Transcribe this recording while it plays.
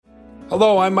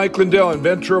Hello, I'm Mike Lindell,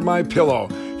 inventor of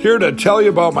MyPillow, here to tell you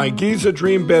about my Giza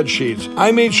Dream bed sheets.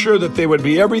 I made sure that they would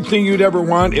be everything you'd ever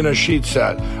want in a sheet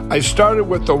set. I started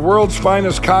with the world's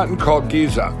finest cotton called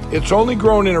Giza. It's only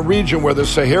grown in a region where the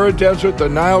Sahara Desert, the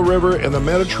Nile River, and the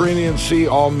Mediterranean Sea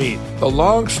all meet. The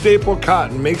long staple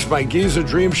cotton makes my Giza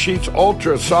Dream sheets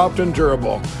ultra soft and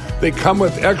durable. They come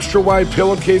with extra wide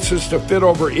pillowcases to fit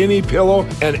over any pillow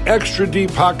and extra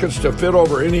deep pockets to fit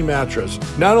over any mattress.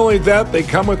 Not only that, they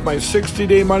come with my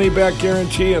 60-day money-back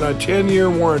guarantee and a 10-year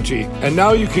warranty. And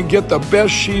now you can get the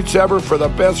best sheets ever for the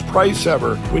best price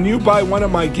ever. When you buy one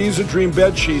of my Giza Dream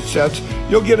bed sheet sets,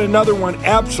 you'll get another one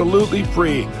absolutely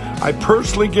free. I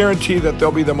personally guarantee that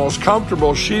they'll be the most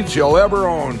comfortable sheets you'll ever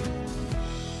own.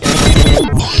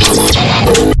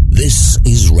 This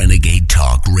is Renegade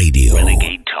Talk Radio.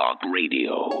 Renegade Talk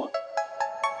Radio.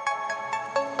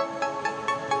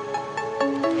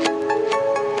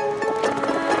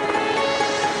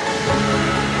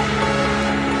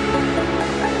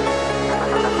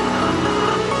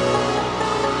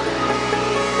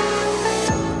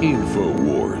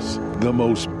 InfoWars, the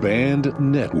most banned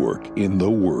network in the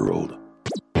world.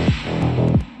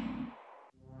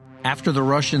 After the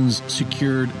Russians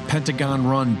secured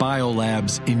Pentagon-run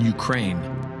biolabs in Ukraine,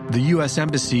 the U.S.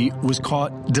 Embassy was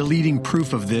caught deleting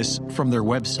proof of this from their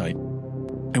website.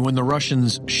 And when the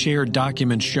Russians shared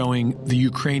documents showing the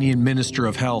Ukrainian Minister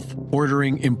of Health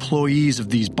ordering employees of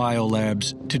these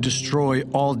biolabs to destroy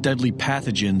all deadly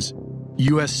pathogens,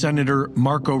 U.S. Senator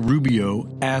Marco Rubio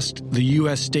asked the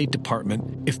U.S. State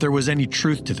Department if there was any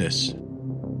truth to this.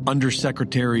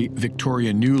 Undersecretary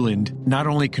Victoria Nuland not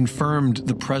only confirmed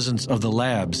the presence of the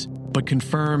labs, but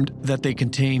confirmed that they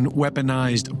contain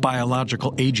weaponized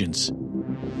biological agents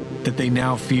that they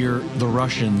now fear the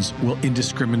Russians will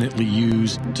indiscriminately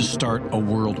use to start a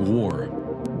world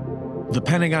war. The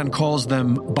Pentagon calls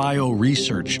them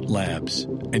bio-research labs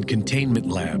and containment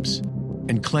labs,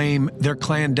 and claim their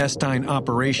clandestine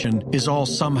operation is all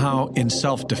somehow in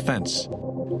self-defense.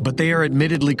 But they are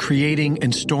admittedly creating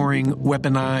and storing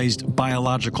weaponized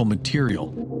biological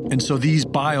material. And so these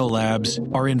biolabs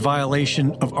are in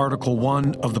violation of Article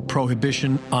 1 of the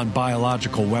Prohibition on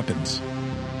Biological Weapons.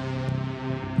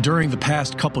 During the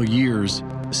past couple years,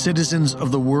 citizens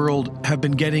of the world have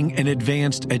been getting an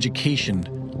advanced education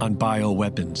on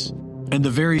bioweapons. And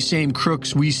the very same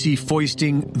crooks we see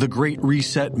foisting the Great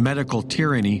Reset medical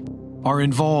tyranny are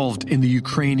involved in the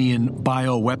Ukrainian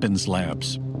bioweapons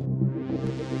labs.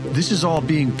 This is all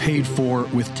being paid for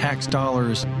with tax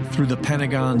dollars through the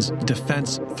Pentagon's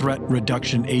Defense Threat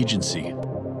Reduction Agency,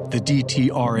 the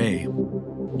DTRA.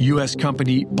 U.S.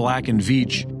 company Black &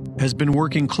 Veatch has been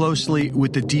working closely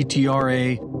with the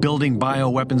DTRA building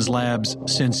bioweapons labs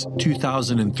since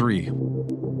 2003.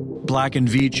 Black &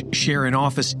 Veatch share an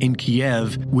office in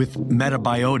Kiev with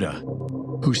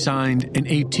Metabiota, who signed an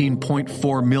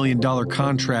 $18.4 million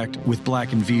contract with Black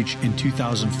 & Veatch in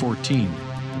 2014.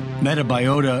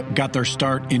 Metabiota got their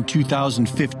start in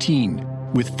 2015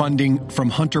 with funding from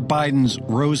Hunter Biden's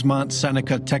Rosemont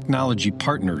Seneca Technology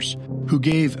Partners, who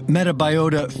gave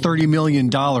Metabiota $30 million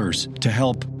to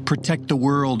help protect the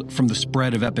world from the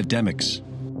spread of epidemics.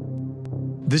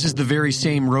 This is the very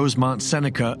same Rosemont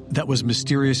Seneca that was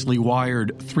mysteriously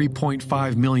wired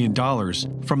 $3.5 million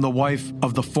from the wife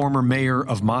of the former mayor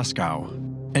of Moscow.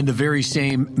 And the very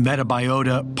same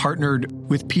Metabiota partnered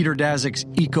with Peter Daszak's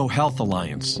EcoHealth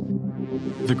Alliance,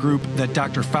 the group that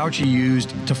Dr. Fauci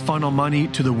used to funnel money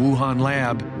to the Wuhan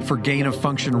lab for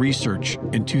gain-of-function research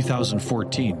in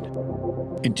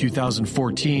 2014. In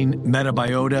 2014,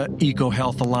 Metabiota,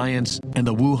 EcoHealth Alliance, and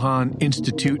the Wuhan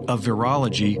Institute of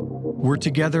Virology were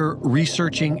together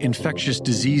researching infectious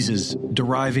diseases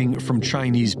deriving from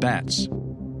Chinese bats.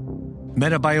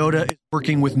 Metabiota is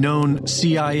working with known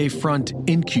CIA front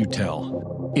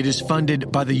In-Q-Tel. It is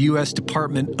funded by the U.S.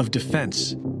 Department of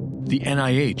Defense, the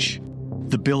NIH,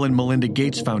 the Bill and Melinda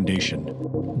Gates Foundation,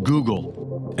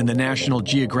 Google, and the National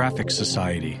Geographic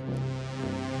Society.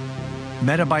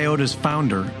 Metabiota's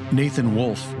founder, Nathan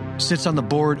Wolfe, sits on the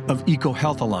board of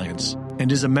EcoHealth Alliance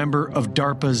and is a member of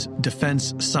DARPA's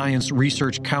Defense Science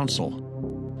Research Council.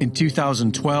 In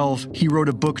 2012, he wrote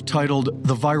a book titled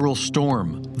The Viral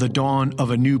Storm, The Dawn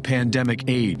of a New Pandemic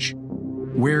Age,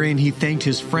 wherein he thanked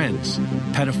his friends,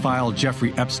 pedophile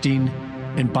Jeffrey Epstein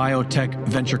and biotech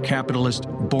venture capitalist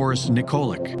Boris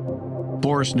Nikolic.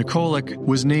 Boris Nikolic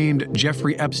was named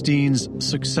Jeffrey Epstein's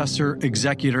successor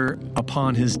executor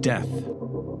upon his death.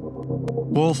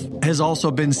 Wolfe has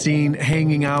also been seen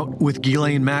hanging out with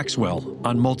Ghislaine Maxwell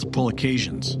on multiple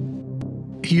occasions.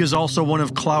 He is also one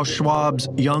of Klaus Schwab's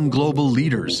young global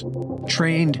leaders,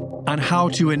 trained on how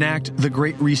to enact the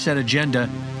Great Reset agenda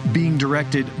being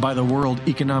directed by the World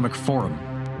Economic Forum.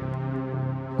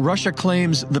 Russia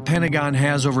claims the Pentagon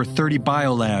has over 30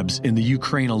 biolabs in the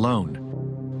Ukraine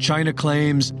alone. China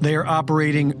claims they are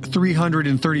operating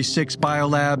 336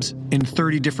 biolabs in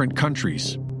 30 different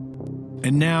countries.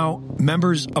 And now,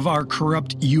 members of our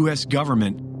corrupt U.S.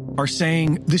 government are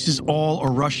saying this is all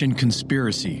a Russian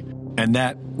conspiracy and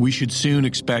that we should soon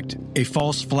expect a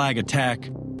false flag attack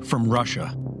from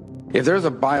Russia. If there's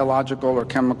a biological or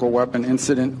chemical weapon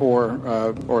incident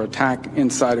or attack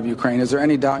inside of Ukraine, is there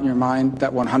any doubt in your mind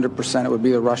that 100% it would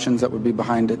be the Russians that would be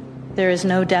behind it? There is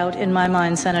no doubt in my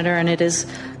mind, Senator, and it is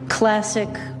classic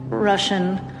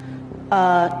Russian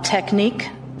technique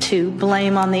to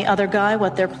blame on the other guy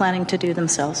what they're planning to do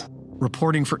themselves.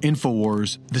 Reporting for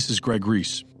InfoWars, this is Greg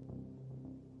Reese.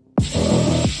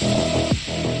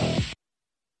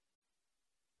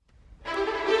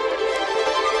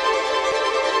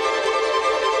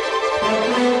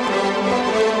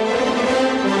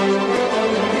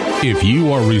 If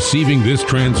you are receiving this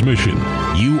transmission,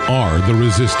 you are the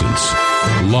Resistance.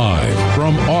 Live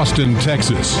from Austin,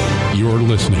 Texas, you're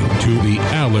listening to The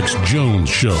Alex Jones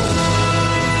Show.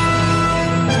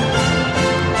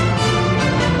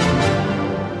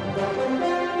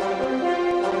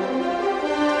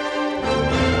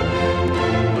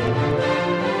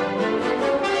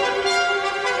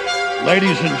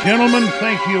 Ladies and gentlemen,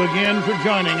 thank you again for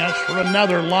joining us for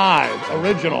another live,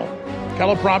 original,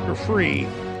 teleprompter-free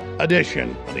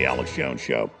edition of The Alex Jones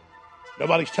Show.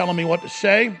 Nobody's telling me what to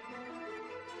say.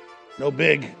 No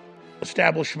big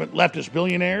establishment leftist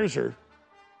billionaires are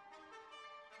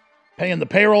paying the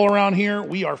payroll around here.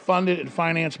 We are funded and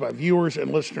financed by viewers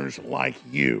and listeners like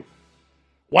you.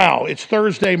 Wow, it's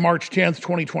Thursday, March 10th,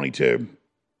 2022.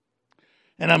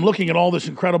 And I'm looking at all this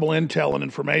incredible intel and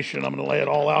information. I'm going to lay it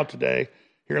all out today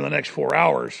here in the next 4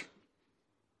 hours.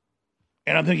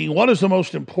 And I'm thinking, what is the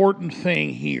most important thing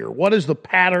here? What is the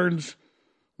patterns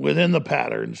within the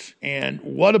patterns? And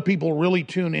what do people really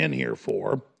tune in here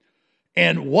for?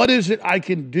 And what is it I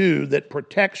can do that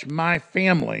protects my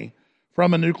family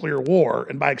from a nuclear war,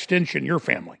 and by extension, your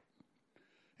family?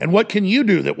 And what can you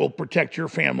do that will protect your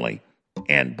family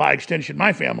and, by extension,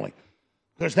 my family?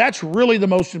 Because that's really the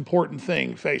most important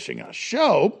thing facing us.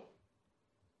 So,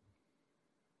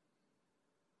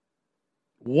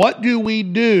 what do we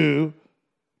do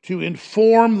to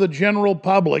inform the general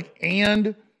public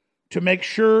and to make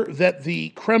sure that the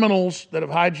criminals that have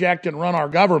hijacked and run our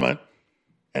government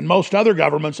and most other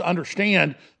governments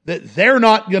understand that they're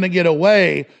not going to get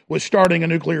away with starting a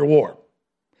nuclear war?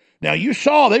 Now, you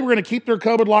saw they were going to keep their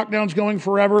COVID lockdowns going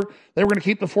forever. They were going to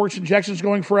keep the forced injections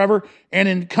going forever. And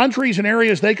in countries and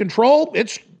areas they control,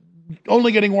 it's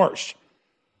only getting worse.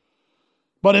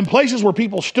 But in places where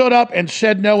people stood up and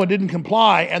said no and didn't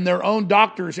comply, and their own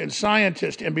doctors and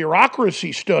scientists and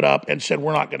bureaucracy stood up and said,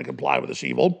 we're not going to comply with this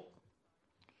evil,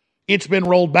 it's been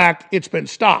rolled back, it's been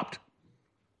stopped.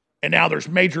 And now there's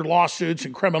major lawsuits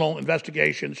and criminal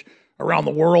investigations around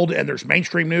the world, and there's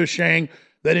mainstream news saying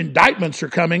that indictments are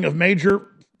coming of major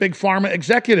big pharma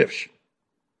executives.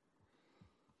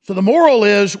 So the moral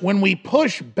is, when we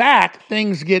push back,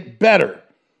 things get better.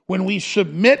 When we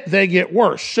submit, they get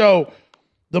worse. So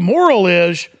the moral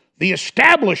is, the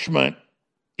establishment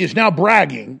is now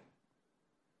bragging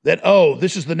that, oh,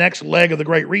 this is the next leg of the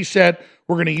Great Reset.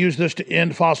 We're going to use this to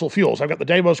end fossil fuels. I've got the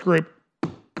Davos Group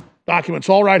documents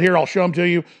all right here. I'll show them to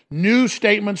you. New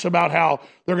statements about how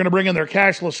they're going to bring in their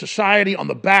cashless society on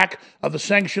the back of the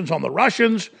sanctions on the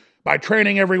Russians by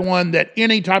training everyone that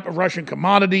any type of Russian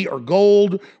commodity or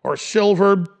gold or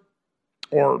silver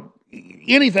or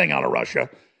anything out of Russia,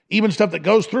 even stuff that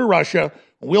goes through Russia,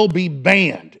 will be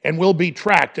banned and will be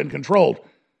tracked and controlled.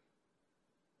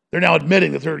 They're now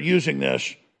admitting that they're using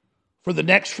this for the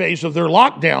next phase of their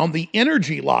lockdown, the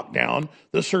energy lockdown,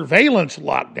 the surveillance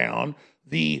lockdown,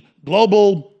 the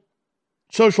global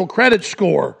social credit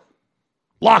score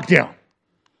lockdown.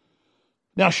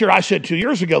 Now, sure, I said 2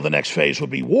 years ago the next phase would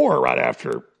be war right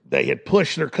after they had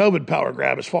pushed their COVID power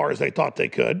grab as far as they thought they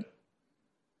could.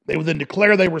 They would then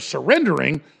declare they were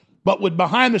surrendering, but would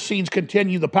behind the scenes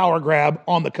continue the power grab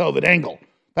on the COVID angle.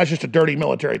 That's just a dirty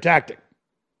military tactic.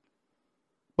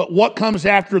 But what comes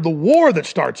after the war that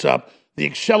starts up? The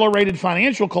accelerated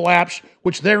financial collapse,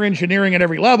 which they're engineering at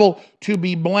every level to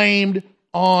be blamed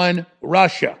on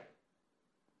Russia.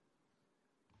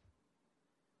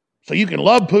 So you can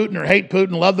love Putin or hate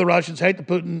Putin, love the Russians, hate the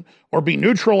Putin, or be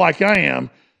neutral like I am,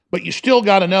 but you still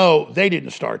got to know they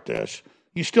didn't start this.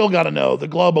 You still got to know the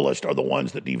globalists are the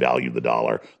ones that devalued the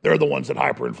dollar. They're the ones that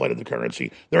hyperinflated the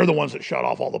currency. They're the ones that shut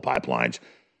off all the pipelines.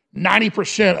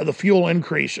 90% of the fuel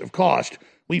increase of cost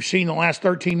we've seen in the last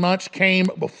 13 months came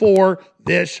before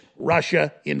this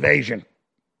Russia invasion.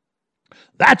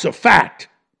 That's a fact.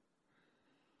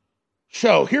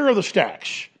 So here are the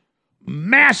stacks.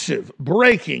 Massive,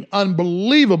 breaking,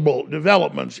 unbelievable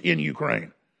developments in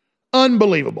Ukraine.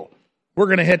 Unbelievable. We're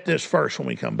going to hit this first when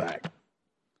we come back.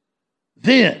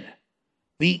 Then,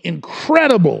 the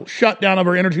incredible shutdown of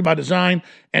our energy by design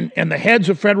and the heads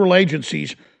of federal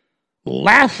agencies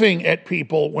laughing at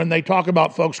people when they talk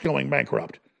about folks going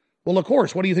bankrupt. Well, of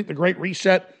course, what do you think the Great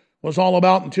Reset was all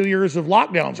about in 2 years of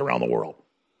lockdowns around the world?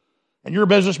 And your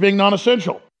business being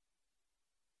non-essential.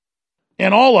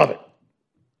 And all of it.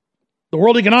 The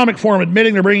World Economic Forum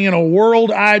admitting they're bringing in a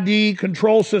world ID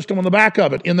control system on the back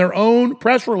of it in their own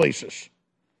press releases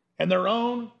and their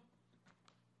own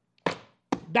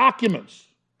documents.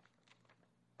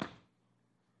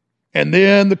 And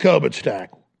then the COVID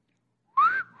stack.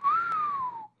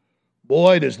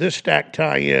 Boy, does this stack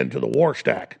tie in to the war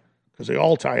stack, because they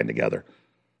all tie in together.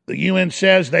 The UN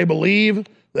says they believe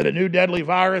that a new deadly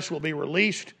virus will be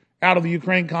released out of the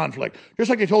Ukraine conflict. Just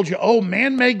like I told you,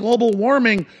 man-made global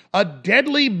warming, a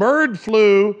deadly bird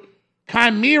flu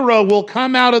chimera will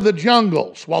come out of the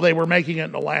jungles while they were making it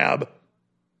in a lab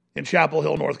in Chapel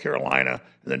Hill, North Carolina,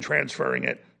 and then transferring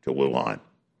it to Wuhan.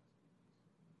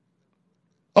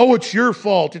 Oh, it's your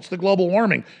fault. It's the global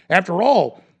warming. After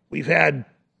all, we've had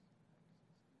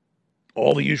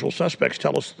all the usual suspects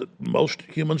tell us that most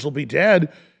humans will be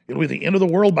dead. It'll be the end of the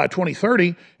world by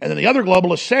 2030. And then the other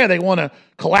globalists say they want to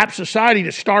collapse society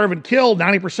to starve and kill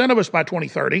 90% of us by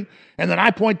 2030. And then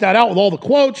I point that out with all the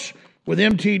quotes with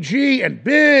MTG and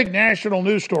big national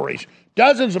news stories.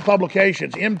 Dozens of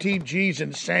publications. MTG's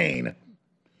insane.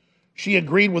 She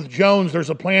agreed with Jones there's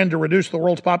a plan to reduce the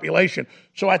world's population.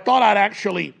 So I thought I'd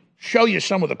actually show you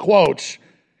some of the quotes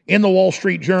in the Wall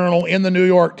Street Journal, in the New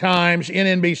York Times,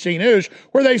 in NBC News,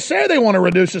 where they say they want to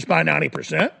reduce us by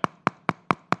 90%.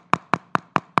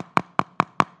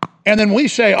 And then we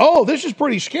say, oh, this is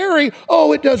pretty scary.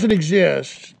 Oh, it doesn't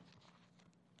exist.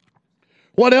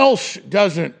 What else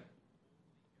doesn't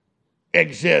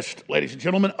exist, ladies and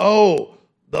gentlemen? Oh,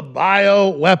 the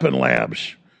bioweapon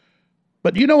labs.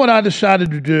 But you know what I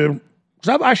decided to do?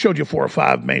 Because I showed you 4 or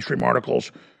 5 mainstream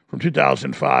articles from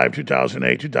 2005,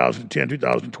 2008, 2010,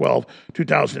 2012,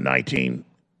 2019.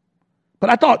 But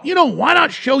I thought, why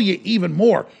not show you even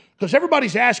more? Because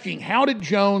everybody's asking, how did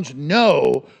Jones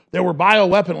know there were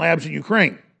bioweapon labs in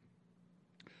Ukraine?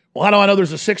 Well, how do I know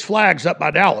there's a Six Flags up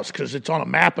by Dallas? Because it's on a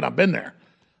map and I've been there.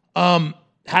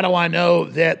 How do I know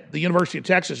that the University of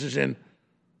Texas is in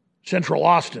Central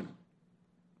Austin?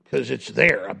 Because it's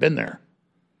there. I've been there.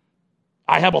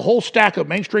 I have a whole stack of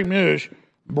mainstream news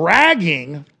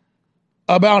bragging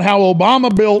about how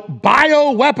Obama built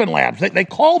bioweapon labs. They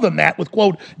call them that with,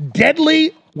 quote,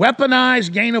 deadly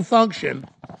weaponized gain of function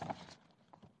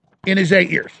in his 8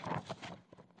 years.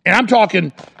 And I'm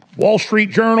talking Wall Street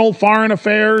Journal, Foreign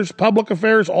Affairs, Public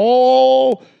Affairs,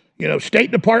 all,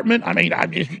 State Department. I mean,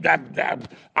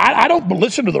 I don't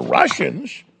listen to the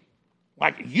Russians.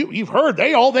 Like you've heard,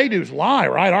 all they do is lie,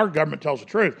 right? Our government tells the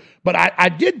truth. But I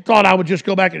thought I would just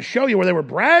go back and show you where they were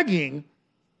bragging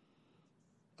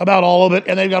about all of it.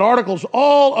 And they've got articles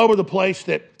all over the place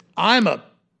that I'm a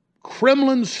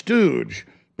Kremlin stooge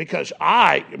because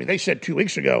they said 2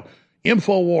 weeks ago,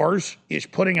 InfoWars is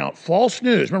putting out false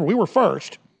news. Remember, we were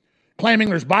first, claiming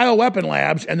there's bioweapon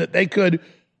labs and that they could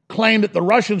claim that the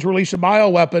Russians released a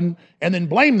bioweapon and then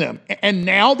blame them. And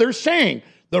now they're saying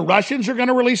the Russians are going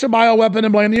to release a bioweapon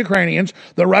and blame the Ukrainians.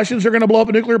 The Russians are going to blow up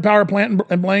a nuclear power plant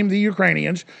and blame the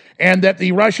Ukrainians. And that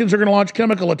the Russians are going to launch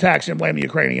chemical attacks and blame the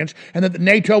Ukrainians. And that the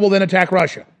NATO will then attack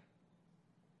Russia.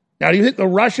 Now, do you think the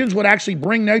Russians would actually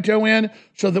bring NATO in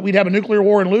so that we'd have a nuclear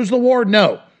war and lose the war?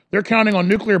 No. They're counting on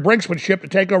nuclear brinksmanship to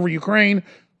take over Ukraine,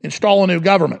 install a new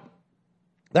government.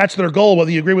 That's their goal,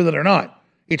 whether you agree with it or not.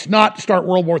 It's not to start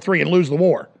World War III and lose the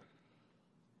war.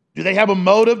 Do they have a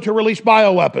motive to release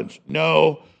bioweapons?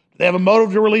 No. Do they have a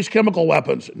motive to release chemical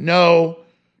weapons? No.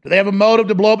 Do they have a motive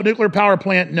to blow up a nuclear power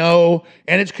plant? No.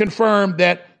 And it's confirmed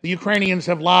that the Ukrainians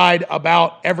have lied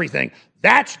about everything.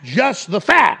 That's just the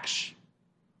facts.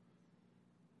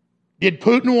 Did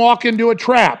Putin walk into a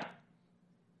trap?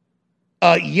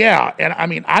 Yeah.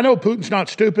 And I know Putin's not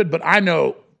stupid, but I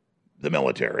know the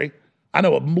military. I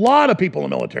know a lot of people in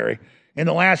the military in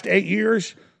the last 8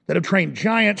 years that have trained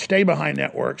giant stay-behind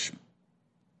networks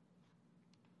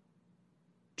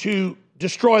to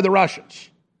destroy the Russians.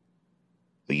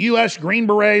 The U.S. Green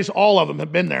Berets, all of them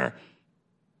have been there.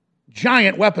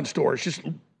 Giant weapon stores, just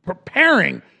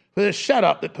preparing for this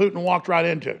setup that Putin walked right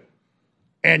into.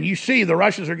 And you see the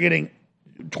Russians are getting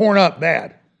torn up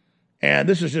bad. And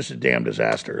this is just a damn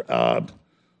disaster.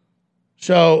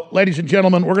 So, ladies and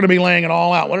gentlemen, we're going to be laying it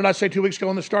all out. What did I say 2 weeks ago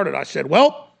when this started? I said,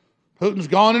 well, Putin's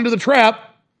gone into the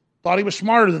trap. Thought he was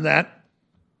smarter than that.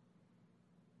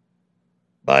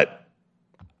 But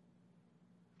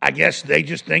I guess they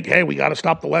just think, hey, we got to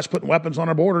stop the West putting weapons on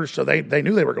our borders. So they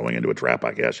knew they were going into a trap,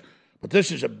 I guess. But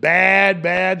this is a bad,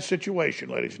 bad situation,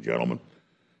 ladies and gentlemen.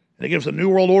 And it gives the New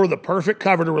World Order the perfect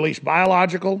cover to release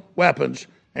biological weapons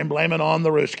and blame it on the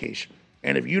Ruskies.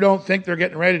 And if you don't think they're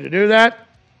getting ready to do that,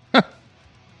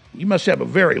 you must have a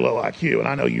very low IQ, and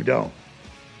I know you don't.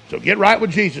 So get right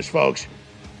with Jesus, folks.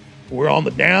 We're on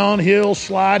the downhill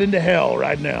slide into hell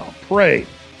right now. Pray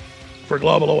for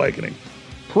global awakening.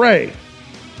 Pray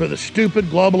for the stupid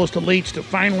globalist elites to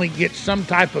finally get some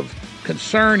type of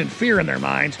concern and fear in their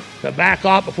minds to back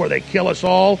off before they kill us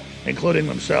all, including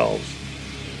themselves.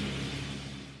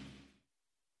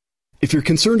 If you're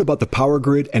concerned about the power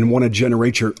grid and want to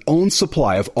generate your own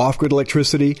supply of off-grid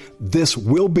electricity, this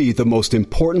will be the most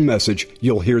important message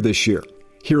you'll hear this year.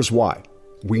 Here's why.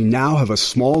 We now have a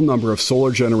small number of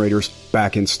solar generators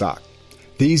back in stock.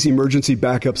 These emergency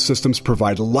backup systems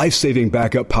provide life-saving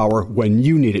backup power when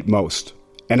you need it most.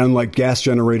 And unlike gas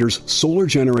generators, solar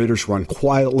generators run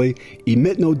quietly,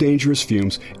 emit no dangerous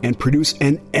fumes, and produce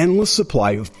an endless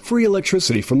supply of free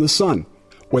electricity from the sun.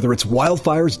 Whether it's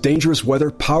wildfires, dangerous weather,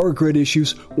 power grid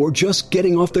issues, or just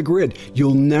getting off the grid,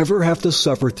 you'll never have to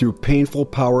suffer through painful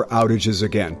power outages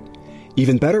again.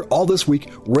 Even better, all this week,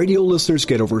 radio listeners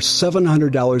get over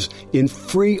 $700 in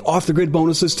free off-the-grid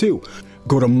bonuses too.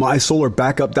 Go to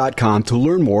mysolarbackup.com to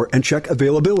learn more and check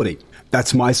availability.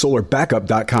 That's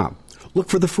mysolarbackup.com. Look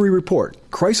for the free report,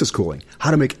 Crisis Cooling,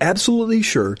 how to make absolutely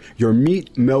sure your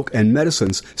meat, milk, and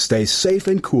medicines stay safe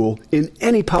and cool in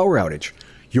any power outage.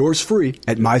 Yours free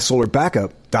at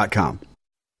mysolarbackup.com.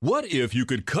 What if you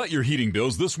could cut your heating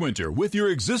bills this winter with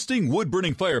your existing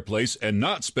wood-burning fireplace and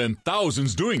not spend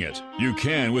thousands doing it? You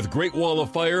can with Great Wall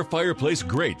of Fire fireplace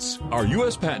grates. Our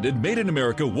U.S.-patented,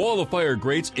 made-in-America Wall of Fire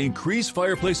grates increase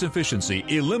fireplace efficiency,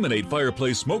 eliminate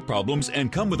fireplace smoke problems,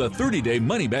 and come with a 30-day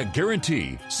money-back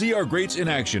guarantee. See our grates in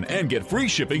action and get free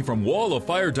shipping from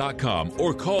walloffire.com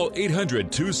or call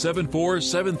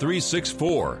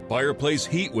 800-274-7364. Fireplace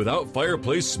heat without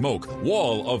fireplace smoke.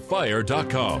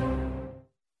 walloffire.com.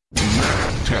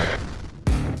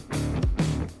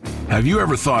 Have you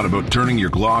ever thought about turning your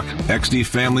Glock, XD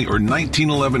Family, or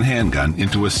 1911 handgun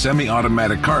into a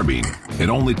semi-automatic carbine? It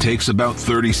only takes about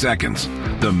 30 seconds.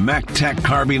 The MacTech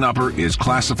Carbine Upper is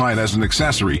classified as an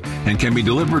accessory and can be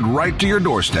delivered right to your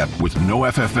doorstep with no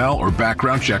FFL or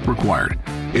background check required.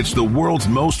 It's the world's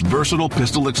most versatile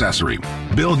pistol accessory.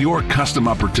 Build your custom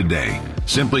upper today.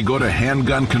 Simply go to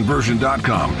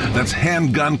handgunconversion.com. That's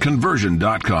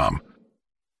handgunconversion.com.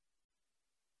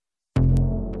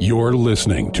 You're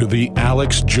listening to The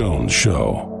Alex Jones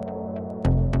Show.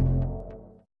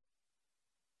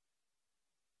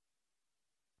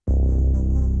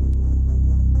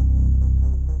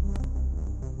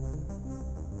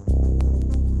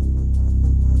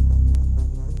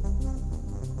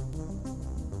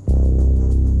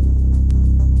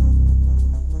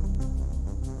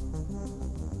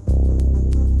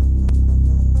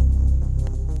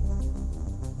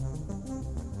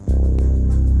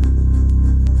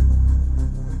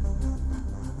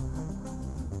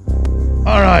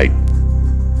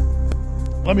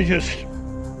 Let me just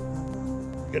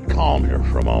get calm here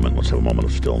for a moment. Let's have a moment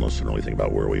of stillness and really think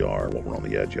about where we are, what we're on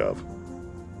the edge of.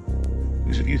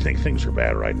 Because if you think things are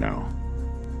bad right now,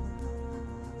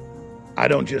 I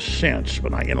don't just sense,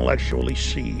 but I intellectually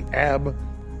see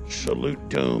absolute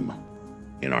doom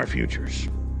in our futures.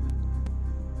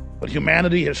 But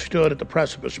humanity has stood at the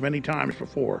precipice many times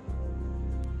before,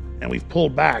 and we've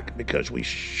pulled back because we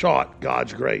sought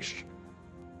God's grace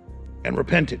and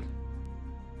repented.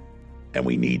 And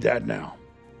we need that now.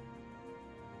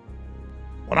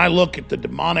 When I look at the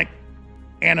demonic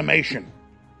animation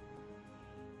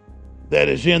that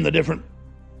is in the different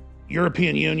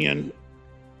European Union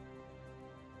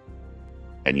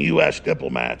and U.S.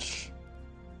 diplomats,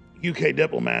 UK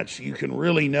diplomats, you can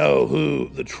really know who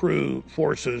the true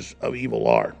forces of evil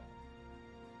are.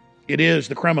 It is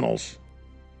the criminals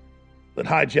that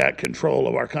hijack control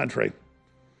of our country.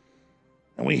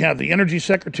 And we have the energy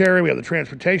secretary, we have the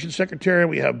transportation secretary,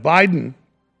 we have Biden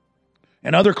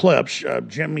and other clips,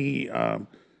 Jimmy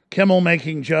Kimmel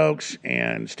making jokes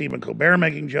and Stephen Colbert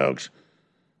making jokes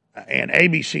and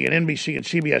ABC and NBC and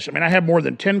CBS. I mean, I had more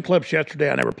than 10 clips yesterday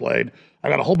I never played. I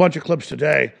got a whole bunch of clips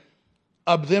today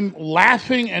of them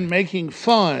laughing and making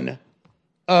fun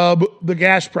of the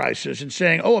gas prices and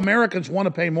saying, oh, Americans want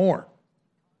to pay more.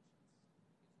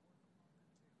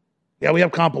 Yeah, we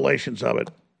have compilations of it.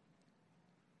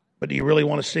 But do you really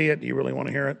want to see it? Do you really want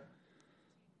to hear it?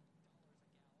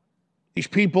 These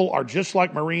people are just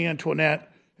like Marie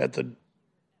Antoinette at the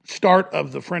start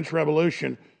of the French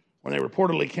Revolution when they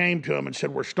reportedly came to him and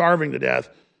said, we're starving to death.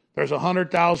 There's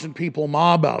 100,000 people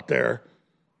mob out there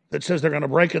that says they're going to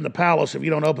break in the palace if you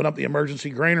don't open up the emergency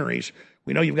granaries.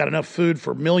 We know you've got enough food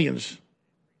for millions,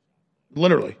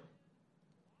 literally.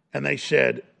 And they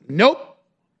said, nope.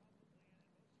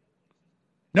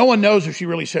 No one knows if she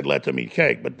really said let them eat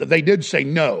cake, but they did say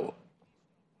no.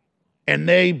 And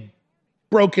they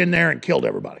broke in there and killed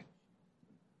everybody.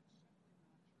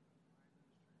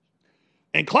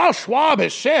 And Klaus Schwab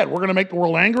has said, we're going to make the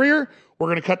world angrier, we're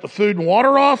going to cut the food and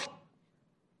water off,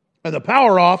 and the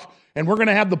power off, and we're going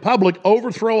to have the public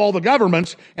overthrow all the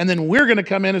governments, and then we're going to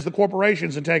come in as the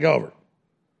corporations and take over.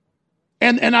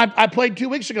 And I played 2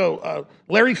 weeks ago,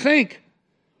 Larry Fink,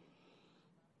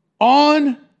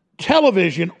 on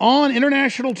television, on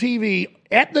international TV,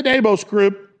 at the Davos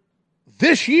Group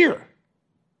this year,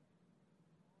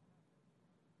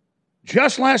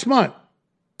 just last month,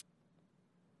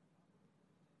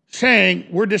 saying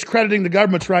we're discrediting the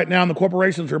governments right now and the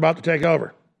corporations are about to take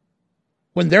over,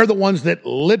 when they're the ones that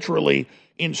literally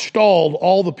installed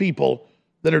all the people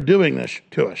that are doing this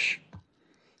to us.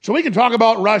 So we can talk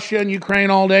about Russia and Ukraine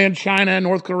all day, and China and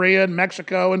North Korea and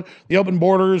Mexico and the open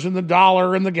borders and the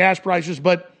dollar and the gas prices,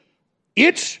 but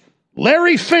it's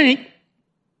Larry Fink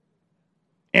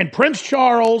and Prince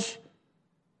Charles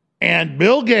and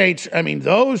Bill Gates. I mean,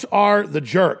 those are the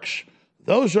jerks.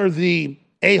 Those are the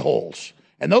a-holes.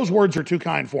 And those words are too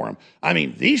kind for them. I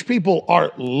mean, these people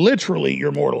are literally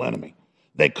your mortal enemy.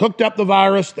 They cooked up the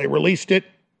virus. They released it.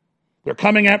 They're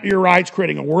coming after your rights,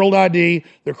 creating a world ID.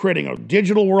 They're creating a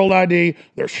digital world ID.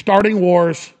 They're starting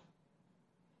wars.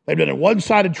 They've done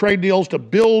one-sided trade deals to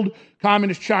build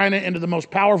communist China into the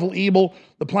most powerful evil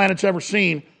the planet's ever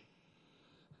seen.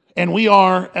 And we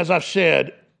are, as I've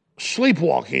said,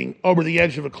 sleepwalking over the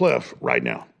edge of a cliff right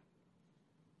now.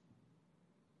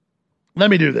 Let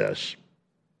me do this.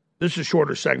 This is a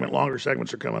shorter segment. Longer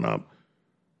segments are coming up.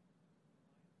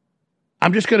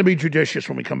 I'm just going to be judicious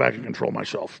when we come back and control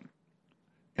myself.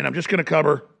 And I'm just going to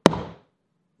cover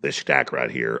this stack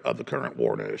right here of the current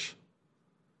war news.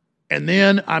 And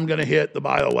then I'm going to hit the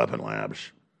bioweapon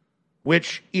labs,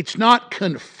 which it's not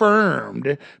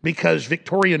confirmed because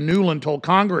Victoria Nuland told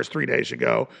Congress 3 days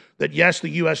ago that, yes, the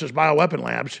U.S. has bioweapon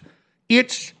labs.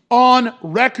 It's on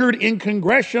record in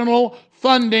congressional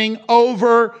funding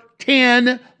over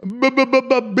 $10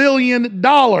 billion.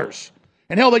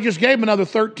 And hell, they just gave them another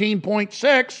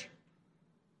 13.6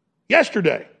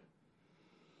 yesterday.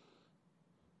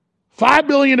 $5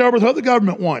 billion to overthrow the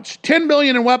government once. $10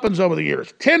 billion in weapons over the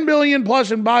years. $10 billion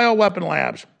plus in bioweapon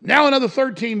labs. Now another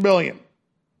 $13 billion.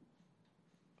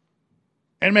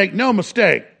 And make no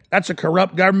mistake, that's a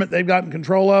corrupt government they've gotten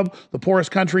control of, the poorest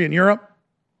country in Europe,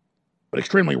 but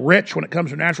extremely rich when it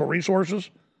comes to natural resources.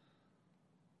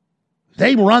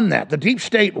 They run that. The deep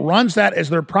state runs that as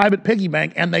their private piggy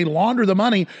bank, and they launder the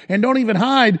money and don't even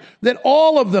hide that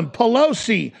all of them,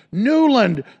 Pelosi,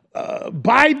 Nuland,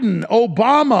 Biden,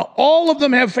 Obama, all of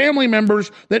them have family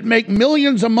members that make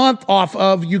millions a month off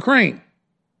of Ukraine.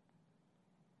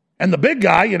 And the big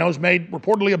guy, has made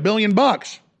reportedly $1 billion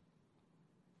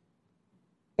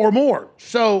or more.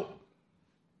 So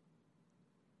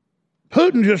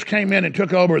Putin just came in and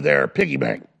took over their piggy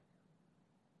bank.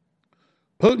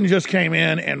 Putin just came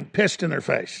in and pissed in their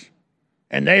face.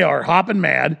 And they are hopping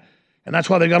mad. And that's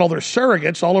why they got all their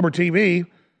surrogates all over TV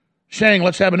saying,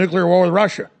 let's have a nuclear war with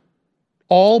Russia.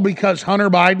 All because Hunter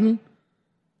Biden,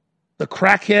 the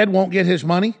crackhead, won't get his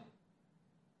money.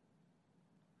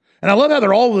 And I love how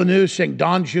they're all over the news saying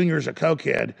Don Jr. is a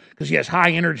cokehead because he has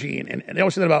high energy. And they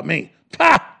always say that about me.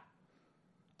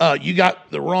 You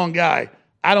got the wrong guy.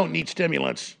 I don't need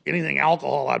stimulants. Anything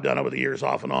alcohol I've done over the years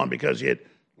off and on because it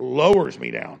lowers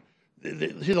me down.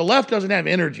 See, the left doesn't have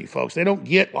energy, folks. They don't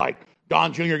get like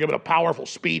Don Jr. giving a powerful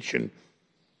speech. And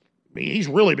he's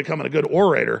really becoming a good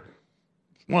orator.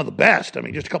 One of the best. I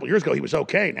mean, just a couple years ago, he was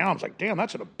okay. Now I'm like, damn,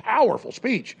 that's a powerful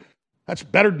speech. That's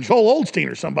better than Joel Osteen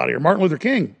or somebody or Martin Luther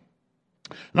King.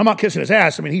 And I'm not kissing his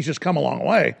ass. I mean, he's just come a long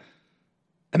way.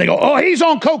 And they go, oh, he's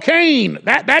on cocaine.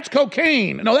 That's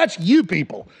cocaine. No, that's you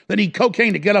people that need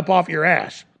cocaine to get up off your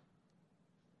ass.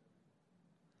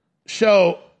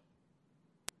 So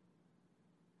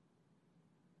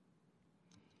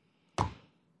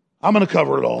I'm going to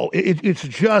cover it all. It's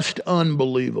just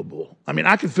unbelievable. I mean,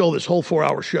 I could fill this whole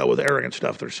 4-hour show with arrogant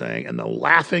stuff they're saying, and they're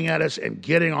laughing at us and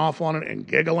getting off on it and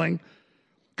giggling.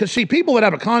 Because, see, people that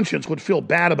have a conscience would feel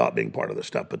bad about being part of this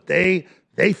stuff, but they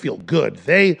feel good.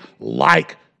 They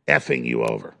like effing you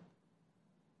over.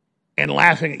 and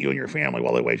laughing at you and your family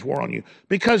while they wage war on you,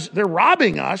 because they're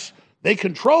robbing us, they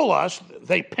control us,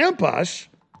 they pimp us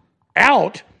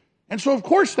out, and so of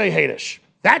course they hate us.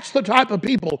 That's the type of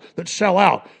people that sell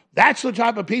out. That's the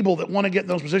type of people that want to get in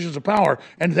those positions of power,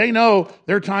 and they know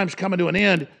their time's coming to an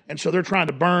end, and so they're trying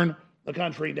to burn the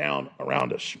country down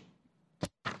around us.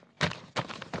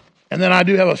 And then I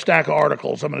do have a stack of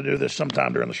articles. I'm going to do this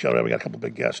sometime during the show. We got a couple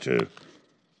big guests, too,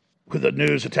 with the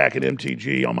news attacking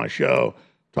MTG on my show,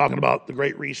 talking about the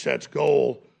Great Reset's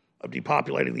goal of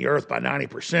depopulating the earth by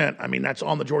 90%. I mean, that's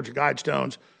on the Georgia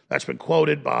Guidestones. That's been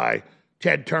quoted by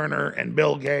Ted Turner and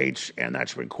Bill Gates, and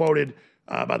that's been quoted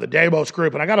by the Davos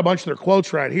Group. And I got a bunch of their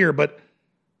quotes right here, but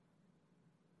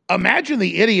imagine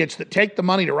the idiots that take the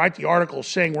money to write the articles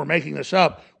saying we're making this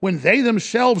up when they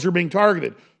themselves are being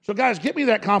targeted. So, guys, get me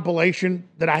that compilation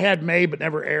that I had made but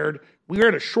never aired. We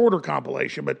aired a shorter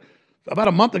compilation, but about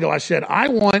a month ago I said, I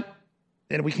want,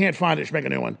 and we can't find it, just make a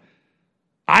new one.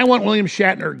 I want William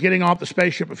Shatner getting off the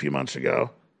spaceship a few months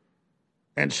ago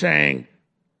and saying,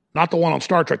 not the one on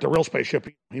Star Trek, the real spaceship,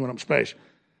 he went up in space.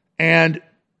 And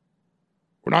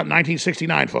we're not in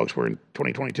 1969, folks. We're in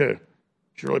 2022.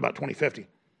 It's really about 2050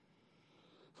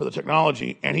 for the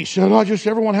technology. And he said,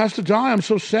 everyone has to die. I'm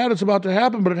so sad it's about to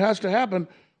happen, but it has to happen.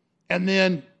 And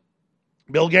then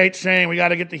Bill Gates saying we got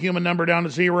to get the human number down to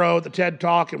zero at the TED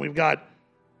Talk, and we've got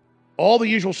all the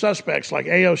usual suspects like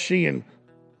AOC and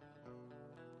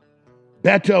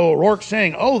Beto O'Rourke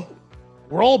saying, we'll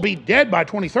all be dead by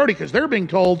 2030 because they're being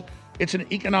told it's an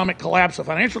economic collapse, a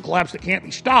financial collapse that can't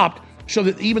be stopped, so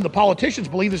that even the politicians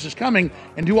believe this is coming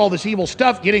and do all this evil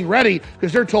stuff getting ready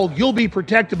because they're told you'll be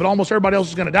protected, but almost everybody else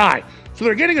is going to die. So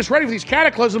they're getting us ready for these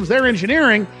cataclysms they're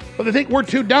engineering, but they think we're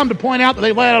too dumb to point out that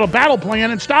they laid out a battle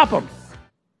plan and stop them.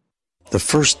 The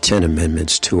first 10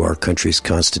 amendments to our country's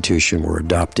Constitution were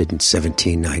adopted in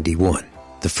 1791.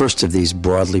 The first of these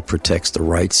broadly protects the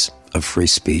rights of free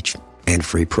speech and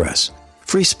free press.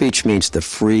 Free speech means the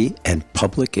free and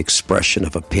public expression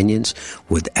of opinions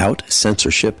without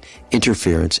censorship,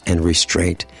 interference, and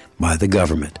restraint by the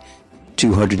government.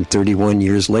 231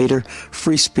 years later,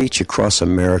 free speech across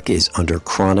America is under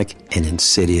chronic and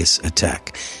insidious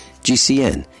attack.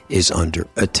 GCN is under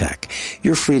attack.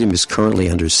 Your freedom is currently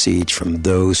under siege from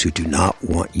those who do not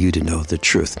want you to know the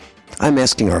truth. I'm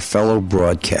asking our fellow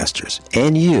broadcasters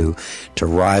and you to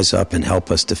rise up and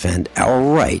help us defend our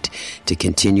right to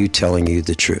continue telling you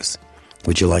the truth.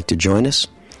 Would you like to join us?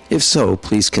 If so,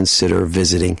 please consider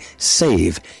visiting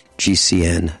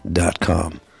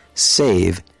SaveGCN.com.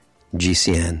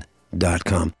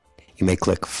 SaveGCN.com. You may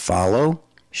click follow,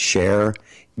 share,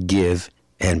 give,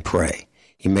 and pray.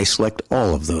 You may select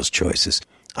all of those choices.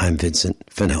 I'm Vincent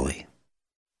Finelli.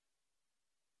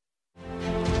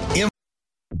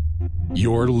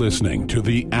 You're listening to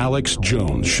The Alex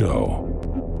Jones Show.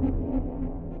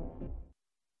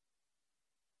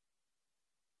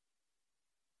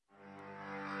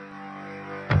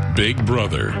 Big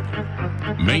Brother,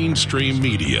 mainstream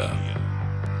media,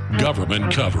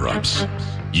 government cover-ups.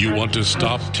 You want to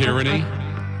stop tyranny?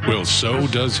 Well, so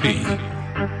does he.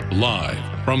 Live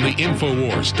from the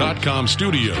Infowars.com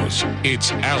studios,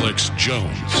 it's Alex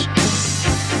Jones.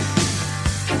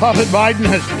 Puppet Biden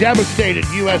has devastated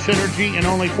U.S. energy. In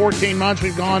only 14 months,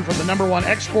 we've gone from the number one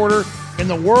exporter in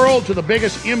the world to the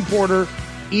biggest importer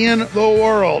in the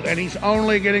world. And he's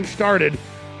only getting started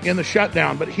in the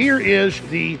shutdown. But here is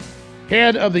the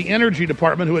head of the Energy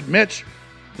Department who admits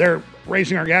they're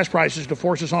raising our gas prices to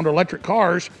force us onto electric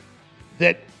cars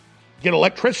that get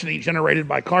electricity generated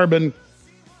by carbon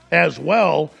as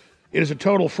well. It is a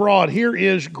total fraud. Here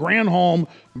is Granholm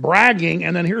bragging,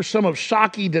 and then here's some of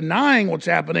Psaki denying what's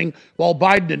happening while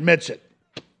Biden admits it.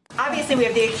 Obviously, we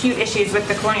have the acute issues with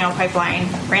the Colonial Pipeline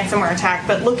ransomware attack,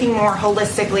 but looking more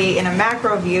holistically in a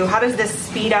macro view, how does this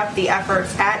speed up the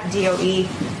efforts at DOE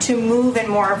to move in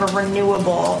more of a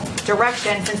renewable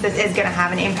direction, since this is going to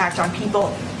have an impact on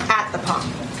people at the pump?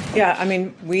 Yeah, I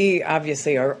mean, we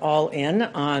obviously are all in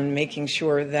on making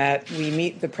sure that we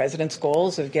meet the president's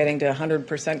goals of getting to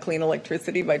 100% clean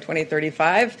electricity by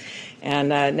 2035 and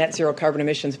net zero carbon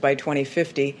emissions by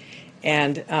 2050.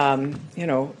 And,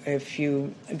 if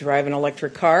you drive an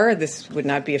electric car, this would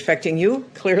not be affecting you,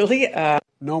 clearly.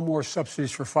 No more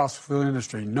subsidies for fossil fuel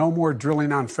industry. No more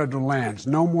drilling on federal lands.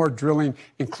 No more drilling,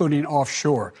 including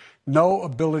offshore. No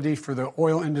ability for the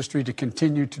oil industry to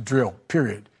continue to drill,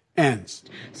 period. Ends.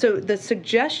 So the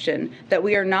suggestion that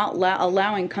we are not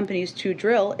allowing companies to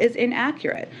drill is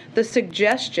inaccurate. The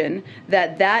suggestion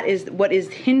that that is what is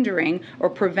hindering or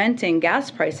preventing gas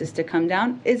prices to come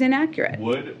down is inaccurate.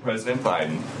 Would President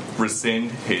Biden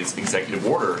rescind his executive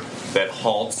order that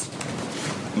halts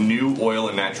new oil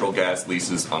and natural gas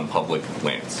leases on public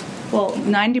lands? Well,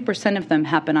 90% of them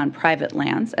happen on private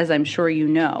lands, as I'm sure you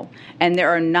know, and there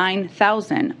are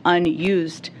 9,000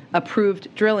 unused approved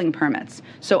drilling permits.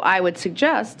 So I would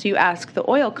suggest you ask the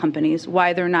oil companies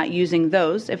why they're not using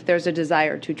those if there's a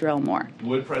desire to drill more.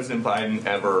 Would President Biden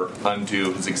ever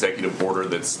undo his executive order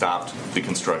that stopped the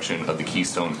construction of the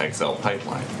Keystone XL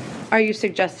pipeline? Are you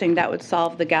suggesting that would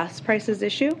solve the gas prices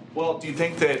issue? Well, do you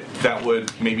think that that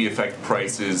would maybe affect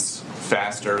prices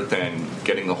faster than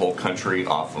getting the whole country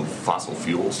off of fossil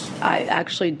fuels? I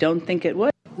actually don't think it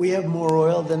would. We have more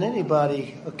oil than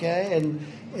anybody, okay? And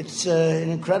it's an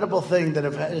incredible thing that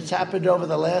it's happened over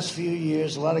the last few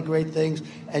years, a lot of great things,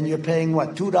 and you're paying,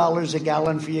 what, $2 a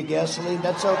gallon for your gasoline?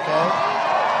 That's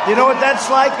okay. You know what that's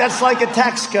like? That's like a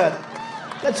tax cut.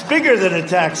 That's bigger than a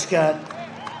tax cut.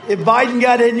 If Biden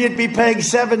got in, you'd be paying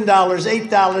 $7, $8,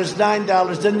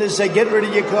 $9. Then they say, get rid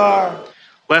of your car.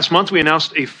 Last month, we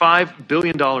announced a $5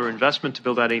 billion investment to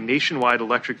build out a nationwide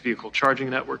electric vehicle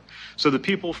charging network so that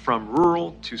people from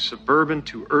rural to suburban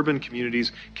to urban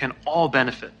communities can all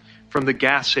benefit from the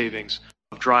gas savings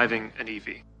of driving an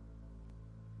EV.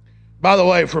 By the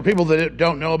way, for people that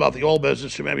don't know about the oil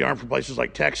business who maybe aren't from places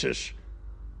like Texas,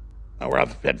 where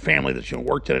I've had family that's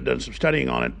worked in it, done some studying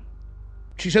on it,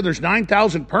 she said there's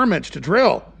 9,000 permits to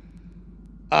drill.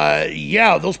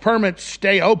 Yeah, those permits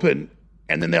stay open,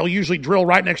 and then they'll usually drill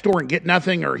right next door and get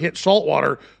nothing or hit salt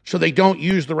water, so they don't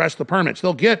use the rest of the permits.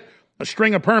 They'll get a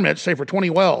string of permits, say for 20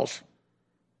 wells,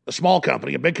 a small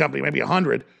company, a big company, maybe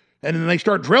 100, and then they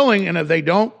start drilling, and if they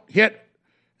don't hit,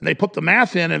 and they put the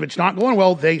math in, and if it's not going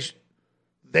well, they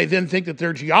then think that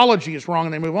their geology is wrong,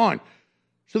 and they move on.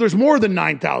 So there's more than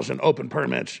 9,000 open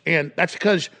permits, and that's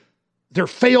because they're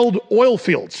failed oil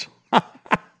fields.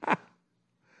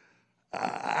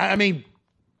 I mean,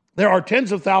 there are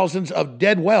tens of thousands of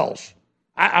dead wells.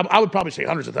 I would probably say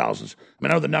hundreds of thousands. I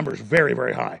mean, I know the number is very,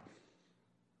 very high.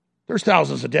 There's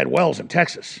thousands of dead wells in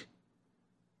Texas.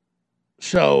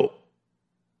 So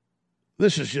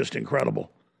this is just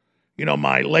incredible. You know,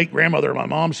 my late grandmother on my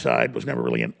mom's side was never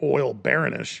really an oil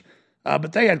baroness,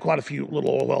 but they had quite a few little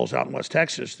oil wells out in West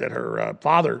Texas that her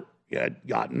father had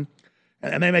gotten,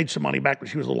 and they made some money back when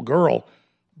she was a little girl.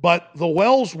 But the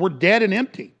wells were dead and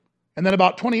empty. And then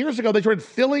about 20 years ago, they started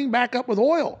filling back up with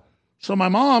oil. So my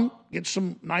mom gets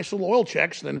some nice little oil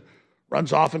checks, then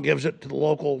runs off and gives it to the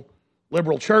local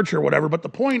liberal church or whatever. But the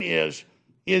point is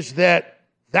that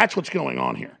that's what's going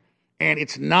on here. And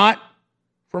it's not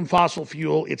from fossil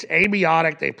fuel. It's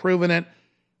abiotic. They've proven it.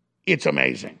 It's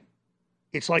amazing.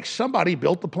 It's like somebody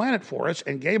built the planet for us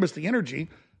and gave us the energy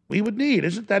we would need.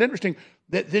 Isn't that interesting?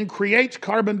 That then creates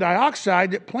carbon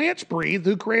dioxide that plants breathe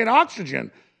who create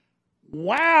oxygen.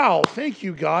 Wow, thank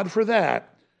you, God, for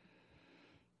that.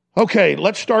 Okay,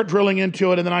 let's start drilling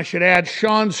into it, and then I should add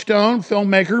Sean Stone,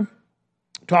 filmmaker,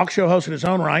 talk show host in his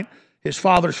own right. His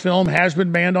father's film has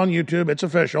been banned on YouTube. It's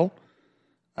official.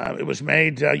 It was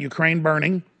made Ukraine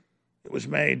Burning. It was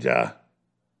made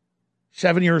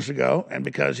 7 years ago, and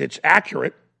because it's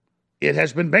accurate, it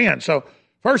has been banned. So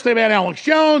first they banned Alex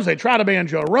Jones, they tried to ban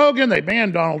Joe Rogan, they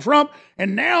banned Donald Trump,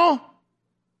 and now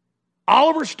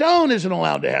Oliver Stone isn't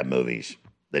allowed to have movies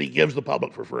that he gives the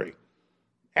public for free.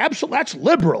 Absolutely, that's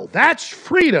liberal. That's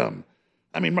freedom.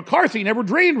 I mean, McCarthy never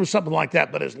dreamed of something like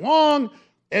that, but as long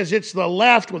as it's the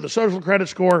left with the social credit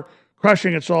score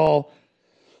crushing us all,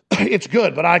 it's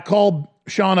good. But I called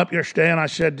Sean up yesterday and I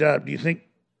said, do you think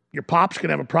your pops can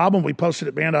have a problem? We posted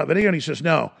it banned.video, and he says,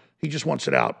 no, he just wants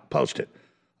it out. Post it.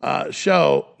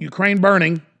 So Ukraine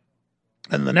Burning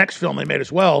and the next film they made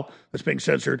as well that's being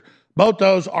censored, both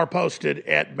those are posted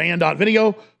at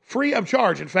banned.video free of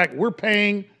charge. In fact, we're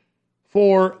paying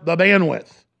for the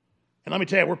bandwidth. And let me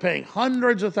tell you, we're paying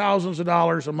hundreds of thousands of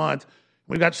dollars a month.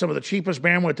 We've got some of the cheapest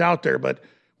bandwidth out there, but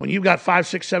when you've got 5,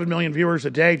 6, 7 million viewers a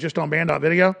day just on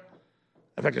banned.video,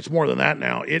 in fact, it's more than that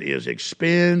now. It is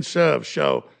expensive.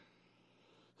 So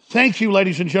thank you,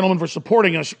 ladies and gentlemen, for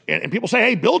supporting us. And people say,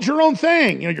 hey, build your own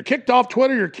thing. You know, you're kicked off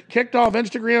Twitter, you're kicked off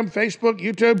Instagram, Facebook,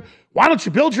 YouTube. Why don't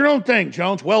you build your own thing,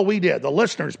 Jones? Well, we did. The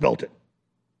listeners built it.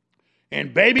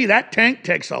 And baby, that tank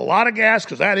takes a lot of gas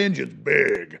because that engine's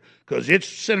big, because it's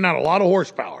sending out a lot of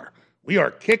horsepower. We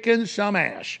are kicking some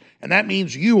ass, and that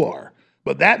means you are.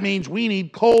 But that means we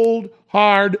need cold,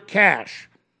 hard cash.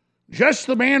 Just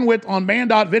the bandwidth on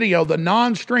banned.video, the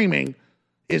non-streaming,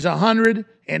 is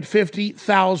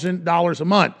 $150,000 a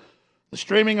month. The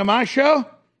streaming of my show,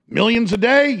 millions a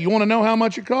day. You want to know how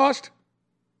much it cost?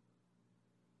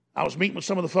 I was meeting with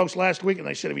some of the folks last week, and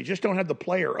they said if you just don't have the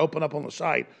player open up on the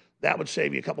site, that would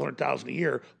save you a couple $100,000 a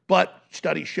year. But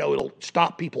studies show it'll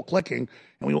stop people clicking.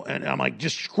 And I'm like,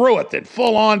 just screw it then.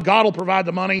 Full on, God will provide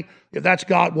the money if that's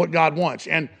what God wants.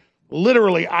 And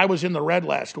literally, I was in the red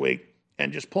last week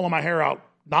and just pulling my hair out,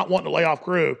 not wanting to lay off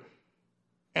crew.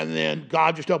 And then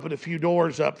God just opened a few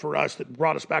doors up for us that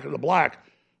brought us back into the black.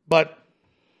 But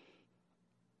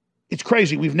it's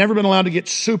crazy. We've never been allowed to get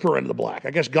super into the black.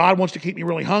 I guess God wants to keep me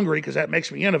really hungry because that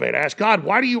makes me innovate. I ask God,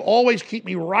 why do you always keep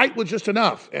me right with just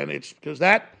enough? And it's because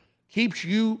that keeps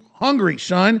you hungry,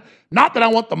 son. Not that I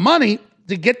want the money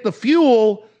to get the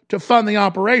fuel to fund the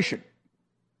operation.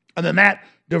 And then that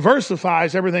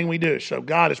diversifies everything we do. So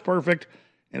God is perfect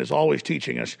and is always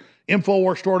teaching us.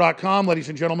 InfoWarsStore.com, ladies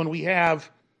and gentlemen, we have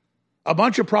a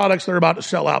bunch of products that are about to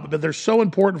sell out, but they're so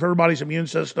important for everybody's immune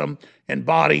system and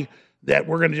body that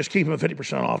we're going to just keep them at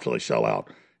 50% off till they sell out.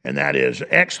 And that is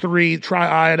X3,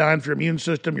 triiodine for your immune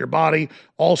system, your body,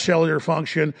 all cellular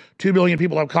function. 2 billion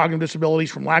people have cognitive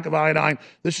disabilities from lack of iodine.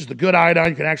 This is the good iodine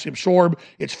you can actually absorb.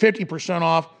 It's 50%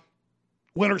 off.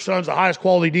 Winter Sun's the highest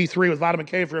quality D3 with vitamin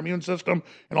K for your immune system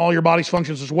and all your body's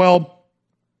functions as well.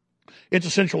 It's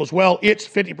essential as well. It's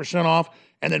 50% off.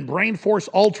 And then Brain Force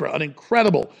Ultra, an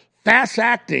incredible,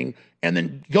 fast-acting, and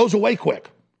then goes away quick.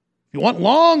 If you want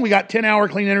long, we got 10-hour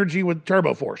clean energy with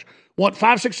Turbo Force. Want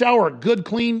 5-6 hour good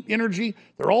clean energy?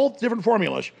 They're all different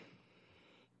formulas.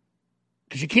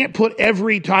 Because you can't put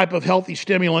every type of healthy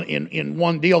stimulant in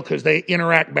one deal because they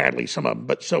interact badly, some of them.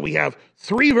 But so we have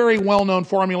 3 very well-known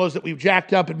formulas that we've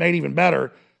jacked up and made even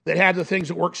better that have the things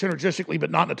that work synergistically but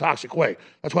not in a toxic way.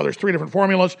 That's why there's 3 different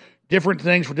formulas, different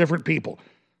things for different people.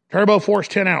 Turbo Force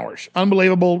 10 hours,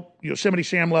 unbelievable Yosemite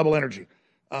Sam level energy.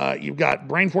 You've got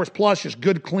Brain Force Plus, just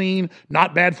good, clean,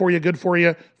 not bad for you, good for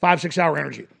you, 5-6 hour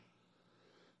energy.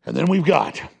 And then we've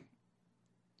got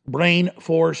Brain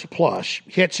Force Plus.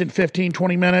 Hits in 15,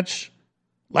 20 minutes,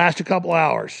 last a couple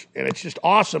hours. And it's just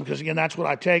awesome because, again, that's what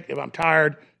I take if I'm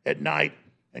tired at night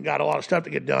and got a lot of stuff to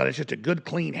get done. It's just a good,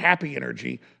 clean, happy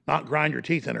energy, not grind your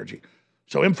teeth energy.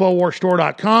 So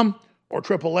InfoWarsStore.com or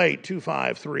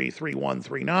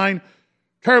 888-253-3139.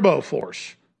 Turbo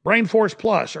Force. Brain Force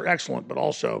Plus are excellent, but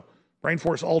also Brain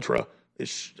Force Ultra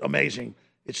is amazing.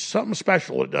 It's something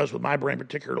special it does with my brain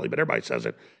particularly, but everybody says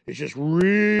it. It just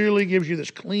really gives you this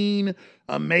clean,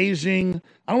 amazing,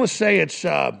 I don't want to say it's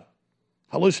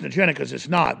hallucinogenic because it's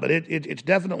not, but it's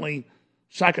definitely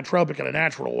psychotropic in a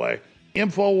natural way.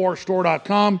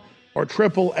 InfoWarsStore.com or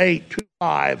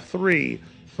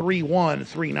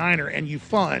 888-253-3139, and you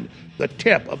fund the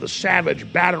tip of the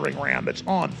Savage battering ram that's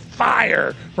on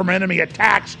fire from enemy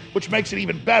attacks, which makes it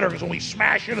even better because when we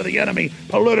smash into the enemy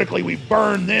politically, we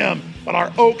burn them. But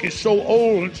our oak is so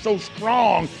old and so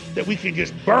strong that we can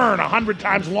just burn 100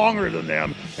 times longer than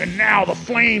them. And now the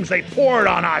flames they poured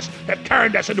on us have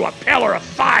turned us into a pillar of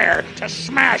fire to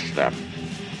smash them.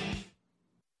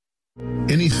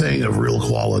 Anything of real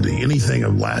quality, anything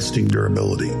of lasting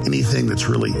durability, anything that's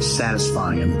really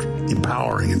satisfying and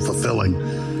empowering and fulfilling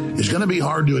is going to be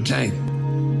hard to attain.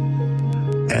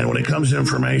 And when it comes to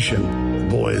information,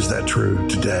 boy, is that true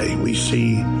today. We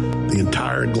see the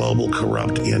entire global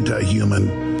corrupt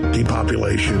anti-human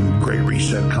depopulation, Great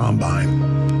Reset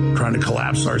combine, trying to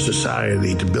collapse our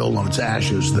society to build on its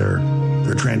ashes their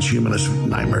transhumanist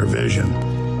nightmare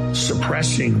vision,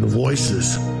 suppressing the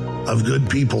voices of good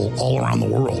people all around the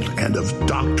world and of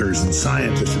doctors and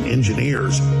scientists and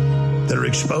engineers that are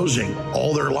exposing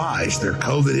all their lies, their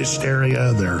COVID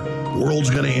hysteria, their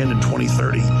world's going to end in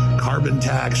 2030, carbon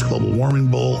tax, global warming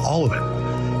bull, all of it.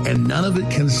 And none of it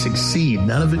can succeed.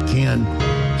 None of it can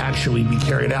actually be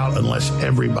carried out unless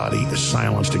everybody is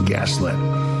silenced and gaslit.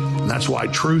 And that's why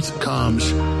truth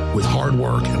comes with hard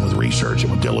work and with research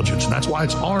and with diligence. And that's why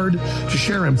it's hard to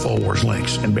share InfoWars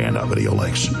links and Band.video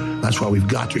links. That's why we've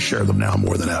got to share them now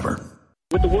more than ever.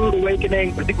 With the world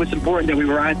awakening, I think what's important that we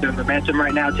ride the momentum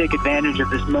right now, take advantage of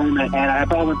this moment. And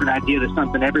I've always an idea that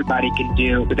something everybody can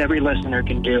do, that every listener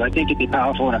can do. I think it'd be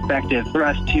powerful and effective for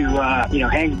us to,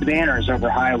 hang banners over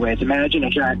highways. Imagine a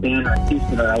giant banner in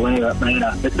Houston or LA or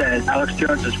Atlanta that says, Alex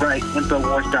Jones is right,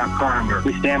 Infowars.com, or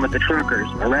we stand with the truckers,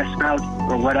 arrest Spouts,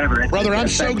 or whatever. Brother, I'm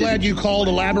so glad you called.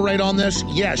 Elaborate on this.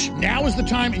 Yes, now is the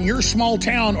time in your small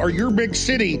town or your big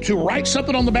city to write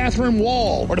something on the bathroom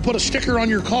wall or to put a sticker on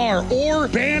your car or more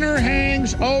banner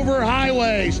hangs over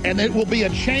highways, and it will be a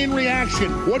chain reaction.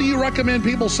 What do you recommend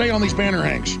people say on these banner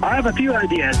hangs? I have a few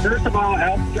ideas. First of all,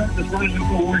 Alex Jones is running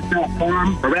for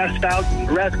Farm, arrest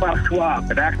Klaus Schwab.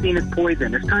 The vaccine is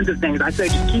poison. There's tons of things. I say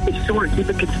just keep it short, keep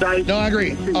it concise. No, I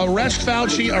agree. Arrest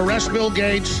Fauci, arrest Bill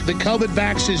Gates. The COVID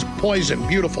vax is poison.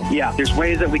 Beautiful. Yeah, there's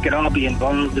ways that we could all be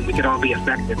involved and we could all be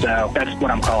affected. So that's what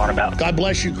I'm calling about. God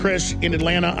bless you, Chris, in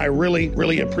Atlanta. I really,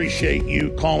 really appreciate you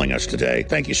calling us today.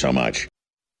 Thank you so much.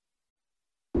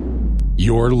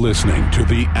 You're listening to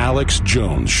The Alex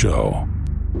Jones Show.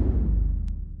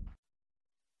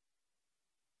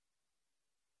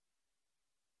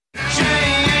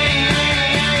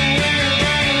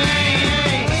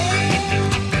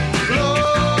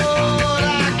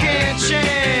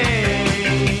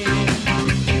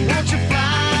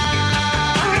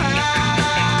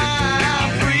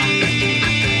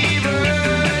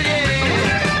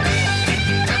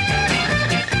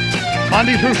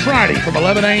 Monday through Friday from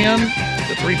 11 a.m.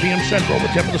 to 3 p.m. Central, the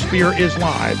tip of the spear is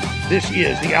live. This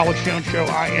is the Alex Jones Show.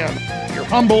 I am your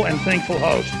humble and thankful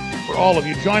host for all of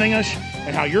you joining us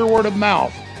and how your word of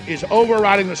mouth is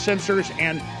overriding the censors,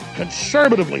 and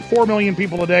conservatively 4 million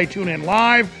people a day tune in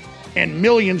live and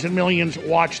millions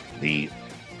watch the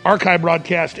archive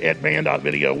broadcast at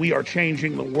band.video. We are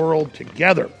changing the world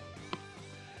together.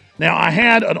 Now, I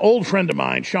had an old friend of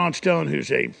mine, Sean Stone,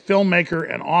 who's a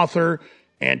filmmaker and author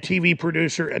and TV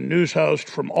producer and news host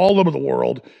from all over the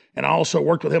world. And I also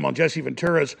worked with him on Jesse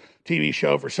Ventura's TV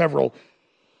show for several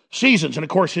seasons. And of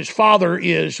course, his father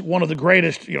is one of the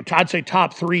greatest, I'd say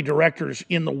top 3 directors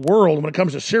in the world when it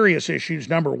comes to serious issues,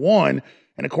 number 1.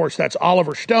 And of course, that's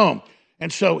Oliver Stone.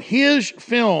 And so his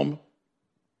film,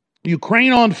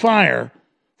 Ukraine on Fire,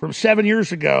 from 7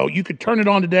 years ago, you could turn it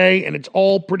on today and it's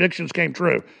all predictions came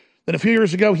true. Then a few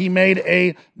years ago, he made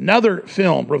another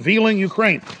film, Revealing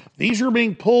Ukraine. These are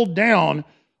being pulled down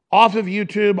off of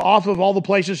YouTube, off of all the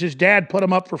places his dad put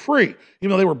them up for free,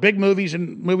 even though they were big movies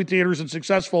and movie theaters and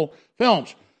successful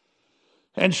films.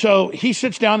 And so he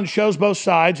sits down and shows both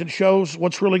sides and shows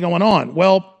what's really going on.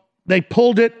 Well, they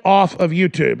pulled it off of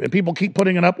YouTube, and people keep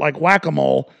putting it up like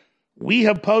whack-a-mole. We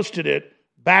have posted it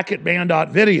back at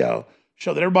band.video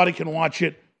so that everybody can watch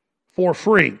it for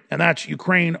free, and that's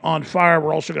Ukraine on Fire.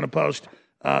 We're also going to post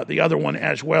the other one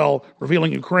as well,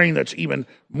 Revealing Ukraine, that's even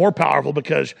more powerful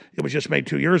because it was just made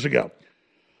 2 years ago.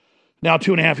 Now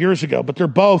 2.5 years ago, but they're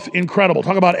both incredible.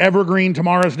 Talk about evergreen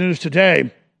tomorrow's news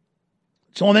today.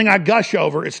 It's the only thing I gush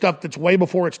over is stuff that's way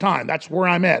before its time. That's where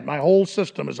I'm at. My whole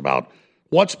system is about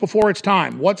what's before its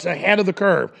time, what's ahead of the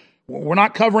curve. We're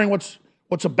not covering what's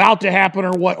about to happen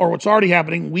or what's already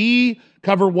happening. We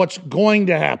cover what's going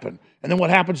to happen. And then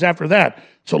what happens after that.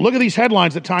 So look at these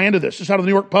headlines that tie into this. This is out of the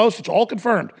New York Post. It's all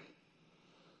confirmed.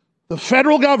 The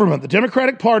federal government, the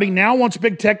Democratic Party, now wants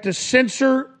big tech to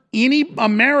censor any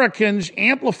Americans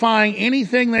amplifying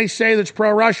anything they say that's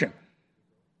pro-Russian,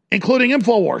 including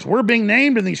InfoWars. We're being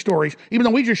named in these stories, even though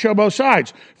we just show both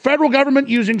sides. Federal government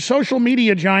using social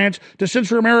media giants to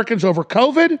censor Americans over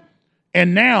COVID,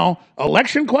 and now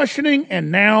election questioning, and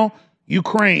now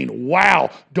Ukraine. Wow.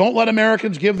 Don't let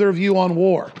Americans give their view on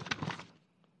war.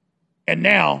 And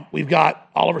now we've got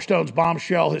Oliver Stone's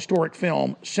bombshell historic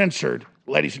film censored,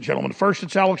 ladies and gentlemen. First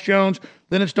it's Alex Jones,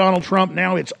 then it's Donald Trump,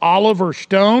 now it's Oliver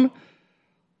Stone.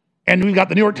 And we've got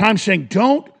the New York Times saying,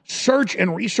 don't search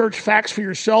and research facts for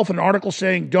yourself, and an article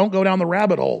saying, don't go down the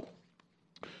rabbit hole.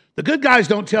 The good guys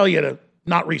don't tell you to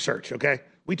not research, okay?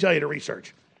 We tell you to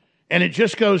research. And it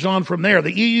just goes on from there.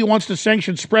 The EU wants to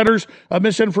sanction spreaders of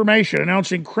misinformation,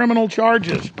 announcing criminal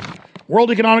charges.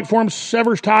 World Economic Forum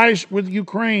severs ties with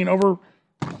Ukraine over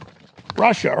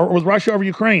Russia, or with Russia over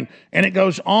Ukraine. And it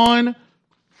goes on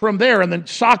from there. And then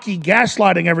Psaki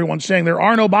gaslighting everyone, saying there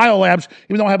are no biolabs,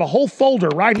 even though I have a whole folder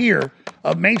right here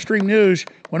of mainstream news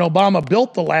when Obama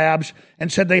built the labs and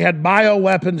said they had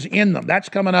bioweapons in them. That's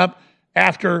coming up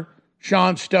after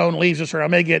Sean Stone leaves us, or I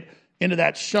may get into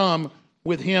that some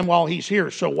with him while he's here.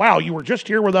 So, wow, you were just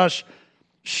here with us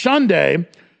Sunday,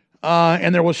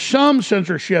 and there was some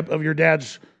censorship of your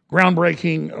dad's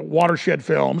groundbreaking watershed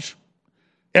films,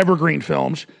 evergreen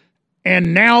films,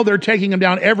 and now they're taking them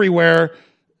down everywhere,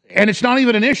 and it's not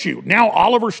even an issue. Now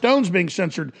Oliver Stone's being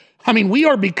censored. I mean, we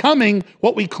are becoming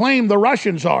what we claim the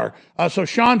Russians are. So,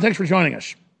 Sean, thanks for joining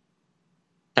us.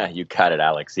 You got it,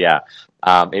 Alex. Yeah.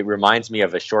 It reminds me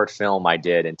of a short film I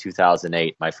did in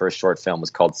 2008. My first short film was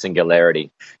called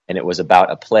Singularity, and it was about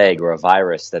a plague or a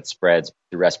virus that spreads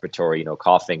through respiratory,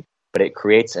 coughing. But it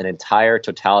creates an entire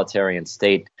totalitarian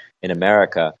state in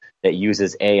America that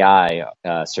uses AI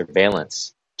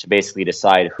surveillance to basically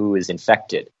decide who is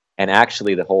infected. And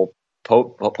actually, the whole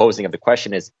posing of the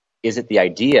question is is it the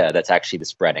idea that's actually the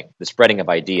spreading of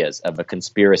ideas of a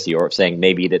conspiracy, or saying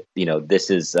maybe that, this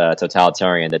is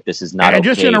totalitarian, that this is not. And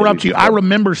just to interrupt you, I people.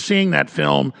 remember seeing that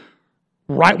film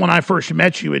right when I first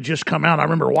met you. It just come out. I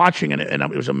remember watching it, and it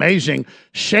was amazing.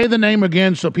 Say the name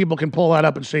again so people can pull that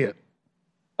up and see it.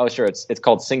 Oh, sure. It's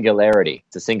called Singularity.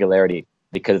 It's a singularity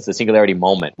because it's a singularity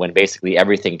moment when basically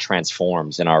everything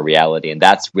transforms in our reality. And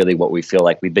that's really what we feel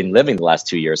like we've been living the last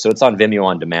 2 years. So it's on Vimeo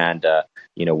on demand.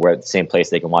 We're at the same place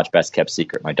they can watch Best Kept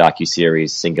Secret, my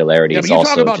docuseries, Singularity. Yeah, but you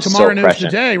talk about Tomorrow News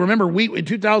Today. Remember, in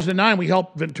 2009, we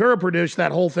helped Ventura produce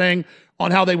that whole thing on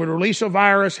how they would release a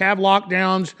virus, have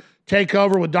lockdowns, take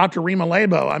over with Dr. Rima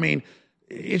Labo. I mean,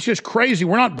 it's just crazy.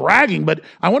 We're not bragging, but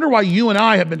I wonder why you and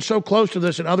I have been so close to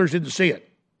this and others didn't see it.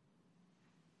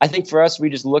 I think for us,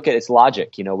 we just look at its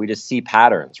logic. We just see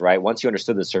patterns, right? Once you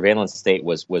understood the surveillance state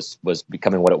was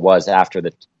becoming what it was after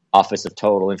the Office of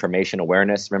Total Information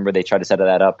Awareness. Remember, they tried to set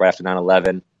that up right after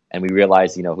 9/11, and we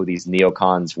realized, who these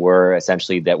neocons were,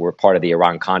 essentially, that were part of the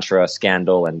Iran-Contra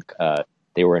scandal, and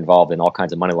they were involved in all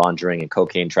kinds of money laundering and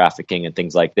cocaine trafficking and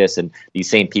things like this. And these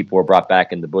same people were brought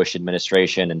back in the Bush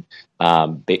administration, and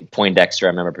Poindexter, I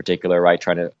remember in particular, right,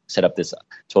 trying to set up this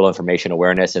total information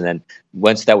awareness. And then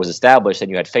once that was established, then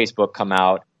you had Facebook come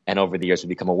out, and over the years we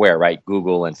become aware, right,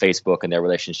 Google and Facebook and their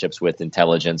relationships with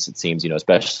intelligence, it seems,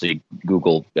 especially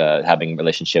Google having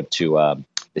relationship to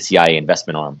the CIA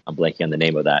investment arm. I'm blanking on the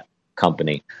name of that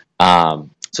company.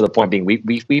 So the point being,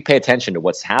 we pay attention to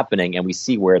what's happening and we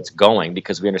see where it's going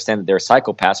because we understand that there are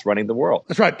psychopaths running the world.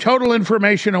 That's right. Total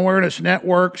information awareness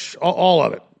networks, all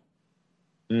of it.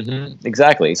 Mm-hmm.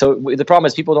 Exactly. So the problem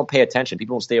is people don't pay attention.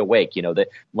 People don't stay awake. That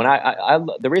when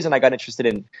the reason I got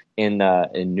interested in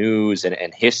news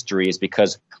and history is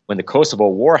because when the Kosovo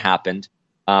War happened,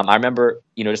 I remember,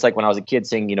 just like when I was a kid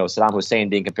seeing, Saddam Hussein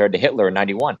being compared to Hitler in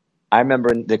 91. I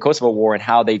remember the Kosovo War and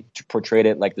how they portrayed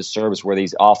it, like the Serbs were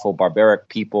these awful, barbaric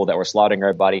people that were slaughtering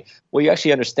everybody. Well, you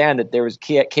actually understand that there was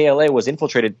KLA was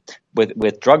infiltrated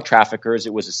with drug traffickers.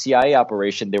 It was a CIA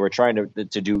operation. They were trying to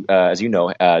do, as you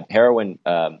know, heroin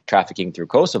trafficking through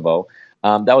Kosovo.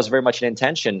 That was very much an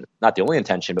intention, not the only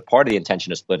intention, but part of the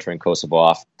intention of splintering Kosovo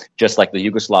off, just like the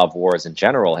Yugoslav wars in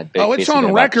general had been. It's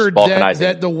on record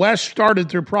that the West started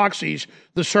through proxies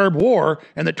the Serb war,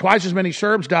 and that twice as many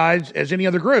Serbs died as any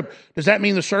other group. Does that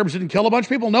mean the Serbs didn't kill a bunch of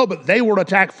people? No, but they were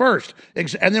attacked first.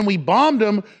 And then we bombed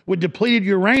them with depleted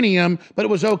uranium, but it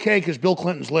was okay because Bill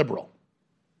Clinton's liberal.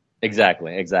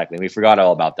 Exactly. We forgot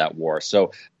all about that war.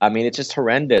 So, I mean, it's just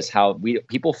horrendous how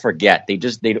people forget.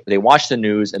 They watch the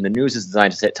news, and the news is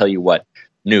designed to tell you what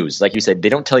news. Like you said, they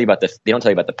don't tell you about the past. They don't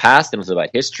tell you about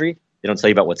history. They don't tell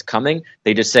you about what's coming.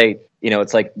 They just say,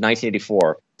 it's like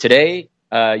 1984 today.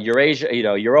 Eurasia,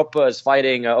 Europa is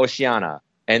fighting Oceania,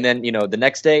 and then the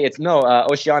next day it's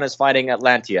Oceania is fighting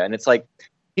Atlantia, and it's like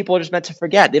people are just meant to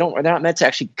forget. They're not meant to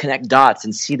actually connect dots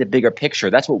and see the bigger picture.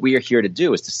 That's what we are here to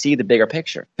do, is to see the bigger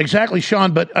picture. Exactly,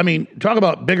 Sean. But I mean, talk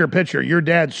about bigger picture. Your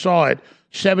dad saw it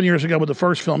 7 years ago with the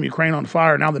first film, Ukraine on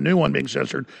Fire. Now the new one being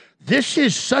censored. This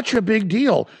is such a big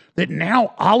deal that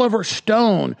now Oliver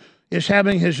Stone is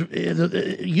having his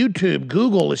YouTube,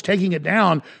 Google is taking it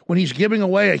down when he's giving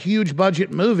away a huge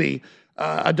budget movie,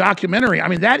 a documentary. I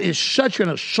mean, that is such an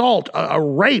assault, a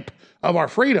rape of our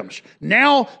freedoms.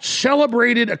 Now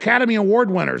celebrated Academy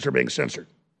Award winners are being censored.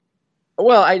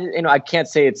 Well, I can't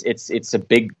say it's a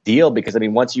big deal because, I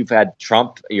mean, once you've had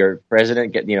Trump, your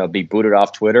president, be booted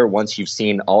off Twitter, once you've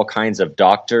seen all kinds of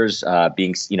doctors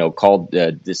being, called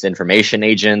disinformation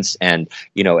agents and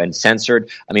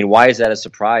censored. I mean, why is that a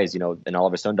surprise? An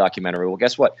Oliver Stone documentary. Well,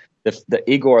 guess what? The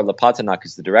Igor Lopatinok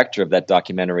is the director of that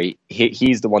documentary.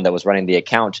 He's the one that was running the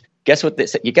account. Guess what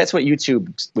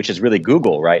YouTube, which is really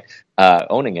Google, right,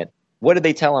 owning it. What did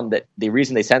they tell him that the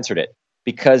reason they censored it?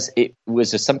 Because it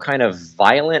was some kind of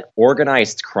violent,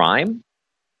 organized crime.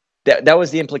 That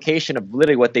was the implication of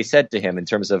literally what they said to him in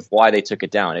terms of why they took it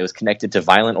down. It was connected to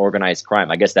violent, organized crime.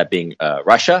 I guess that being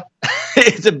Russia.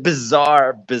 It's a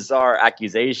bizarre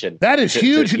accusation. That is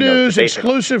huge news,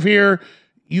 exclusive here.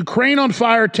 Ukraine on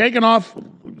Fire, taken off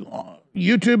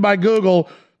YouTube by Google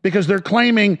because they're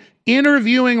claiming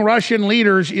interviewing Russian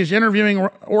leaders is interviewing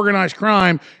organized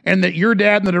crime, and that your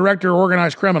dad and the director are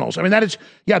organized criminals. I mean, that's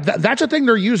a thing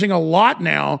they're using a lot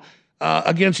now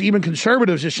against even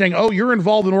conservatives, is saying, oh, you're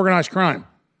involved in organized crime.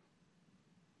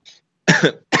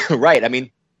 Right. I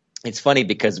mean, it's funny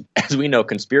because, as we know,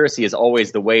 conspiracy is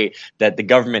always the way that the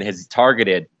government has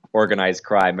targeted organized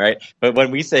crime, right? But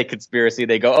when we say conspiracy,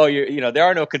 they go, oh, there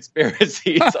are no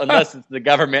conspiracies unless it's the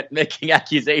government making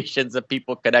accusations of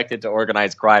people connected to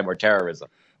organized crime or terrorism.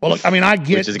 Well, look, I mean, I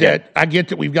get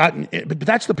that we've gotten, but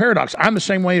that's the paradox. I'm the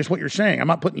same way as what you're saying. I'm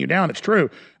not putting you down. It's true.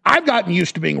 I've gotten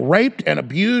used to being raped and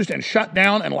abused and shut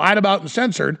down and lied about and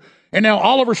censored. And now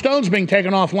Oliver Stone's being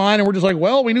taken offline, and we're just like,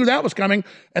 well, we knew that was coming.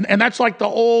 And that's like the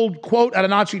old quote out of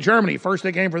Nazi Germany. First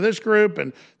they came for this group,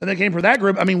 and then they came for that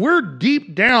group. I mean, we're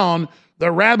deep down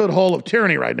the rabbit hole of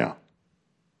tyranny right now.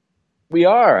 We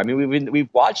are. I mean, we've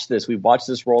watched this. We've watched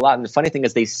this roll out. And the funny thing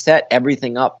is they set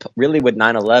everything up really with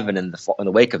 9/11 in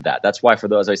the wake of that. That's why for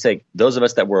those, I say, those of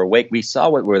us that were awake, we saw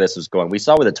where this was going. We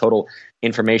saw where the total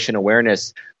information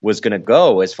awareness was going to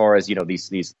go as far as,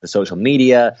 the social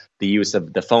media, the use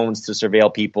of the phones to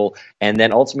surveil people. And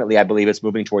then ultimately, I believe it's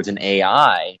moving towards an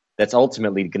AI that's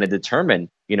ultimately going to determine,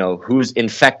 who's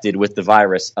infected with the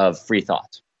virus of free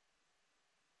thought.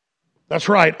 That's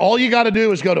right. All you got to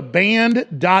do is go to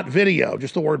band.video,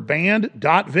 just the word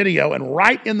band.video, and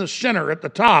right in the center at the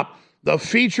top, the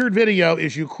featured video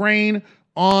is Ukraine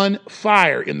on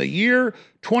Fire. In the year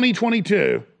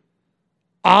 2022,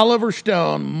 Oliver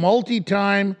Stone,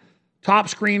 multi-time top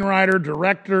screenwriter,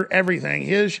 director, everything.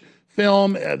 His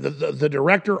film, the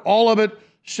director, all of it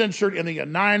censored in the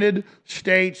United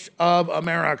States of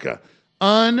America.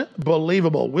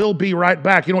 Unbelievable. We'll be right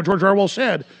back. You know what George Orwell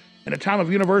said? In a time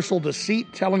of universal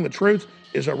deceit, telling the truth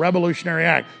is a revolutionary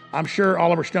act. I'm sure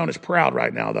Oliver Stone is proud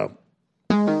right now, though.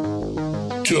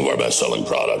 2 of our best-selling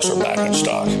products are back in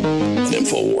stock at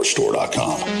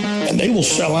InfoWarsStore.com. And they will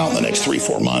sell out in the next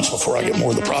 3-4 months before I get more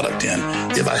of the product in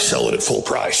if I sell it at full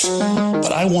price.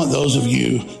 But I want those of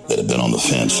you that have been on the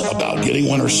fence about getting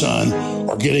Winter Sun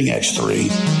or getting X3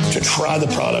 to try the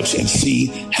products and see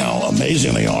how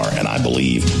amazing they are. And I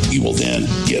believe you will then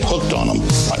get hooked on them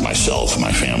like myself,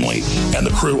 my family, and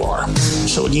the crew are.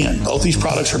 So again, both these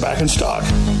products are back in stock,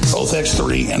 both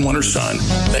X3 and Winter Sun.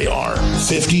 They are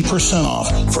 50% off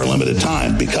for a limited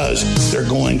time because they're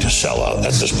going to sell out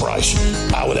at this price,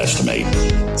 I would estimate,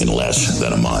 in less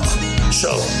than a month.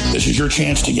 So this is your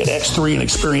chance to get X3 and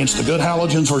experience the good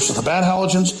halogens versus the bad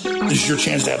halogens. This is your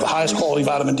chance to have the highest quality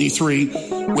vitamin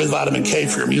D3 with vitamin K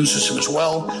for your immune system as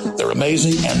well. They're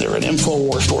amazing, and they're at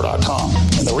InfoWarsStore.com.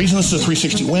 And the reason this is a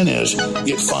 360 win is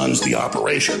it funds the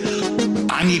operation.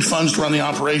 I need funds to run the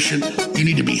operation. You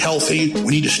need to be healthy.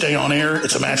 We need to stay on air.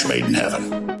 It's a match made in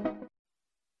heaven.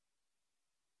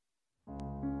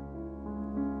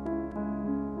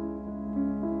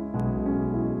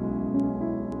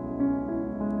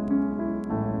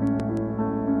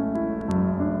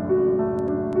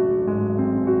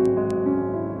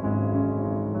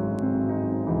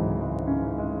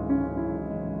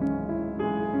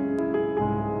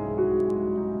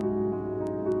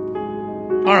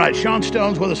 All right, Sean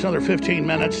Stone's with us another 15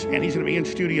 minutes, and he's going to be in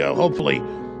studio. Hopefully,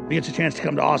 he gets a chance to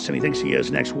come to Austin. He thinks he is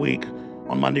next week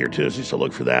on Monday or Tuesday, so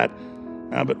look for that.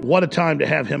 But what a time to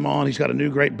have him on. He's got a new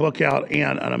great book out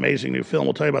and an amazing new film.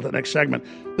 We'll tell you about that next segment.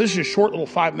 This is a short little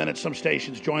 5 minutes. Some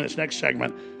stations join us next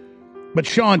segment. But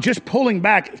Sean, just pulling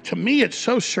back, to me it's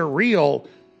so surreal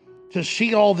to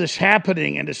see all this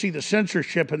happening and to see the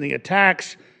censorship and the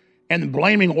attacks and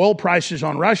blaming oil prices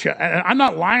on Russia. And I'm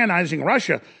not lionizing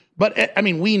Russia, but I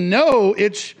mean, we know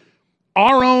it's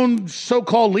our own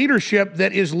so-called leadership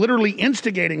that is literally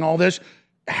instigating all this.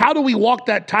 How do we walk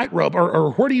that tightrope,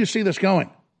 or where do you see this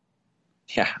going?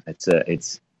 Yeah,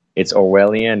 it's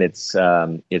Orwellian.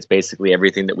 It's basically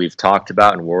everything that we've talked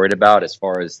about and worried about as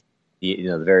far as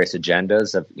the various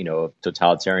agendas of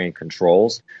totalitarian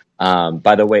controls.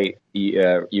 By the way,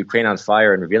 Ukraine on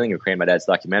Fire and Revealing Ukraine, my dad's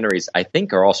documentaries, I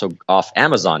think are also off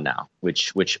Amazon now,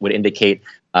 which would indicate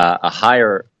a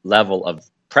higher level of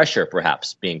pressure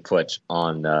perhaps being put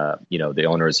on the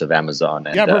owners of Amazon.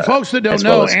 And, for folks that don't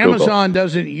know, Amazon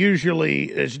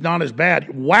is not as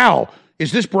bad. Wow.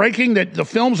 Is this breaking that the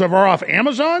films are off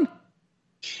Amazon?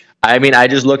 I mean, I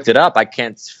just looked it up. I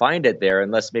can't find it there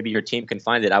unless maybe your team can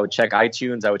find it. I would check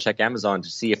iTunes. I would check Amazon to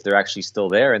see if they're actually still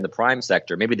there in the Prime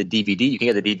sector. Maybe the DVD, you can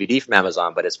get the DVD from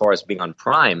Amazon, but as far as being on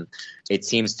Prime, it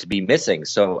seems to be missing.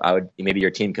 So maybe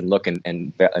your team can look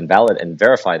and valid and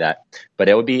verify that. But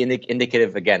it would be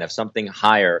indicative, again, of something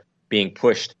higher being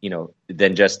pushed,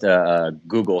 than just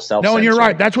Google self-censoring. No, and you're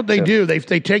right. That's what they do.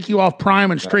 They take you off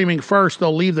Prime and streaming first.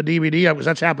 They'll leave the DVD up because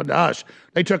that's happened to us.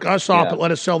 They took us off but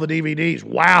let us sell the DVDs.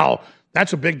 Wow,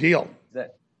 that's a big deal.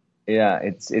 Yeah,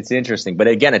 it's interesting, but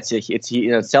again, it's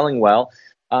selling well.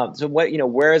 So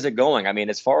where is it going? I mean,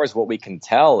 as far as what we can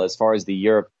tell, as far as the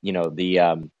Europe,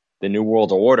 the New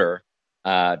World Order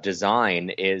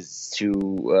design is to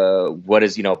what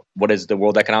does the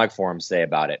World Economic Forum say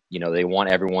about it? They want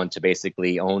everyone to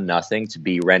basically own nothing, to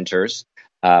be renters.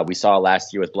 We saw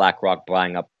last year with BlackRock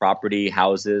buying up property,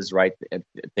 houses, right?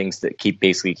 Things that keep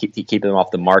them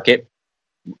off the market.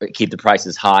 keep the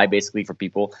prices high, basically, for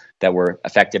people that were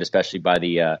affected, especially by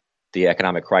the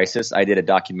economic crisis. I did a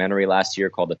documentary last year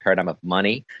called The Paradigm of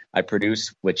Money I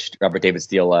produced, which Robert David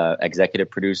Steele executive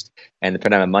produced. And The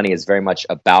Paradigm of Money is very much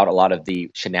about a lot of the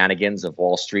shenanigans of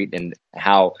Wall Street and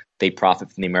how they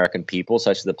profit from the American people,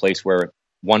 such as the place where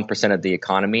 1% of the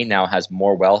economy now has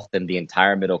more wealth than the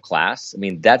entire middle class. I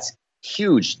mean, that's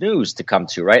huge news to come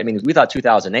to, right? I mean, we thought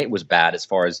 2008 was bad as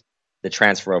far as the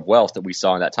transfer of wealth that we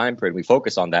saw in that time period. We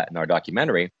focus on that in our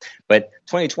documentary. But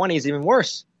 2020 is even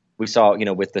worse. We saw,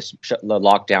 with the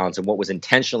lockdowns and what was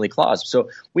intentionally caused. So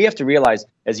we have to realize,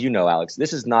 as you know, Alex,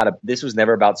 this was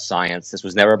never about science. This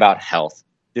was never about health.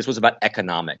 This was about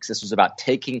economics. This was about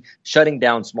shutting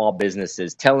down small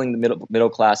businesses, telling the middle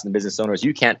class and the business owners,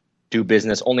 you can't do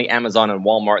business. Only Amazon and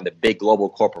Walmart and the big global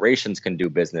corporations can do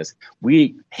business.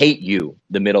 We hate you,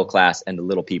 the middle class and the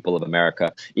little people of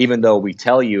America, even though we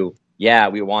tell you, yeah,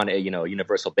 we want a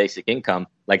universal basic income.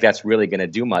 Like that's really going to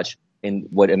do much. And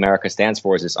what America stands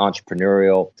for is this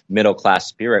entrepreneurial middle class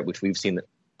spirit, which we've seen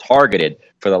targeted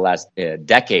for the last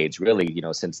decades, really,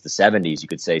 since the 70s, you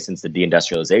could say, since the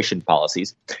deindustrialization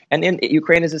policies. And in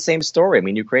Ukraine is the same story. I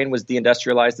mean, Ukraine was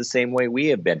deindustrialized the same way we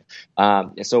have been.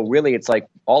 So really, it's like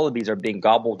all of these are being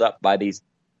gobbled up by these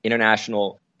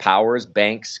international powers,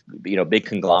 banks, big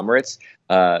conglomerates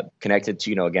connected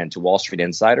to, again, to Wall Street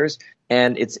insiders.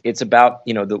 And it's about,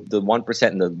 the 1%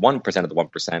 and the 1% of the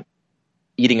 1%.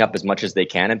 Eating up as much as they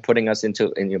can and putting us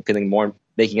into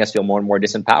making us feel more and more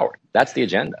disempowered. That's the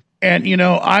agenda. And,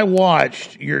 I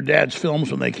watched your dad's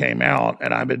films when they came out,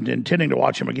 and I've been intending to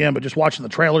watch them again, but just watching the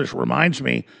trailers reminds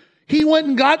me, he went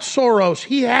and got Soros.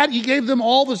 He gave them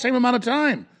all the same amount of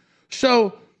time.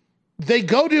 So they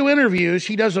go do interviews.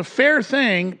 He does a fair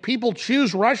thing. People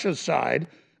choose Russia's side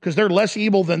because they're less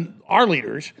evil than our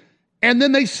leaders. And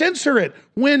then they censor it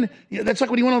that's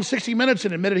like when he went on 60 Minutes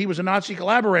and admitted he was a Nazi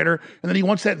collaborator, and then he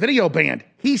wants that video banned.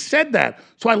 He said that.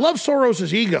 So I love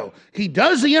Soros's ego. He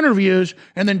does the interviews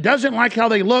and then doesn't like how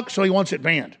they look, so he wants it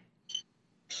banned.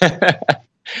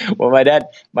 Well, my dad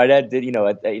did,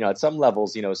 at some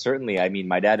levels, certainly. I mean,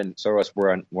 my dad and Soros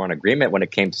were on agreement when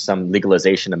it came to some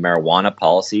legalization of marijuana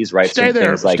policies, right? Stay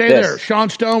there. Stay there.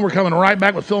 Sean Stone, we're coming right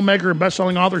back with filmmaker and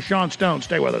best-selling author Sean Stone.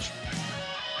 Stay with us.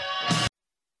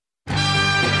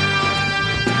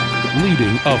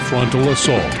 Leading a frontal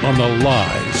assault on the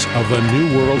lies of the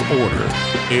New World Order,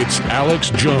 it's Alex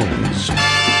Jones.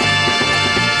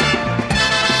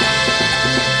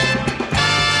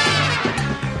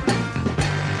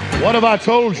 What have I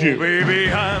told you? Oh,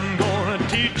 baby, I'm gonna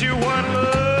teach you what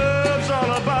love's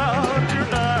all about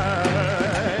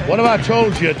tonight. What have I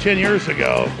told you 10 years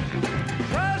ago?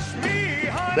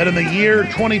 That in the year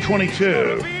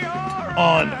 2022,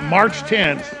 on March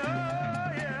 10th,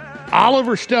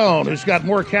 Oliver Stone, who's got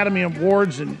more Academy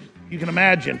Awards than you can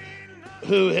imagine,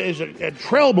 who is a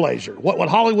trailblazer, what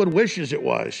Hollywood wishes it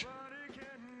was,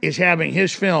 is having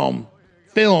his films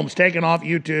taken off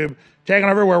YouTube, taken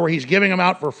everywhere, where he's giving them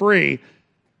out for free,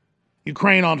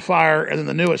 Ukraine on Fire, and then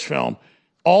the newest film,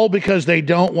 all because they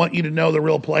don't want you to know the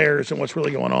real players and what's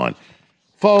really going on.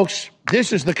 Folks,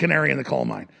 this is the canary in the coal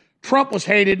mine. Trump was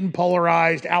hated and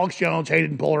polarized. Alex Jones hated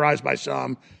and polarized by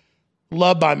some.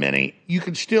 Loved by many. You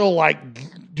can still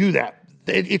do that.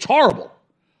 It's horrible.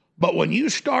 But when you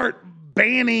start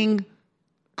banning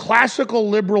classical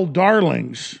liberal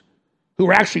darlings who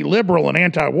are actually liberal and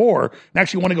anti-war and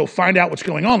actually want to go find out what's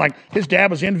going on, like his dad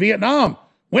was in Vietnam,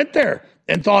 went there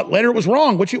and thought later it was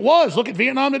wrong, which it was. Look at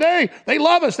Vietnam today. They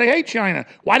love us. They hate China.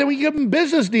 Why do we give them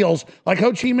business deals like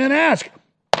Ho Chi Minh asked?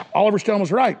 Oliver Stone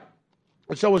was right.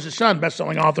 And so was his son,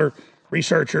 best-selling author,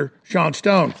 researcher, Sean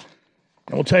Stone.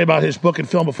 And we'll tell you about his book and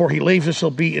film before he leaves us. He'll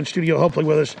be in studio hopefully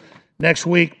with us next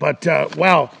week. But,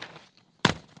 wow,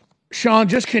 Sean,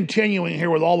 just continuing here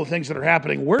with all the things that are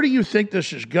happening, where do you think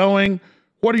this is going?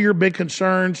 What are your big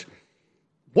concerns?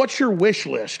 What's your wish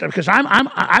list? Because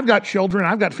I've got children,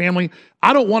 I've got family.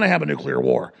 I don't want to have a nuclear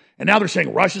war. And now they're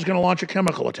saying Russia's going to launch a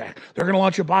chemical attack. They're going to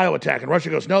launch a bio attack. And Russia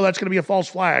goes, no, that's going to be a false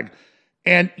flag.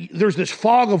 And there's this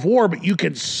fog of war, but you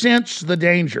can sense the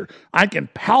danger. I can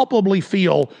palpably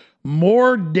feel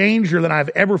more danger than I've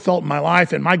ever felt in my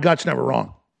life, and my gut's never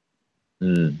wrong.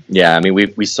 Yeah, I mean,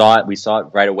 we saw it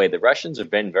right away. The Russians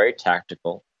have been very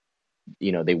tactical.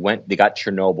 They got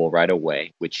Chernobyl right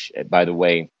away, which, by the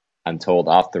way, I'm told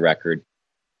off the record,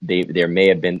 there may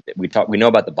have been, we know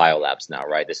about the biolabs now,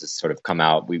 right? This has sort of come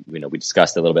out. We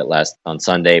discussed a little bit last on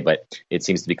Sunday, but it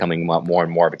seems to be becoming more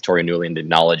and more. Victoria Nuland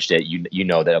acknowledged it. You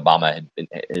know that Obama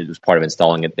was part of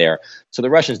installing it there. So the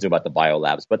Russians knew about the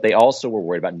biolabs, but they also were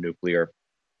worried about nuclear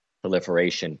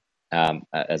proliferation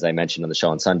as I mentioned on the show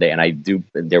on Sunday. And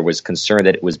there was concern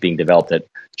that it was being developed at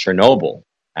Chernobyl,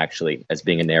 actually, as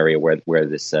being an area where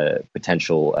this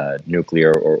potential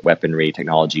nuclear or weaponry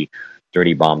technology,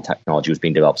 dirty bomb technology, was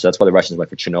being developed. So that's why the Russians went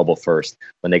for Chernobyl first.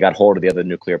 When they got hold of the other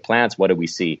nuclear plants, what did we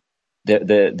see?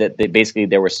 Basically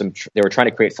they were trying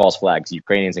to create false flags. The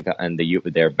Ukrainians and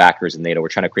their backers in NATO were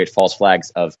trying to create false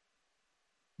flags of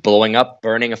blowing up,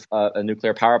 burning a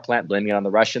nuclear power plant, blaming it on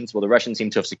the Russians. Well, the Russians seem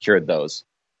to have secured those.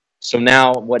 So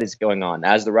now what is going on?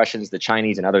 As the Russians, the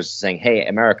Chinese, and others are saying, hey,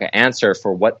 America, answer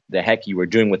for what the heck you were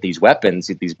doing with these weapons,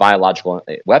 these biological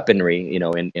weaponry,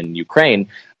 in Ukraine.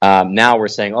 Now we're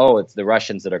saying, oh, it's the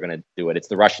Russians that are going to do it. It's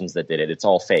the Russians that did it. It's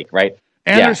all fake, right?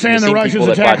 And they're saying the Russians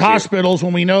attack hospitals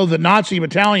when we know the Nazi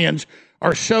battalions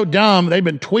are so dumb. They've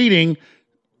been tweeting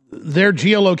their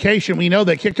geolocation. We know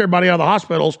they kicked everybody out of the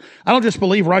hospitals. I don't just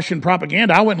believe Russian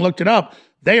propaganda. I went and looked it up.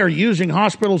 They are using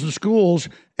hospitals and schools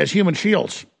as human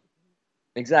shields.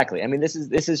 Exactly. I mean, this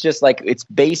is just like it's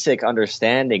basic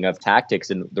understanding of tactics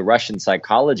and the Russian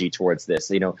psychology towards this.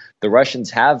 The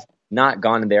Russians have not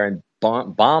gone in there and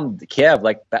bombed Kiev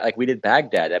like we did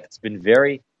Baghdad. It's been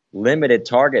very limited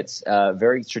targets,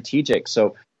 very strategic.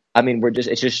 So, I mean,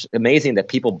 it's just amazing that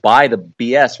people buy the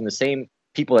BS from the same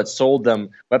people that sold them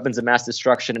weapons of mass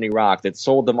destruction in Iraq, that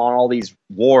sold them on all these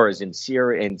wars in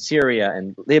Syria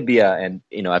and Libya and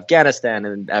Afghanistan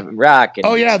and Iraq.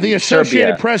 And the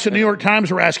Associated Press and New York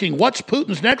Times were asking, what's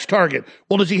Putin's next target?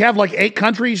 Well, does he have like 8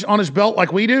 countries on his belt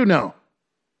like we do? No.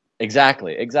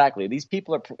 Exactly. These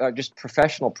people are just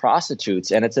professional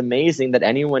prostitutes, and it's amazing that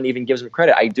anyone even gives them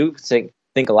credit. I do think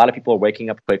a lot of people are waking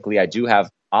up quickly. I do have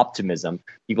optimism.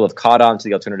 People have caught on to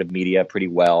the alternative media pretty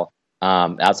well.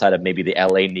 Outside of maybe the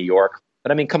LA, New York.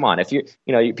 But I mean, come on, if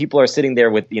people are sitting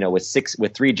there with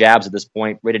 3 jabs at this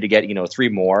point, ready to get, 3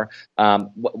 more,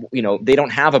 they don't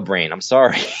have a brain. I'm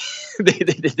sorry.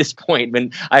 At this point,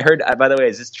 when I heard, by the way,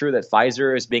 is this true that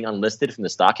Pfizer is being unlisted from the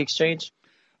stock exchange?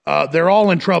 They're all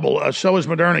in trouble. So is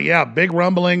Moderna. Yeah. Big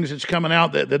rumblings. It's coming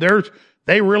out that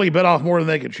they really bit off more than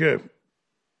they could chew.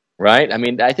 Right. I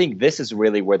mean, I think this is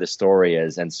really where the story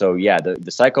is. And so, yeah, the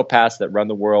psychopaths that run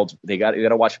the world, you got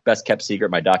to watch Best Kept Secret,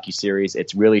 my docuseries.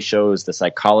 It really shows the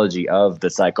psychology of the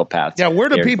psychopaths. Yeah. Where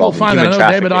do people find that? I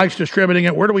know David Icke's distributing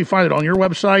it. Where do we find it? On your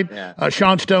website,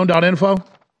 SeanStone.info?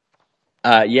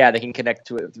 They can connect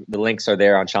to it. The links are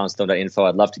there on SeanStone.info.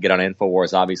 I'd love to get on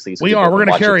InfoWars, obviously. So we're going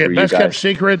to carry it. Best Kept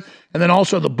Secret. And then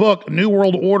also the book, New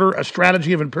World Order, A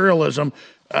Strategy of Imperialism.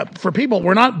 For people,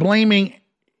 we're not blaming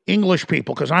English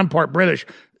people, because I'm part British.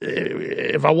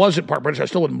 If I wasn't part British, I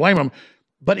still wouldn't blame them.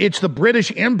 But it's the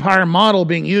British Empire model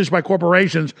being used by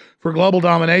corporations for global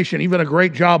domination. You've done a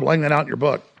great job laying that out in your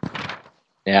book.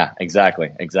 Yeah,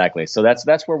 exactly. So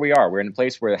that's where we are. We're in a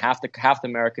place where half the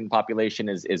American population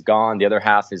is gone. The other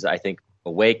half is, I think,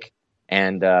 awake.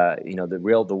 And the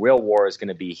real war is going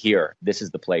to be here. This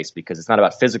is the place, because it's not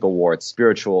about physical war. It's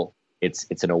spiritual.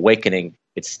 It's an awakening.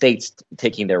 It's states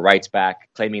taking their rights back,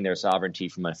 claiming their sovereignty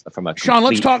from a Sean,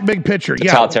 let's talk big picture.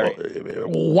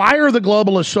 Why are the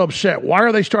globalists so upset? Why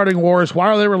are they starting wars? Why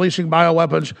are they releasing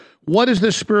bioweapons? What is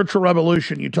this spiritual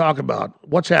revolution you talk about?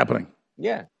 What's happening?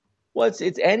 Yeah. Well, it's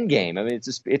endgame. I mean,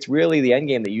 it's really the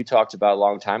endgame that you talked about a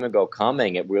long time ago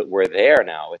coming. We're there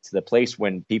now. It's the place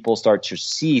when people start to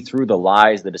see through the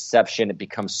lies, the deception. It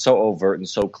becomes so overt and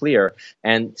so clear,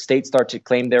 and states start to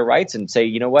claim their rights and say,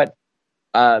 you know what?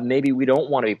 Maybe we don't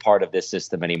want to be part of this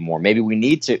system anymore. Maybe we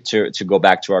need to go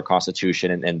back to our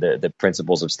Constitution and the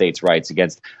principles of states' rights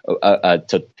against,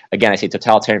 again, I say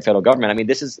totalitarian federal government. I mean,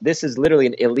 this is literally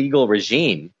an illegal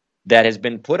regime that has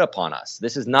been put upon us.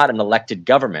 This is not an elected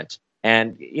government.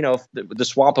 And, the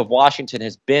swamp of Washington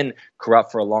has been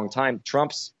corrupt for a long time.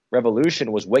 Trump's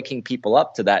revolution was waking people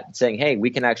up to that, saying, hey,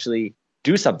 we can actually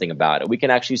do something about it. We can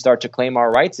actually start to claim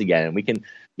our rights again. And we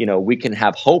can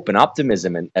have hope and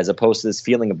optimism, and as opposed to this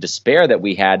feeling of despair that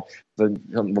we had from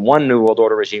one New World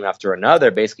Order regime after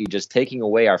another, basically just taking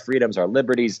away our freedoms, our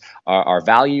liberties, our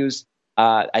values.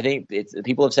 I think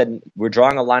people have said we're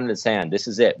drawing a line in the sand. This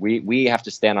is it. We have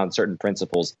to stand on certain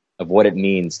principles of what it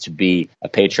means to be a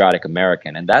patriotic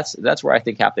American, and that's where I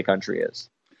think half the country is.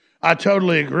 I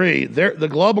totally agree. The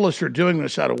globalists are doing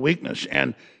this out of weakness,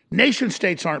 and nation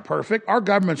states aren't perfect. Our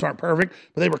governments aren't perfect,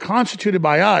 but they were constituted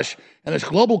by us. And this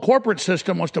global corporate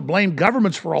system wants to blame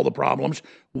governments for all the problems,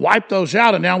 wipe those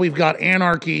out, and now we've got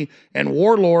anarchy and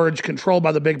warlords controlled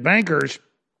by the big bankers,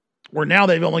 where now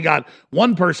they've only got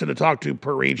one person to talk to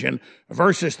per region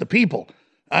versus the people.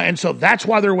 And so that's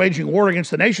why they're waging war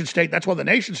against the nation state. That's why the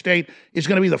nation state is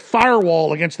going to be the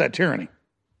firewall against that tyranny.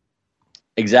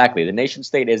 Exactly. The nation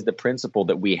state is the principle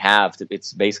that we have.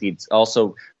 It's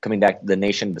also coming back to the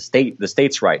nation, the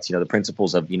states' rights, the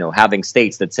principles of, having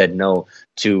states that said no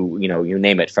to, you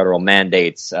name it, federal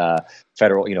mandates,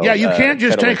 federal, Yeah, you can't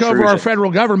just take over our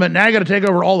federal government. Now you got to take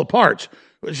over all the parts.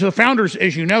 So the founders,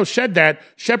 as you know, said that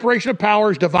separation of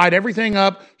powers, divide everything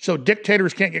up so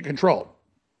dictators can't get control.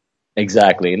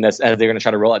 Exactly. And they're going to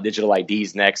try to roll out digital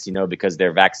IDs next, because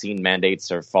their vaccine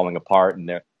mandates are falling apart and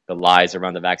the lies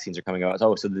around the vaccines are coming out.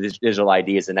 Oh, so the digital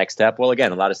ID is the next step. Well,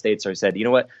 again, a lot of states have said, you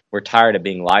know what, we're tired of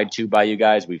being lied to by you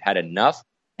guys. We've had enough,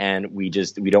 and we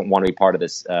don't want to be part of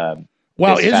this.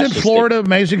 Well, isn't Florida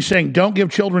amazing, saying don't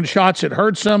give children shots, it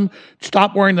hurts them,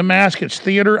 stop wearing the mask, it's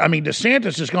theater? I mean,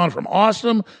 DeSantis has gone from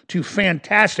awesome to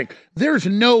fantastic. There's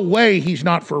no way he's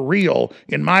not for real,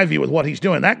 in my view, with what he's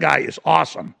doing. That guy is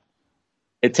awesome.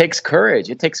 It takes courage.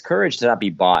 It takes courage to not be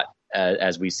bought.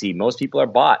 As we see, most people are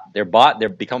bought. They're bought. They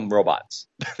become robots.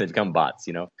 They become bots.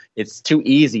 It's too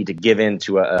easy to give in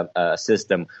to a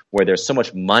system where there's so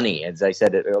much money. As I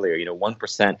said it earlier,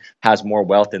 1% has more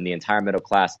wealth than the entire middle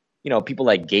class. People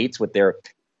like Gates with their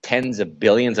tens of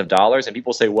billions of dollars, and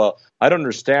people say, well, I don't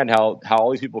understand how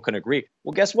all these people can agree.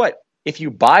 Well, guess what? If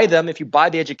you buy them, if you buy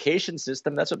the education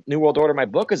system, that's what New World Order, my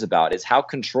book, is about, is how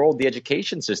controlled the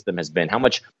education system has been, how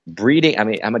much breeding,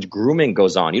 how much grooming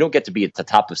goes on. You don't get to be at the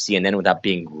top of CNN without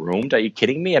being groomed. Are you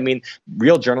kidding me?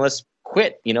 Real journalists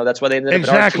quit. That's why they ended up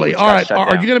exactly. All right.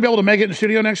 Are you going to be able to make it in the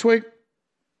studio next week?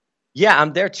 Yeah,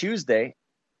 I'm there Tuesday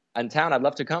in town. I'd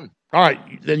love to come. All right.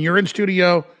 Then you're in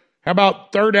studio. How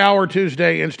about third hour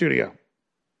Tuesday in studio?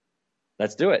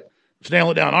 Let's do it. Let's nail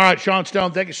it down. All right, Sean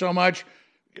Stone, thank you so much.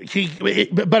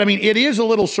 But it is a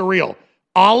little surreal.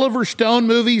 Oliver Stone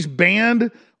movies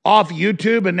banned off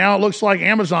YouTube, and now it looks like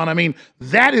Amazon.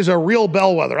 That is a real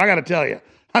bellwether, I got to tell you.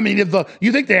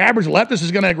 You think the average leftist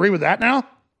is going to agree with that now?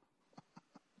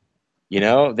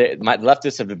 My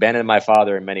leftists have abandoned my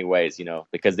father in many ways,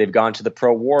 because they've gone to the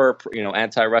pro-war,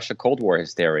 anti-Russia Cold War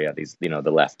hysteria,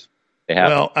 the left. They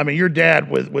have. Well, your dad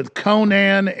with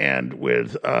Conan and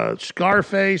with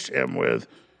Scarface and with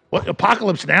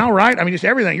Apocalypse Now, right? Just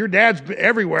everything. Your dad's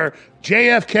everywhere.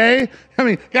 JFK.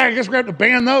 I guess we have to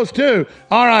ban those too.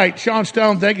 All right, Sean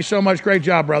Stone, thank you so much. Great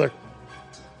job, brother.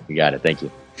 You got it. Thank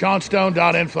you.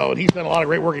 SeanStone.info, and he's done a lot of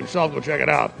great work himself. Go check it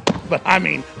out. But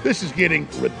this is getting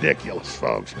ridiculous,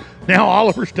 folks. Now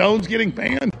Oliver Stone's getting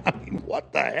banned.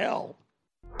 What the hell?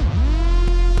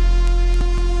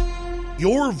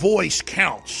 Your voice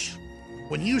counts.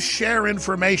 When you share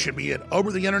information, be it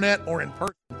over the internet or in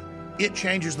person, it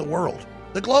changes the world.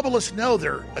 The globalists know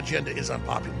their agenda is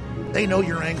unpopular. They know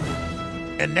you're angry.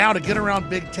 And now to get around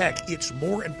big tech, it's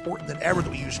more important than ever that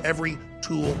we use every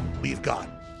tool we've got.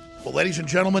 Well, ladies and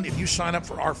gentlemen, if you sign up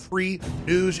for our free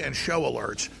news and show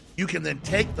alerts, you can then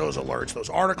take those alerts, those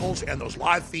articles, and those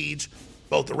live feeds,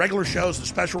 both the regular shows and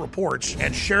special reports,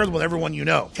 and share them with everyone you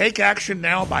know. Take action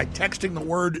now by texting the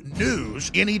word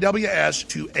NEWS, N-E-W-S,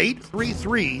 to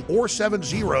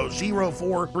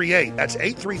 833-470-0438. That's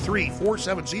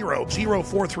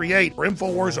 833-470-0438 for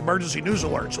InfoWars Emergency News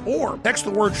Alerts. Or text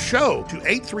the word SHOW to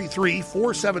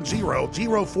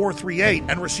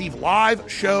 833-470-0438 and receive live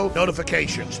show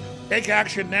notifications. Take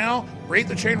action now, create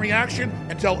the chain reaction,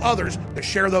 and tell others to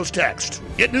share those texts.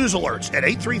 Get news alerts at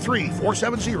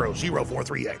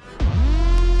 833-470-0438.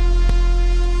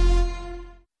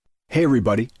 Hey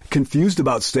everybody, confused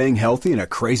about staying healthy in a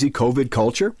crazy COVID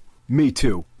culture? Me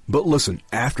too. But listen,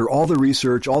 after all the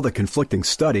research, all the conflicting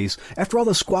studies, after all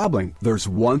the squabbling, there's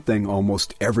one thing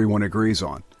almost everyone agrees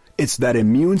on. It's that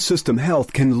immune system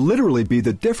health can literally be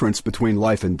the difference between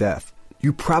life and death.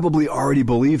 You probably already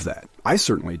believe that. I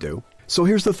certainly do. So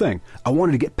here's the thing. I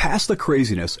wanted to get past the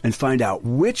craziness and find out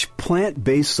which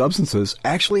plant-based substances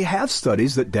actually have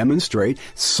studies that demonstrate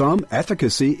some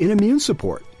efficacy in immune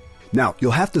support. Now,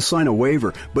 you'll have to sign a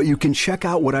waiver, but you can check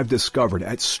out what I've discovered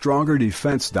at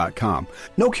StrongerDefense.com.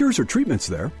 No cures or treatments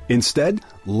there. Instead,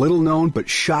 little-known but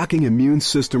shocking immune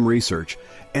system research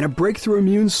and a breakthrough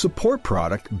immune support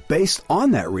product based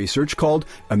on that research called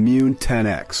Immune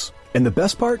 10X. And the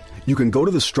best part? You can go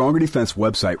to the Stronger Defense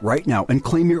website right now and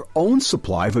claim your own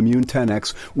supply of Immune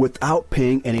 10X without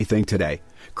paying anything today.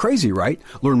 Crazy, right?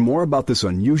 Learn more about this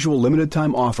unusual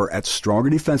limited-time offer at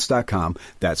StrongerDefense.com.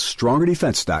 That's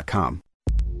StrongerDefense.com.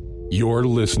 You're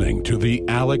listening to The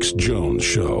Alex Jones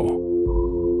Show.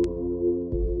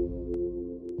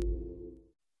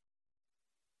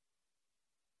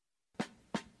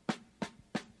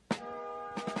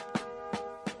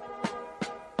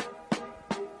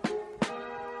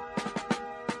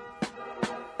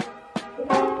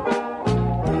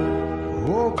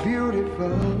 Oh,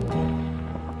 beautiful,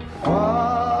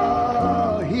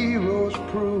 far heroes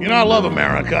know, I love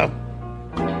America,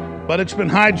 but it's been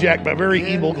hijacked by very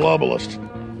evil globalists.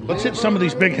 Let's hit some of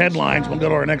these big headlines. We'll go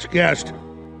to our next guest,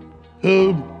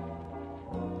 who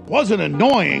wasn't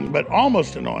annoying, but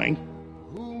almost annoying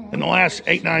in the last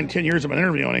 8, 9, 10 years I've been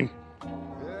interviewing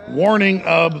him, warning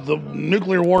of the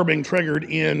nuclear war being triggered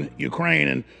in Ukraine,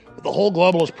 and the whole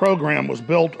globalist program was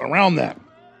built around that.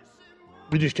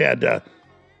 We just had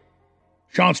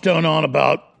Sean Stone on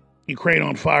about Ukraine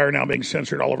on fire now being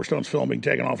censored, Oliver Stone's film being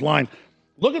taken offline.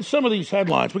 Look at some of these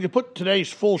headlines. We could put today's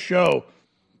full show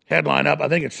headline up. I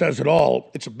think it says it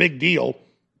all. It's a big deal.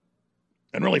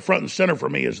 And really front and center for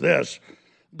me is this.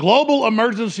 Global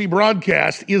emergency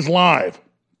broadcast is live.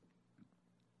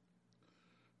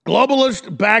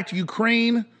 Globalist-backed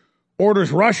Ukraine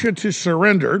orders Russia to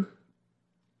surrender.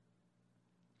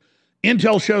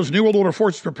 Intel shows New World Order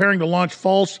forces preparing to launch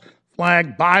false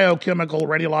flag biochemical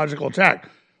radiological attack.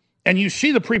 And you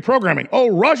see the pre-programming.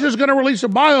 Oh, Russia's going to release a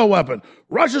bioweapon.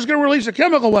 Russia's going to release a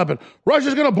chemical weapon.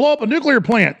 Russia's going to blow up a nuclear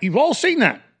plant. You've all seen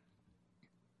that.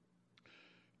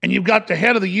 And you've got the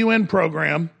head of the UN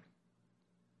program,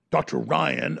 Dr.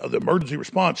 Ryan of the emergency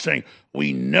response, saying,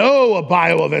 we know a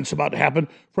bio-event's about to happen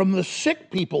from the sick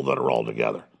people that are all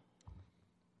together.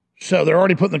 So they're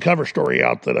already putting the cover story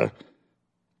out that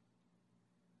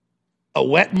a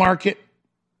wet market,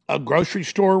 a grocery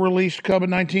store released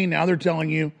COVID-19. Now they're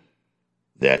telling you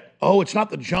that, oh, it's not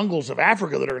the jungles of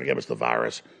Africa that are going to give us the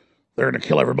virus. They're going to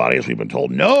kill everybody, as we've been told.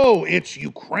 No, it's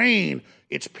Ukraine.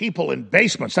 It's people in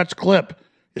basements. That's clip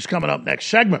is coming up next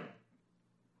segment.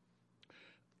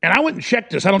 And I went and checked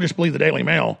this. I don't just believe the Daily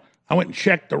Mail. I went and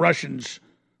checked the Russians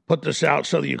put this out,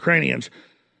 so the Ukrainians.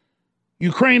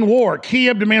 Ukraine war.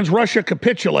 Kiev demands Russia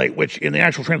capitulate, which in the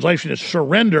actual translation is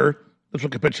surrender. That's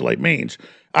what capitulate means.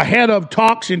 Ahead of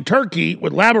talks in Turkey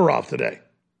with Lavrov today.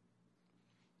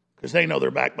 Because they know they're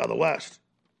backed by the West.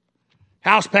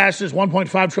 House passes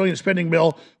 $1.5 trillion spending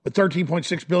bill with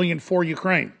 $13.6 billion for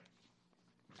Ukraine.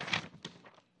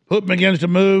 Putin begins to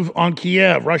move on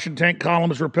Kiev. Russian tank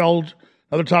column is repelled.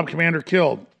 Another top commander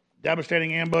killed.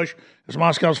 Devastating ambush as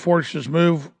Moscow's forces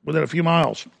move within a few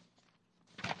miles.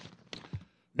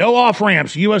 No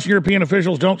off-ramps. U.S. European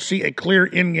officials don't see a clear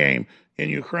endgame in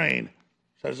Ukraine,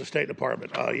 says the State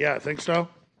Department. Yeah, I think so.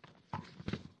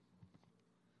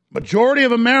 Majority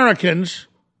of Americans,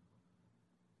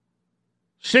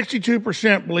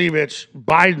 62% believe it's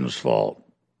Biden's fault.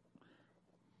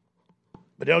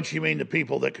 But don't you mean the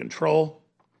people that control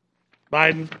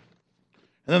Biden? And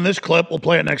then this clip, we'll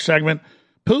play it next segment.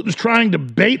 Putin's trying to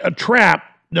bait a trap.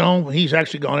 No, he's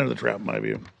actually gone into the trap, in my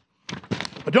view.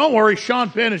 But don't worry,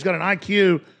 Sean Penn has got an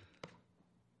IQ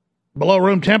below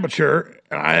room temperature.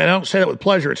 I don't say that with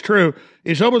pleasure, it's true.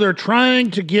 He's over there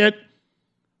trying to get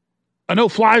a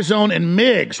no-fly zone in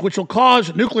MiGs, which will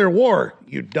cause nuclear war,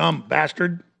 you dumb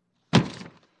bastard.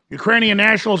 Ukrainian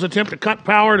nationals attempt to cut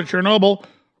power to Chernobyl.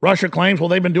 Russia claims, well,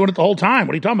 they've been doing it the whole time.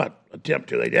 What are you talking about? Attempt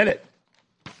to. They did it.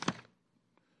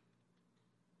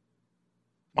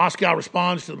 Moscow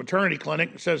responds to the maternity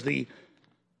clinic and says the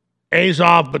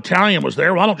Azov battalion was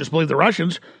there. Well, I don't just believe the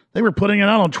Russians. They were putting it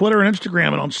out on Twitter and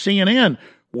Instagram and on CNN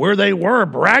where they were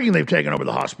bragging they've taken over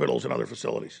the hospitals and other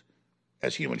facilities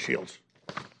as human shields.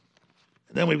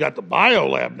 And then we've got the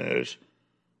biolab news,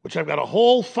 which I've got a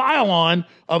whole file on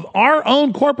of our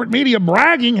own corporate media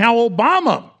bragging how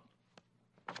Obama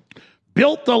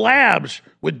built the labs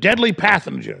with deadly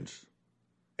pathogens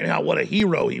and how what a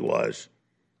hero he was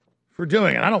for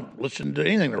doing it. I don't listen to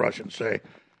anything the Russians say.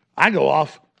 I go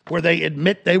off where they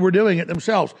admit they were doing it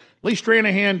themselves. Lee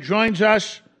Stranahan joins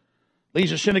us.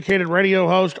 Lee's a syndicated radio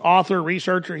host, author,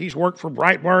 researcher. He's worked for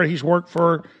Breitbart. He's worked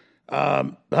for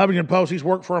the Huffington Post. He's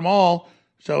worked for them all.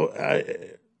 So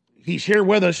he's here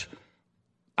with us.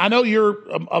 I know you're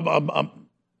a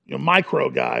micro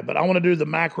guy, but I want to do the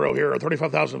macro here, a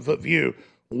 35,000-foot view.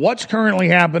 What's currently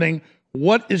happening?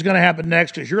 What is going to happen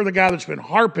next? Because you're the guy that's been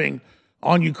harping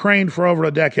on Ukraine for over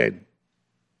a decade.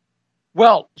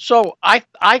 Well, so I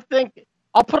think,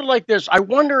 I'll put it like this. I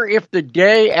wonder if the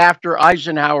day after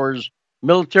Eisenhower's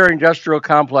military-industrial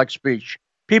complex speech,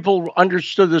 people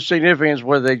understood the significance of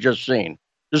what they just seen.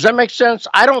 Does that make sense?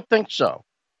 I don't think so.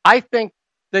 I think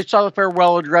they saw the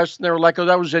farewell address and they were like, oh,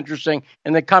 that was interesting.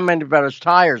 And they commented about his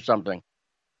tie or something.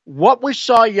 What we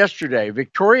saw yesterday,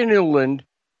 Victoria Nuland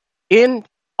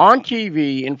on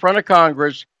TV in front of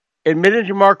Congress admitted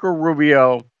to Marco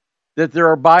Rubio that there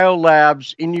are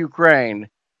biolabs in Ukraine,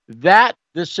 that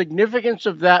the significance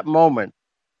of that moment,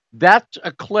 that's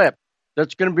a clip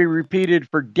that's going to be repeated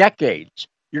for decades.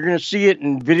 You're going to see it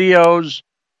in videos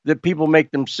that people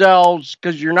make themselves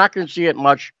because you're not going to see it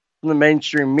much from the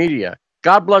mainstream media.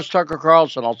 God bless Tucker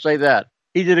Carlson, I'll say that.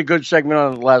 he did a good segment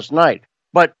on it last night.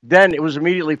 But then it was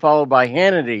immediately followed by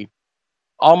Hannity,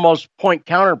 almost point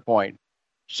counterpoint,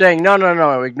 saying,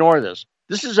 no, ignore this.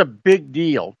 This is a big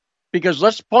deal because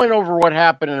let's point over what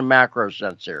happened in a macro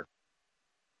sense here.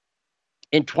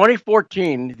 In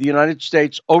 2014, the United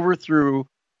States overthrew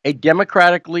a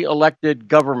democratically elected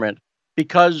government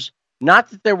because not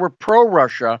that they were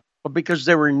pro-Russia, but because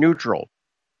they were neutral.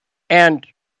 And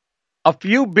a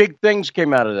few big things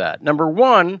came out of that. Number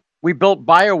one, we built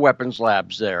bioweapons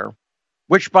labs there,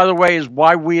 which, by the way, is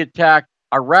why we attacked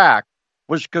Iraq,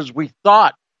 was because we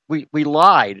thought, we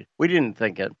lied. We didn't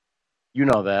think it. You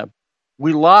know that.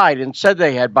 We lied and said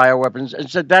they had bioweapons and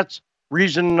said that's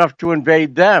reason enough to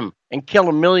invade them and kill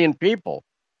 1 million people.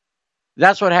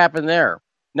 That's what happened there.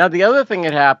 Now, the other thing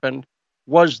that happened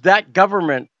was that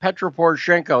government, Petro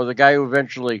Poroshenko, the guy who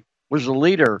eventually was the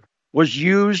leader, was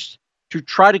used to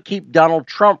try to keep Donald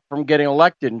Trump from getting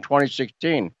elected in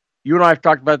 2016. You and I have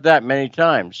talked about that many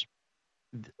times.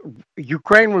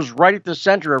 Ukraine was right at the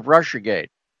center of Russiagate.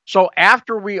 So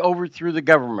after we overthrew the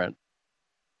government,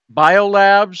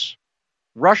 biolabs,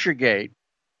 Russiagate,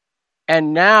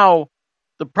 and now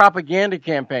the propaganda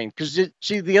campaign. Because,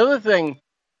 see, the other thing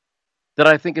that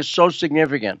I think is so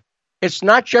significant, it's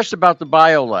not just about the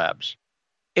biolabs.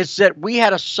 It's that we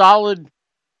had a solid,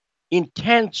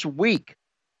 intense week.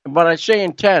 And when I say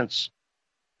intense,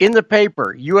 in the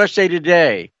paper, USA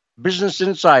Today, Business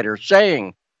Insider,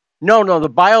 saying, no, the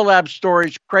biolab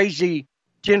story's crazy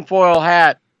tinfoil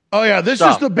hat. Oh, yeah, this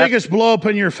is the biggest blow up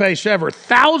in your face ever.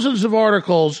 Thousands of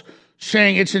articles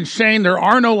saying it's insane. There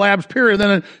are no labs, period.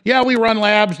 Then, yeah, we run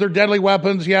labs. They're deadly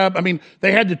weapons. Yeah, I mean,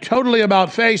 they had to totally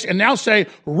about face and now say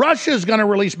Russia's going to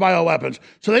release bioweapons.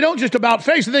 So they don't just about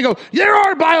face it. They go, there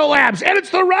are biolabs, and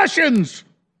it's the Russians.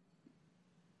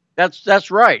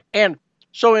 That's right. And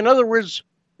so, in other words,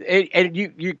 and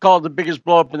you call it the biggest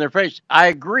blow up in their face. I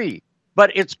agree.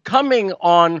 But it's coming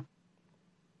on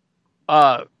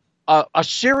a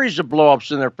series of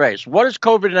blow-ups in their face. What is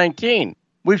COVID-19?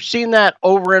 We've seen that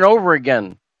over and over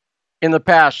again in the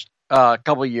past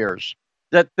couple of years.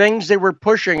 That things they were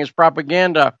pushing as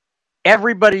propaganda,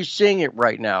 everybody's seeing it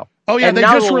right now. Oh, yeah, and they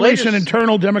just released an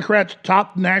internal Democrats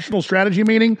top national strategy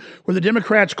meeting where the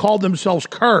Democrats called themselves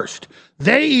cursed.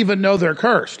 They even know they're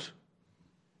cursed.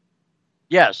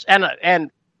 Yes,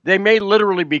 and they may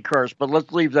literally be cursed, but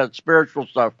let's leave that spiritual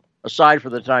stuff aside for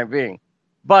the time being.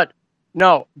 But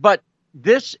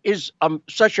this is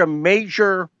such a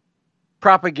major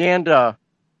propaganda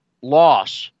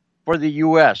loss for the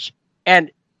U.S.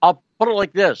 And I'll put it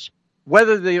like this.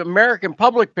 Whether the American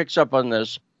public picks up on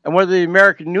this and whether the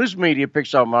American news media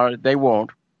picks up on it, they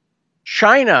won't.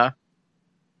 China,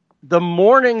 the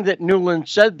morning that Nuland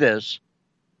said this,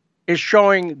 is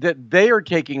showing that they are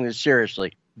taking this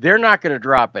seriously. They're not going to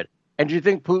drop it. And do you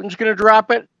think Putin's going to drop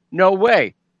it? No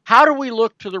way. How do we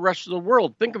look to the rest of the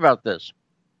world? Think about this.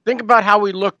 Think about how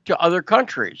we look to other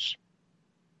countries.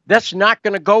 That's not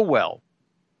going to go well.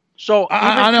 So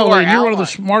I know, you're one of the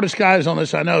smartest guys on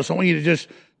this, I know. So I want you to just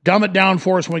dumb it down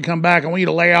for us when we come back. I want you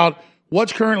to lay out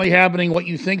what's currently happening, what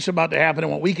you think's about to happen,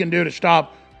 and what we can do to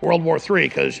stop World War III.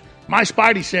 Because my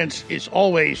spidey sense is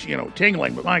always,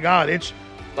 tingling. But my God, it's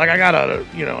like I got a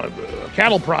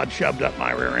cattle prod shoved up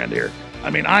my rear end here.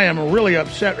 I mean, I am really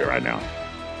upset right now.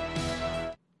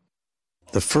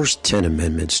 The first 10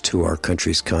 amendments to our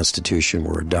country's Constitution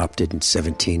were adopted in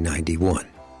 1791.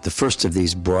 The first of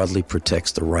these broadly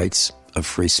protects the rights of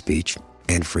free speech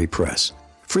and free press.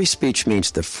 Free speech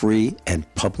means the free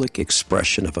and public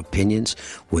expression of opinions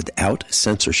without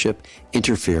censorship,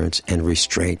 interference, and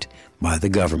restraint by the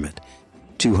government.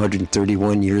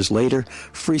 231 years later,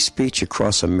 free speech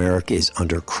across America is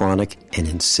under chronic and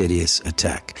insidious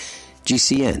attack.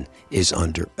 GCN is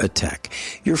under attack.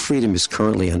 Your freedom is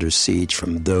currently under siege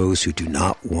from those who do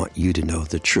not want you to know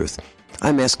the truth.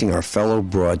 I'm asking our fellow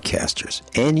broadcasters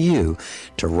and you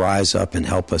to rise up and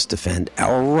help us defend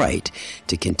our right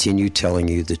to continue telling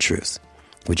you the truth.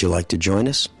 Would you like to join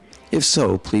us? If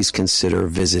so, please consider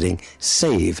visiting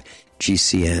SaveGCN.com.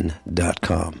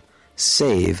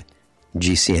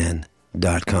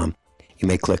 SaveGCN.com. You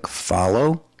may click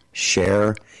follow,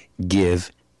 share,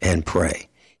 give, and pray.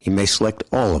 You may select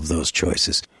all of those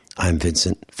choices. I'm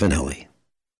Vincent Finelli.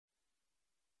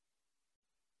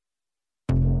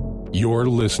 You're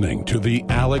listening to The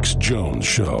Alex Jones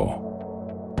Show.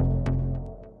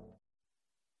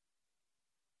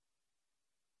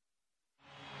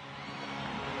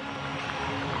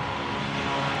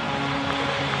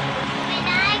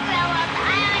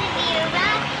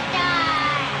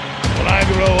 When I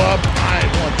grow up, I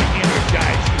want to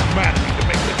energize humanity to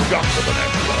make the jump to the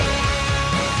next level.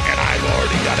 And I've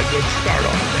already got a good start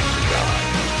on things,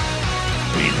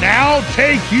 now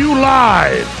take you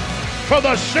live to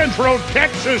the Central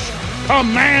Texas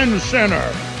Command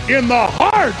Center in the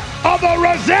heart of the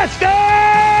Resistance!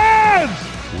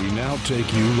 We now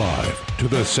take you live to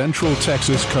the Central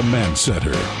Texas Command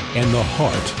Center in the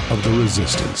heart of the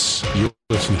Resistance. You're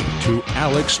listening to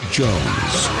Alex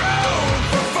Jones.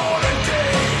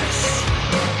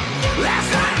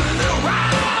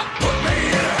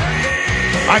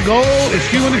 My goal is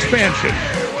human expansion.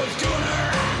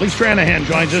 Lee Stranahan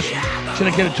joins us,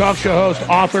 syndicated talk show host,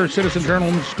 author,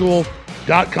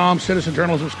 citizenjournalismschool.com,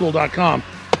 citizenjournalismschool.com.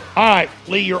 All right,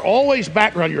 Lee, you're always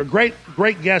background. You're a great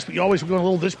guest, but you always go a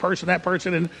little this person, that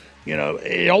person, and, you know,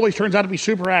 it always turns out to be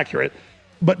super accurate.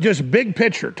 But just big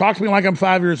picture. Talk to me like I'm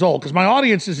 5 years old, because my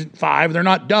audience isn't 5. They're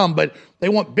not dumb, but they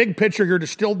want big picture, your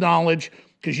distilled knowledge,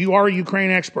 because you are a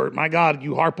Ukraine expert. My God,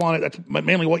 you harp on it. That's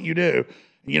mainly what you do.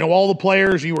 You know all the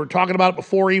players. You were talking about it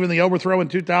before even the overthrow in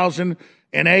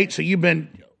 2008, so you've been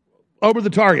over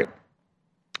the target.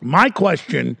 My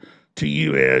question to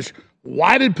you is,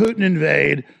 why did Putin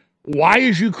invade? Why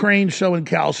is Ukraine so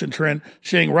incalcitrant,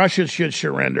 saying Russia should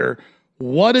surrender?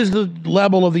 What is the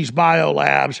level of these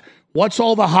biolabs? What's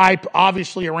all the hype,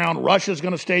 obviously, around Russia's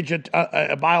going to stage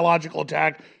a biological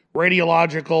attack,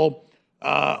 radiological,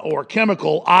 or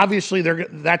chemical? Obviously,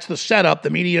 that's the setup. The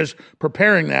media is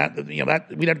preparing that. You know,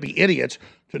 that we'd have to be idiots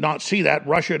to not see that.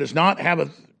 Russia does not have a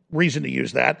reason to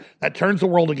use that. That turns the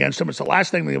world against them. It's the last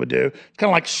thing they would do. It's kind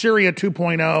of like Syria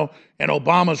 2.0 and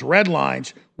Obama's red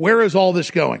lines. Where is all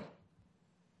this going?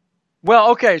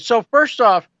 Well, okay. So first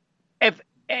off, if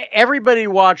everybody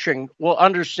watching will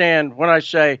understand when I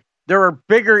say there are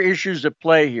bigger issues at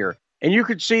play here, and you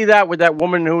could see that with that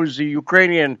woman who's the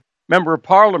Ukrainian member of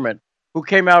parliament who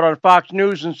came out on Fox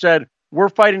News and said, we're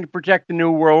fighting to protect the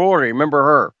New World Order. Remember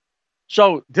her?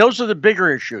 So those are the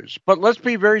bigger issues. But let's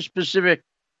be very specific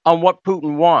on what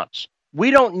Putin wants.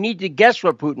 We don't need to guess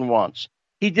what Putin wants.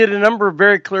 He did a number of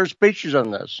very clear speeches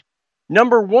on this.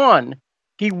 Number one,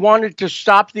 he wanted to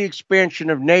stop the expansion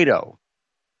of NATO,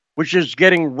 which is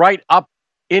getting right up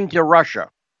into Russia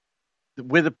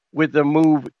with the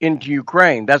move into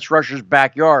Ukraine. That's Russia's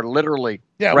backyard, literally.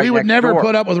 Yeah, right we would next never door.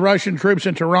 put up with Russian troops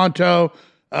in Toronto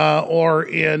or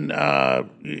in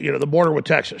the border with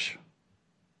Texas.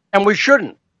 And we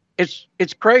shouldn't.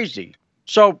 It's crazy.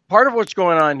 So part of what's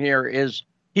going on here is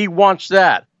he wants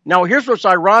that. Now, here's what's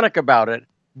ironic about it.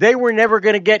 They were never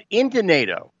going to get into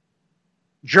NATO.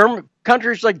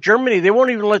 Countries like Germany, they won't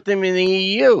even let them in the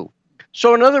EU.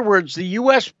 So in other words, the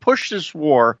U.S. pushed this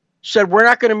war, said, we're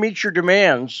not going to meet your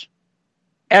demands.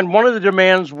 And one of the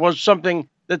demands was something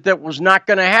that was not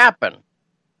going to happen.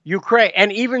 Ukraine.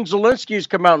 And even Zelensky has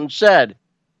come out and said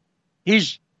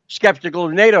he's skeptical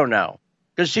of NATO now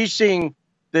because he's seeing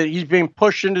that he's being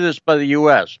pushed into this by the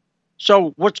U.S.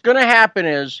 So what's going to happen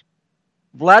is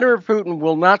Vladimir Putin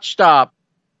will not stop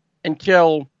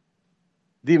until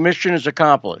the mission is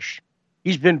accomplished.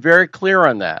 He's been very clear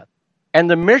on that. And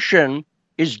the mission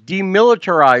is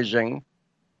demilitarizing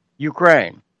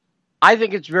Ukraine. I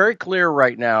think it's very clear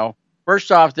right now,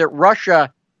 first off, that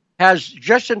Russia has,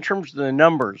 just in terms of the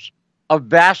numbers, a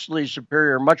vastly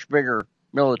superior, much bigger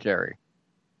military.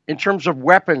 In terms of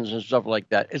weapons and stuff like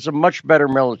that, it's a much better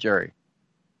military.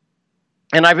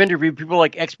 And I've interviewed people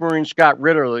like ex-Marine Scott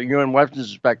Ritter, the UN weapons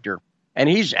inspector, and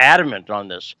he's adamant on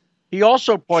this. He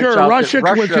also points out Russia, that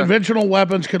Russia, with conventional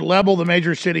weapons, could level the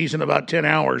major cities in about 10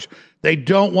 hours. They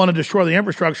don't want to destroy the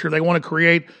infrastructure. They want to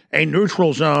create a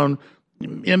neutral zone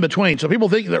in between. So people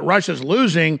think that Russia's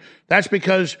losing. That's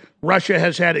because Russia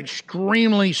has had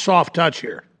extremely soft touch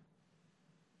here.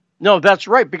 No, that's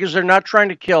right, because they're not trying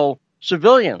to kill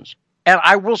civilians. And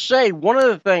I will say, one of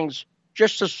the things,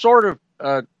 just to sort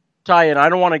of tie in, I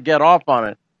don't want to get off on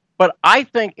it, but I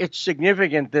think it's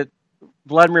significant that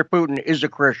Vladimir Putin is a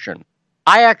Christian.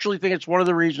 I actually think it's one of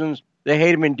the reasons they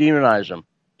hate him and demonize him.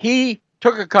 He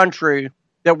took a country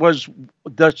that was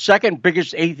the second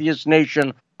biggest atheist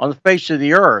nation on the face of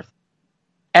the earth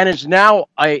and is now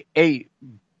a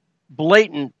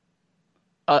blatant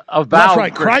avowed That's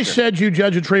right. Christian. Christ said you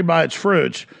judge a tree by its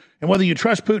fruits. And whether you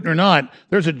trust Putin or not,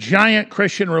 there's a giant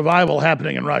Christian revival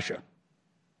happening in Russia.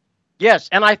 Yes,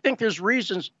 and I think there's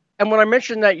reasons. And when I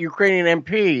mentioned that Ukrainian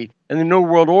MP and the New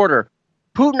World Order,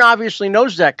 Putin obviously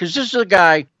knows that because this is a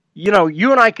guy,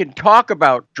 you and I can talk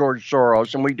about George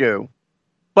Soros, and we do,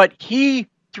 but he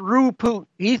threw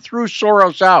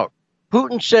Soros out.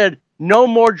 Putin said, no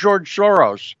more George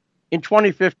Soros in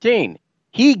 2015.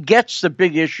 He gets the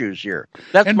big issues here.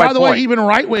 That's and my by the point. way, even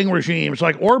right-wing regimes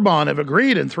like Orban have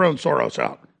agreed and thrown Soros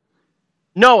out.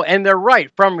 No, and they're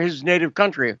right. From his native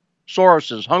country,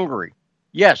 Soros is Hungary.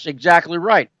 Yes, exactly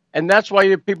right. And that's why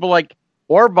you have people like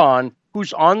Orban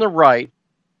who's on the right,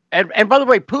 and by the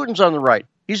way, Putin's on the right.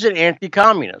 He's an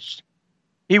anti-communist.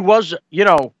 He was,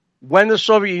 when the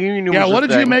Soviet Union was what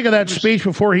did you make of that speech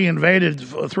before he invaded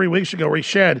 3 weeks ago where he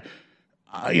said,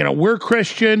 we're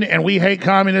Christian and we hate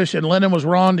communists and Lenin was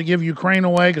wrong to give Ukraine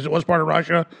away because it was part of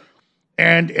Russia.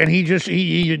 And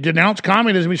he denounced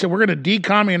communism. He said, we're going to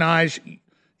decommunize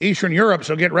Eastern Europe,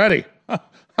 so get ready.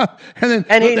 and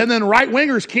then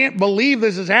right-wingers can't believe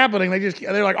this is happening.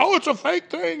 They're like, oh, it's a fake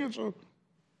thing.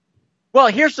 Well,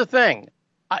 here's the thing.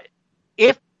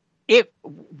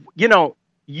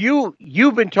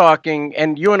 You've been talking,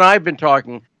 and you and I have been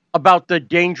talking about the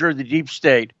danger of the deep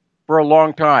state for a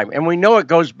long time, and we know it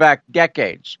goes back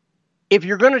decades. If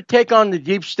you're going to take on the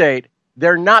deep state,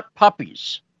 they're not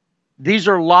puppies. These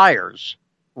are liars,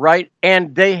 right?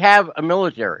 And they have a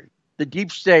military. The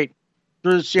deep state,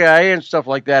 through the CIA and stuff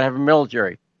like that, have a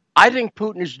military. I think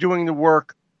Putin is doing the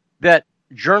work that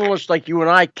journalists like you and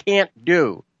I can't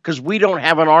do because we don't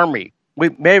have an army. We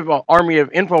may have an army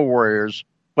of info warriors,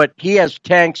 but he has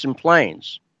tanks and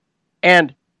planes.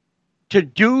 And to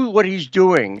do what he's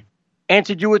doing and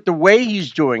to do it the way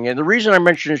he's doing, and the reason I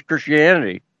mention his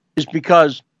Christianity is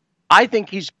because I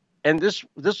think and this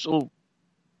will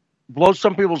blow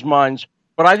some people's minds,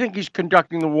 but I think he's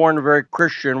conducting the war in a very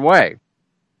Christian way.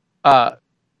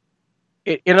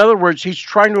 In other words, he's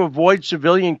trying to avoid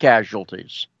civilian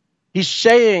casualties. He's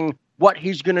saying what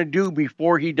he's going to do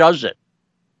before he does it.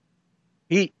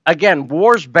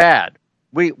 War's bad.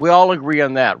 We all agree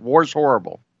on that. War's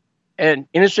horrible. And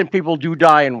innocent people do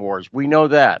die in wars. We know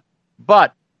that.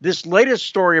 But this latest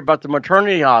story about the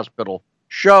maternity hospital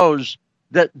shows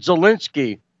that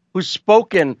Zelensky, who's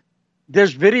spoken,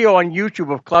 there's video on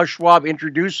YouTube of Klaus Schwab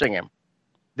introducing him.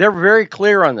 They're very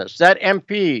clear on this. That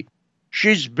MP,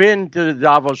 she's been to the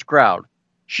Davos crowd.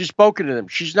 She's spoken to them.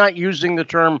 She's not using the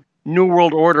term New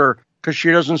World Order because she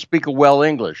doesn't speak well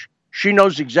English. She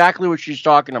knows exactly what she's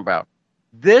talking about.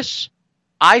 This,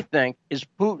 I think, is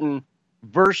Putin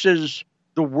versus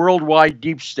the worldwide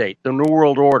deep state, the New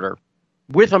World Order,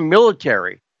 with a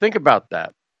military. Think about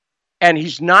that. And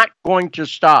he's not going to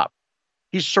stop.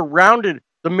 He's surrounded.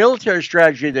 The military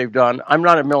strategy they've done, I'm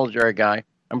not a military guy.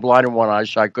 I'm blind in one eye,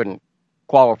 so I couldn't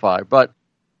qualify. But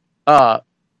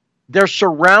they're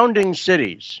surrounding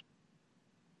cities.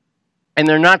 And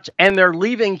they're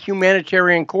leaving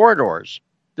humanitarian corridors.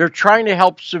 They're trying to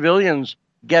help civilians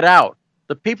get out.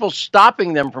 The people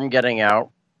stopping them from getting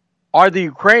out are the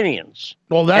Ukrainians.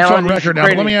 Well, that's on record now.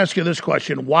 But let me ask you this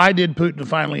question. Why did Putin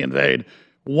finally invade?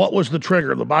 What was the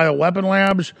trigger? The bioweapon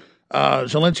labs?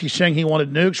 Zelensky saying he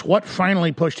wanted nukes? What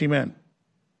finally pushed him in?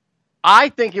 I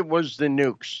think it was the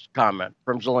nukes comment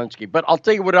from Zelensky. But I'll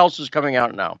tell you what else is coming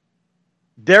out now.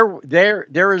 There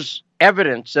is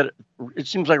evidence that it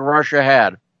seems like Russia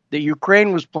had that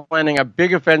Ukraine was planning a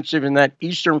big offensive in that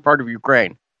eastern part of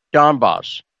Ukraine,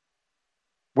 Donbass,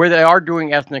 where they are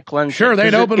doing ethnic cleansing. Sure,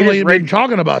 they'd openly been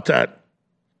talking about that.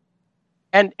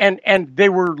 And they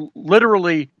were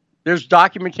literally, there's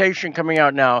documentation coming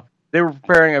out now, they were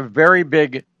preparing a very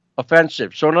big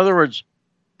offensive. So in other words,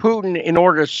 Putin, in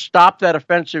order to stop that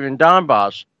offensive in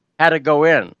Donbass, had to go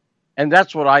in. And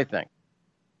that's what I think.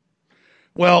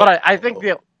 Well, but I think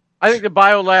the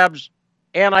biolabs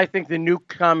and I think the nuke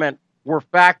comment were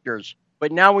factors.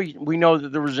 But now we know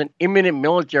that there was an imminent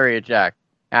military attack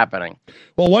happening.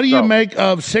 Well, what do you make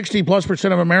of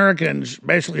 60+% of Americans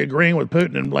basically agreeing with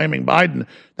Putin and blaming Biden?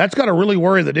 That's got to really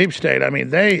worry the deep state. I mean,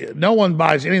 no one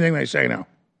buys anything they say now.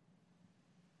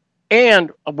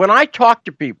 And when I talk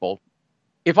to people,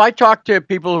 if I talk to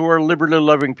people who are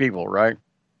liberty-loving people, right,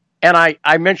 and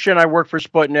I mention I work for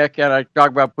Sputnik and I talk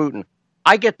about Putin,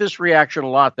 I get this reaction a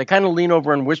lot. They kind of lean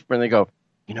over and whisper and they go,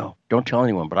 don't tell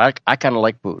anyone, but I kind of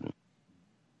like Putin.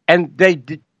 And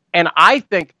I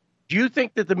think, do you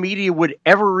think that the media would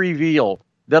ever reveal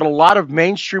that a lot of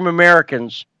mainstream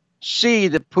Americans see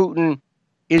that Putin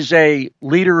is a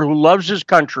leader who loves his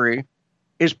country,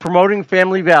 is promoting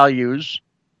family values,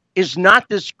 is not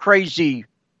this crazy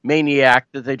maniac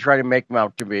that they try to make him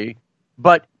out to be,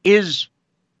 but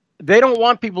they don't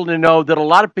want people to know that a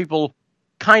lot of people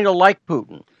kind of like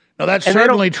Putin. No, that's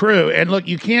certainly true. And look,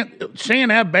 you can't say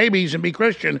and have babies and be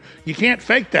Christian. You can't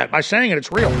fake that by saying it.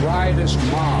 It's real. Riotous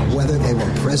mob. Whether they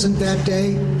were present that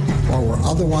day or were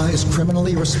otherwise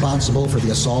criminally responsible for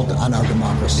the assault on our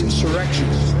democracy.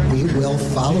 Insurrections. We will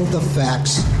follow the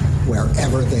facts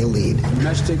wherever they lead.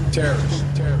 Domestic terrorists.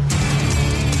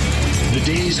 The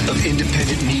days of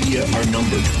independent media are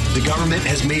numbered. The government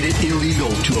has made it illegal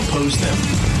to oppose them.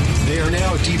 They are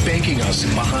now debanking us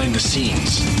behind the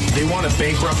scenes. They want to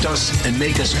bankrupt us and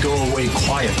make us go away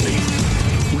quietly.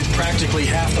 with practically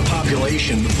half the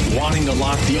population wanting to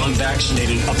lock the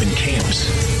unvaccinated up in camps.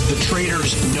 The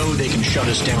traitors know they can shut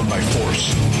us down by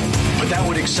force. But that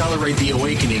would accelerate the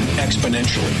awakening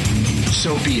exponentially.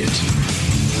 So be it.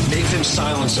 Make them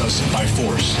silence us by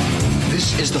force.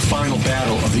 This is the final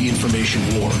battle of the information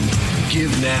war.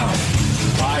 Give now.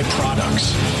 Buy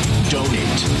products.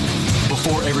 Donate.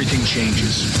 Before everything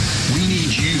changes. We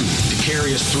need you to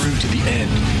carry us through to the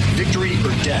end. Victory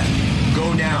or death.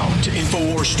 Go now to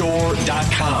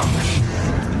InfoWarsStore.com.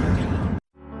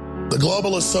 The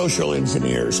globalist social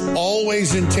engineers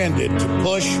always intended to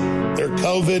push their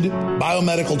COVID,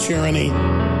 biomedical tyranny,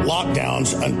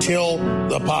 lockdowns until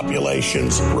the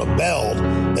populations rebelled.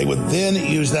 They would then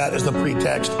use that as the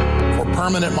pretext for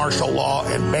permanent martial law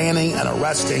and banning and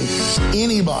arresting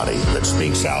anybody that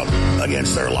speaks out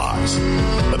against their lies.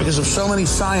 But because of so many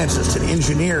scientists and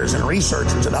engineers and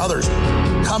researchers and others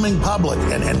coming public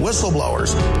and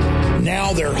whistleblowers,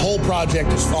 now their whole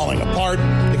project is falling apart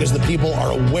because the people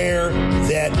are aware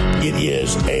that it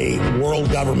is a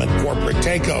world government corporate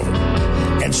takeover.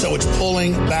 And so it's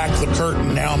pulling back the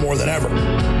curtain now more than ever.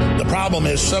 The problem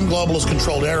is some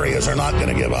globalist-controlled areas are not going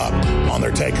to give up on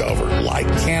their takeover, like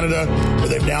Canada, where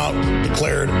they've now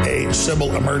declared a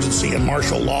civil emergency and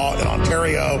martial law in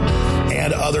Ontario,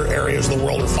 and other areas of the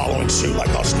world are following suit, like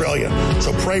Australia.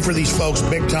 So pray for these folks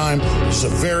big time. This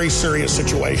is a very serious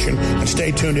situation, and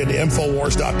stay tuned into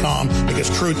Infowars.com because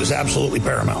truth is absolutely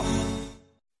paramount.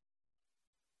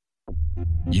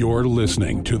 You're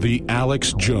listening to The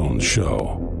Alex Jones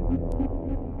Show.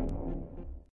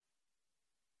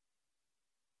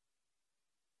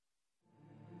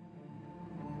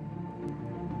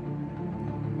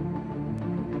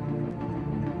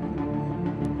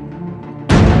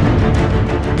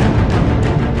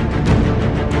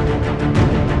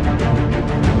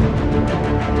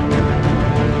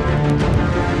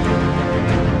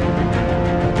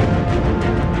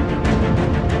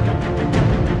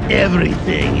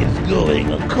 Everything is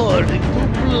going according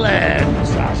to plan,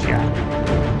 Sasha.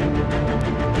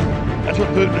 That's what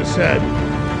Putin has said.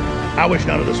 I wish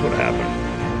none of this would have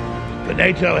happened. But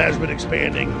NATO has been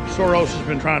expanding. Soros has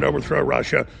been trying to overthrow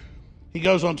Russia. He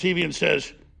goes on TV and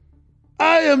says,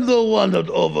 I am the one that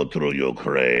overthrew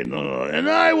Ukraine, and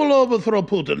I will overthrow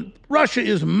Putin. Russia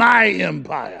is my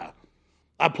empire.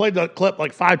 I played that clip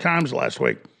like 5 times last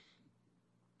week.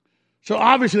 So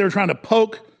obviously they were trying to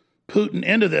poke Putin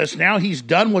into this. Now he's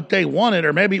done what they wanted,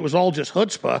 or maybe it was all just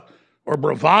chutzpah or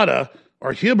bravada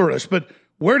or hubris. But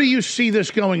where do you see this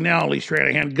going now, Lee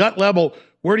Stranahan? Gut level,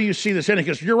 where do you see this ending?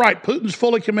 Because you're right, Putin's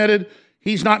fully committed.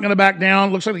 He's not going to back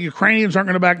down. Looks like the Ukrainians aren't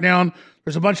going to back down.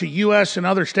 There's a bunch of U.S. and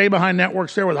other stay-behind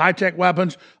networks there with high-tech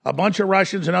weapons. A bunch of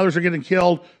Russians and others are getting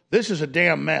killed. This is a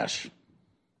damn mess.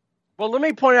 Well, let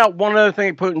me point out one other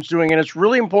thing Putin's doing, and it's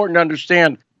really important to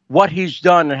understand what he's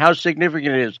done and how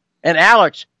significant it is. And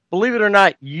Alex, believe it or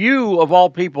not, you, of all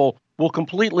people, will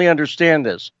completely understand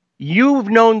this. You've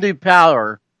known the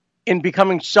power in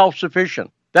becoming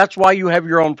self-sufficient. That's why you have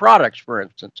your own products, for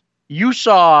instance. You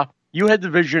had the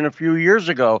vision a few years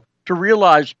ago to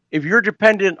realize if you're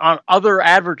dependent on other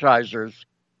advertisers,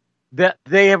 that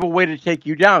they have a way to take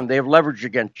you down. They have leverage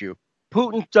against you.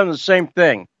 Putin's done the same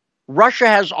thing. Russia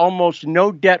has almost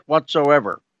no debt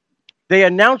whatsoever. They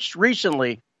announced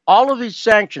recently all of these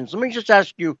sanctions. Let me just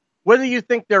ask you, whether you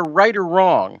think they're right or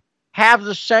wrong, have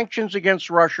the sanctions against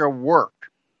Russia worked?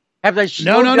 Have they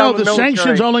slowed down No. the The military?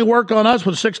 sanctions only work on us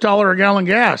with $6 a gallon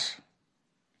gas.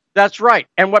 That's right.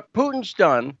 And what Putin's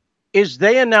done is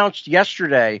they announced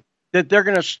yesterday that they're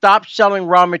going to stop selling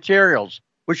raw materials,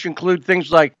 which include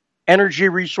things like energy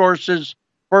resources,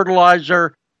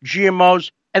 fertilizer,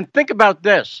 GMOs. And think about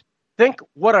this. Think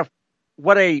what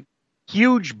a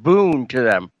huge boon to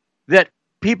them that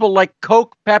people like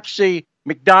Coke, Pepsi,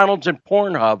 McDonald's, and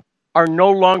Pornhub are no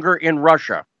longer in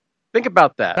Russia. Think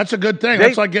about that. That's a good thing.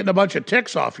 That's like getting a bunch of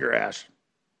ticks off your ass.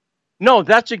 No,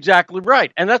 that's exactly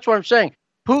right. And that's what I'm saying.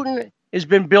 Putin has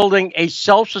been building a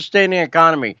self-sustaining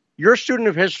economy. You're a student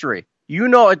of history. You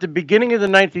know at the beginning of the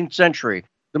 19th century,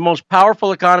 the most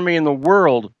powerful economy in the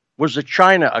world was the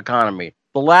China economy,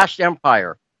 the last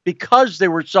empire, because they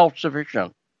were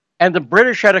self-sufficient. And the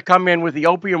British had to come in with the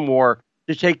Opium War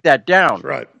to take that down. That's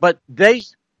right. But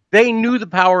they knew the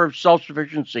power of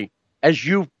self-sufficiency, as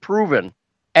you've proven,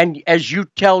 and as you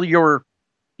tell your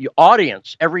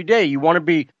audience every day. You want to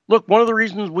be, look, one of the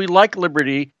reasons we like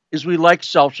liberty is we like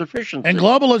self-sufficiency. And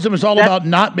globalism is all about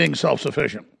not being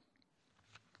self-sufficient.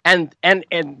 And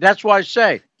that's why I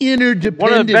say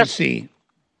interdependency.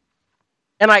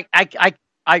 And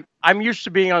I'm used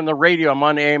to being on the radio. I'm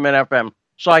on AM and FM,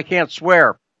 so I can't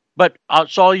swear. But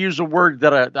so I'll use a word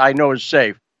that I know is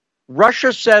safe.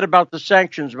 Russia said about the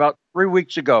sanctions about 3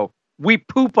 weeks ago, we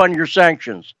poop on your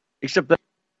sanctions, except that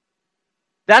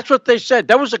that's what they said.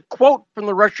 That was a quote from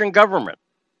the Russian government.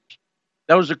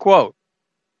 That was a quote.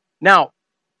 Now,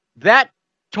 that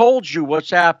told you what's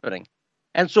happening.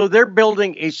 And so they're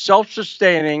building a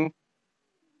self-sustaining,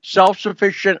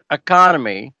 self-sufficient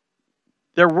economy.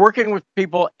 They're working with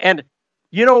people. And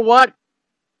you know what?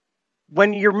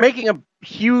 When you're making a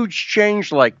huge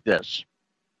change like this,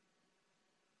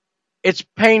 it's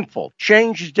painful.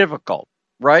 Change is difficult,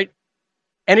 right?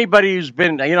 Anybody who's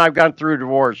been, I've gone through a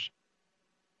divorce.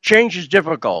 Change is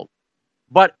difficult,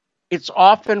 but it's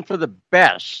often for the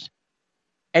best.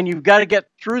 And you've got to get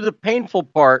through the painful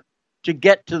part to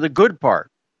get to the good part.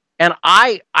 And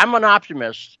I'm an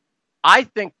optimist. I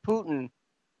think Putin,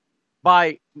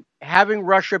 by having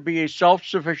Russia be a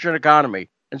self-sufficient economy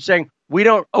and saying, you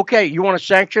want to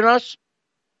sanction us?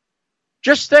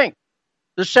 Just think.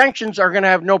 The sanctions are going to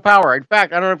have no power. In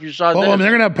fact, I don't know if you saw they're going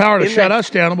to have power to shut us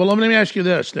down. Well, let me ask you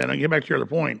this, then. I'll get back to your other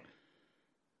point.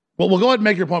 Well, we'll go ahead and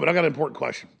make your point, but I got an important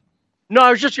question. No,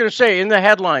 I was just going to say, in the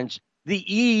headlines, the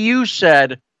EU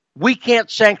said, we can't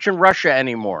sanction Russia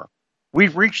anymore.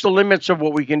 We've reached the limits of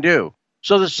what we can do.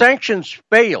 So the sanctions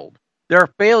failed. They're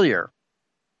a failure.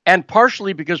 And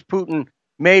partially because Putin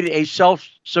made a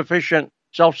self-sufficient,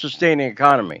 self-sustaining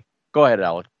economy. Go ahead,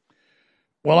 Alex.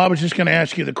 Well, I was just going to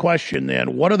ask you the question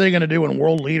then. What are they going to do when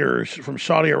world leaders from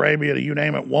Saudi Arabia to you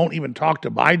name it won't even talk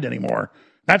to Biden anymore?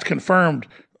 That's confirmed.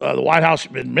 The White House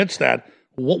admits that.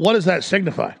 What does that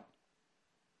signify?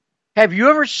 Have you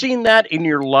ever seen that in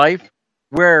your life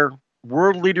where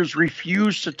world leaders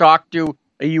refuse to talk to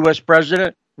a U.S.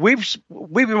 president? We've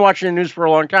been watching the news for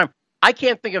a long time. I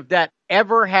can't think of that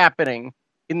ever happening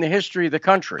in the history of the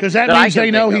country. Because that means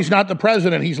they know he's not the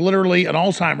president. He's literally an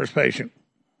Alzheimer's patient.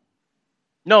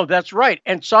 No, that's right.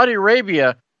 And Saudi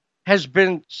Arabia has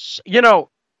been,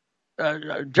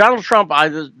 Donald Trump,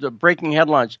 the breaking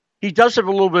headlines, he does have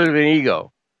a little bit of an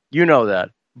ego. You know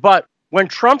that. But when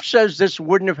Trump says this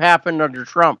wouldn't have happened under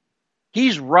Trump,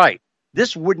 he's right.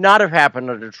 This would not have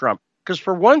happened under Trump. Because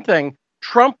for one thing,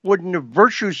 Trump wouldn't have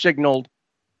virtue signaled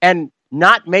and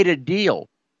not made a deal.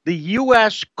 The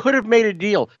U.S. could have made a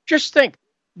deal. Just think,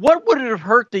 what would it have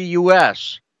hurt the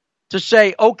U.S. to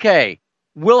say, okay,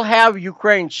 we'll have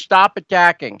Ukraine stop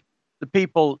attacking the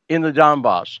people in the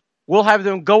Donbass. We'll have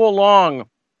them go along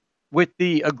with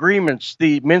the agreements,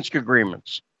 the Minsk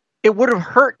agreements. It would have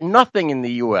hurt nothing in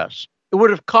the U.S. It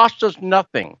would have cost us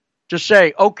nothing to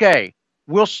say, okay,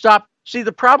 we'll stop. See,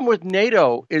 the problem with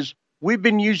NATO is we've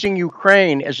been using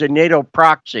Ukraine as a NATO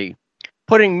proxy,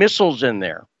 putting missiles in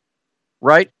there,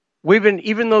 right?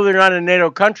 Even though they're not a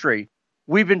NATO country,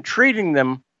 we've been treating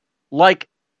them like,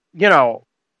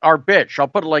 our bitch. I'll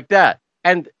put it like that.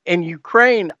 And in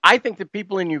Ukraine, I think the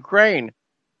people in Ukraine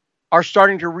are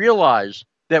starting to realize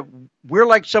that we're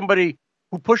like somebody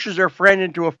who pushes their friend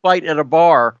into a fight at a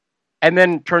bar and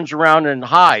then turns around and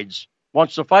hides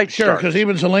once the fight starts. Sure, because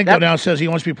even Zelenko now says he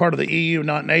wants to be part of the EU,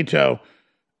 not NATO.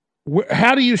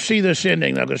 How do you see this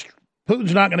ending, though? Because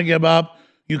Putin's not going to give up.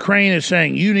 Ukraine is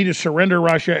saying, you need to surrender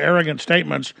Russia, arrogant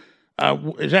statements.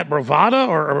 Is that bravado,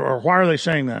 or why are they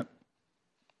saying that?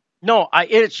 No,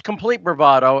 it's complete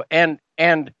bravado, and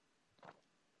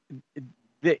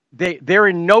they're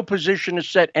in no position to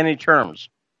set any terms.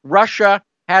 Russia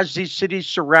has these cities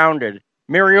surrounded.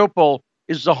 Mariupol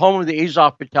is the home of the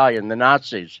Azov Battalion, the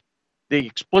Nazis,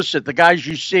 the guys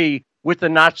you see with the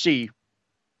Nazi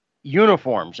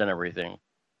uniforms and everything.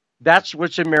 That's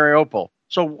what's in Mariupol.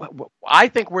 So I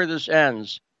think where this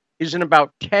ends is in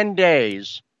about 10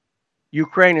 days,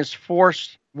 Ukraine is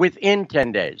forced within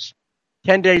 10 days.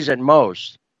 10 days at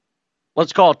most.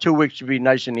 Let's call it 2 weeks to be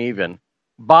nice and even.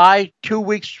 By 2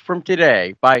 weeks from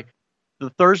today, by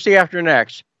the Thursday after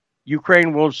next,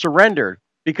 Ukraine will have surrendered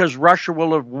because Russia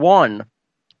will have won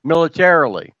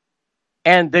militarily.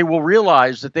 And they will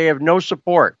realize that they have no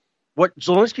support. What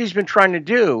Zelensky's been trying to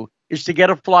do is to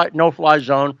get a no-fly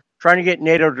zone, trying to get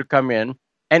NATO to come in.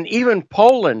 And even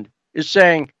Poland was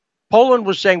saying,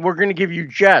 we're going to give you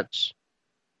jets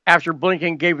after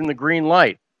Blinken gave them the green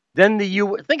light. Then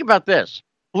think about this.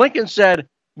 Blinken said,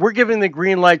 we're giving the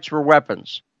green lights for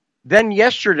weapons. Then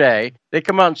yesterday, they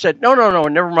come out and said, no,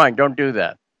 never mind, don't do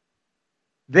that.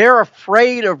 They're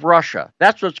afraid of Russia.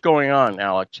 That's what's going on,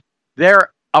 Alex.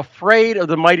 They're afraid of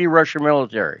the mighty Russian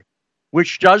military,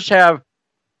 which does have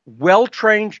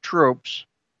well-trained troops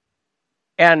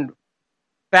and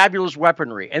fabulous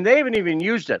weaponry. And they haven't even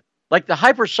used it. Like the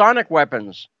hypersonic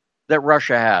weapons that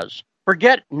Russia has.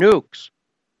 Forget nukes.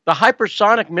 The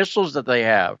hypersonic missiles that they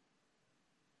have,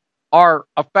 are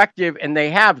effective, and they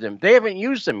have them. They haven't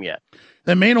used them yet.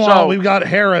 Then meanwhile, we've got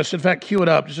Harris. In fact, cue it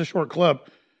up. Just a short clip.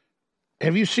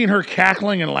 Have you seen her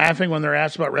cackling and laughing when they're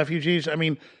asked about refugees? I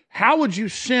mean, how would you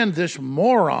send this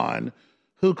moron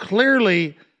who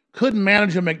clearly couldn't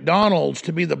manage a McDonald's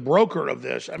to be the broker of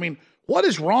this? I mean, what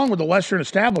is wrong with the Western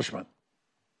establishment?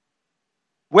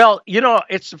 Well,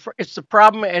 it's the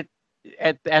problem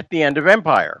at the end of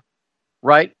Empire,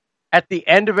 right? At the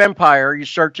end of Empire, you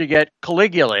start to get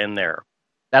Caligula in there.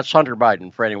 That's Hunter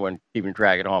Biden, for anyone keeping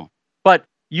track at home. But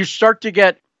you start to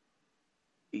get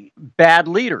bad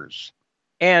leaders.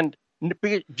 And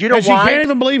do you know why? She can't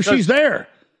even believe she's there.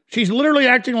 She's literally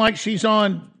acting like she's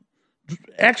on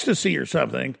ecstasy or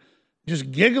something,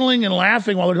 just giggling and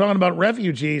laughing while they're talking about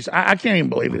refugees. I can't even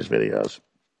believe these videos.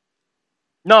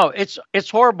 No, it's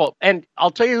horrible. And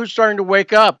I'll tell you who's starting to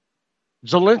wake up.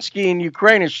 Zelensky in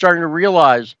Ukraine is starting to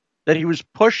realize that he was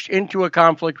pushed into a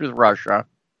conflict with Russia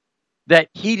that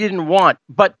he didn't want.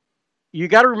 But you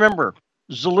got to remember,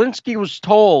 Zelensky was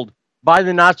told by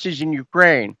the Nazis in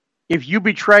Ukraine, if you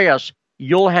betray us,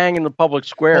 you'll hang in the public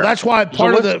square. Well, that's why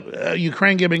part of the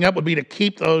Ukraine giving up would be to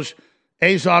keep those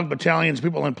Azov battalions,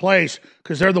 people in place,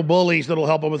 because they're the bullies that'll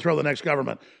help overthrow the next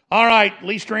government. All right,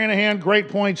 Lee Stranahan, great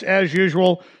points as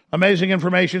usual. Amazing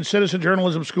information.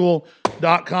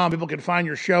 CitizenJournalismSchool.com. People can find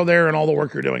your show there and all the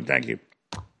work you're doing. Thank you.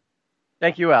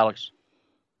 Thank you, Alex.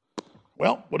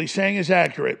 Well, what he's saying is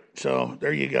accurate. So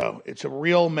there you go. It's a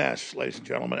real mess, ladies and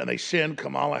gentlemen. And they send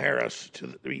Kamala Harris to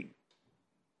the.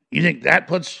 You think that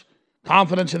puts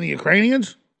confidence in the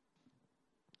Ukrainians?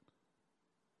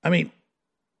 I mean,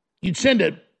 you'd send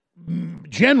a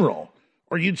general,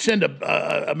 or you'd send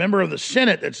a member of the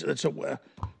Senate.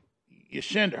 You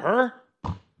send her.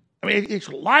 I mean, it's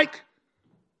like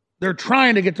they're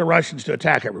trying to get the Russians to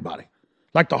attack everybody.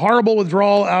 Like the horrible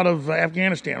withdrawal out of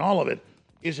Afghanistan. All of it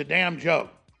is a damn joke.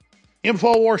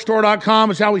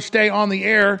 InfoWarsStore.com is how we stay on the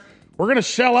air. We're going to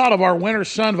sell out of our Winter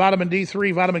Sun Vitamin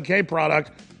D3, Vitamin K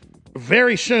product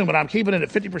very soon, but I'm keeping it at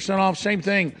 50% off. Same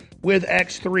thing with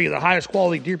X3, the highest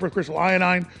quality deep earth crystal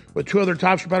iodine with 2 other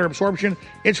types for better absorption.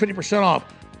 It's 50% off.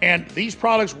 And these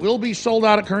products will be sold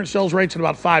out at current sales rates in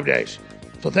about 5 days.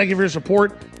 So thank you for your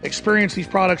support. Experience these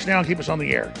products now and keep us on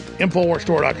the air.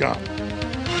 InfoWarsStore.com.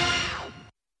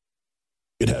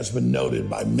 It has been noted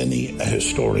by many a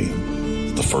historian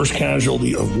that the first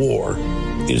casualty of war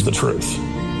is the truth.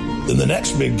 Then the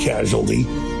next big casualty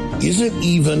isn't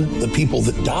even the people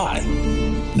that die.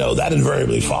 No, that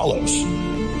invariably follows.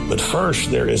 But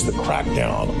first, there is the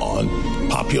crackdown on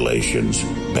population's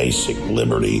basic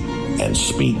liberty and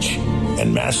speech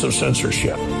and massive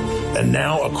censorship. And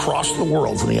now across the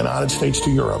world, from the United States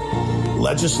to Europe,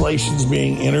 legislation's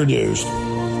being introduced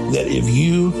that if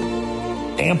you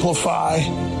amplify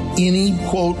any,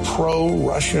 quote,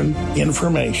 pro-Russian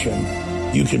information,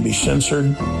 you can be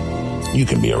censored, you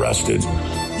can be arrested,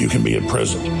 you can be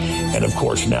imprisoned. And of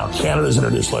course, now Canada's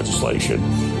introduced legislation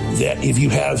that if you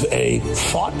have a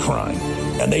thought crime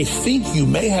and they think you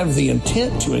may have the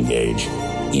intent to engage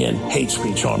in hate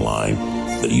speech online,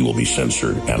 that you will be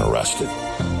censored and arrested.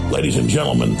 Ladies and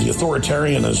gentlemen, the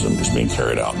authoritarianism is being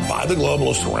carried out by the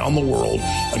globalists around the world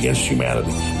against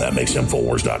humanity. That makes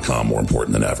Infowars.com more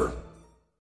important than ever.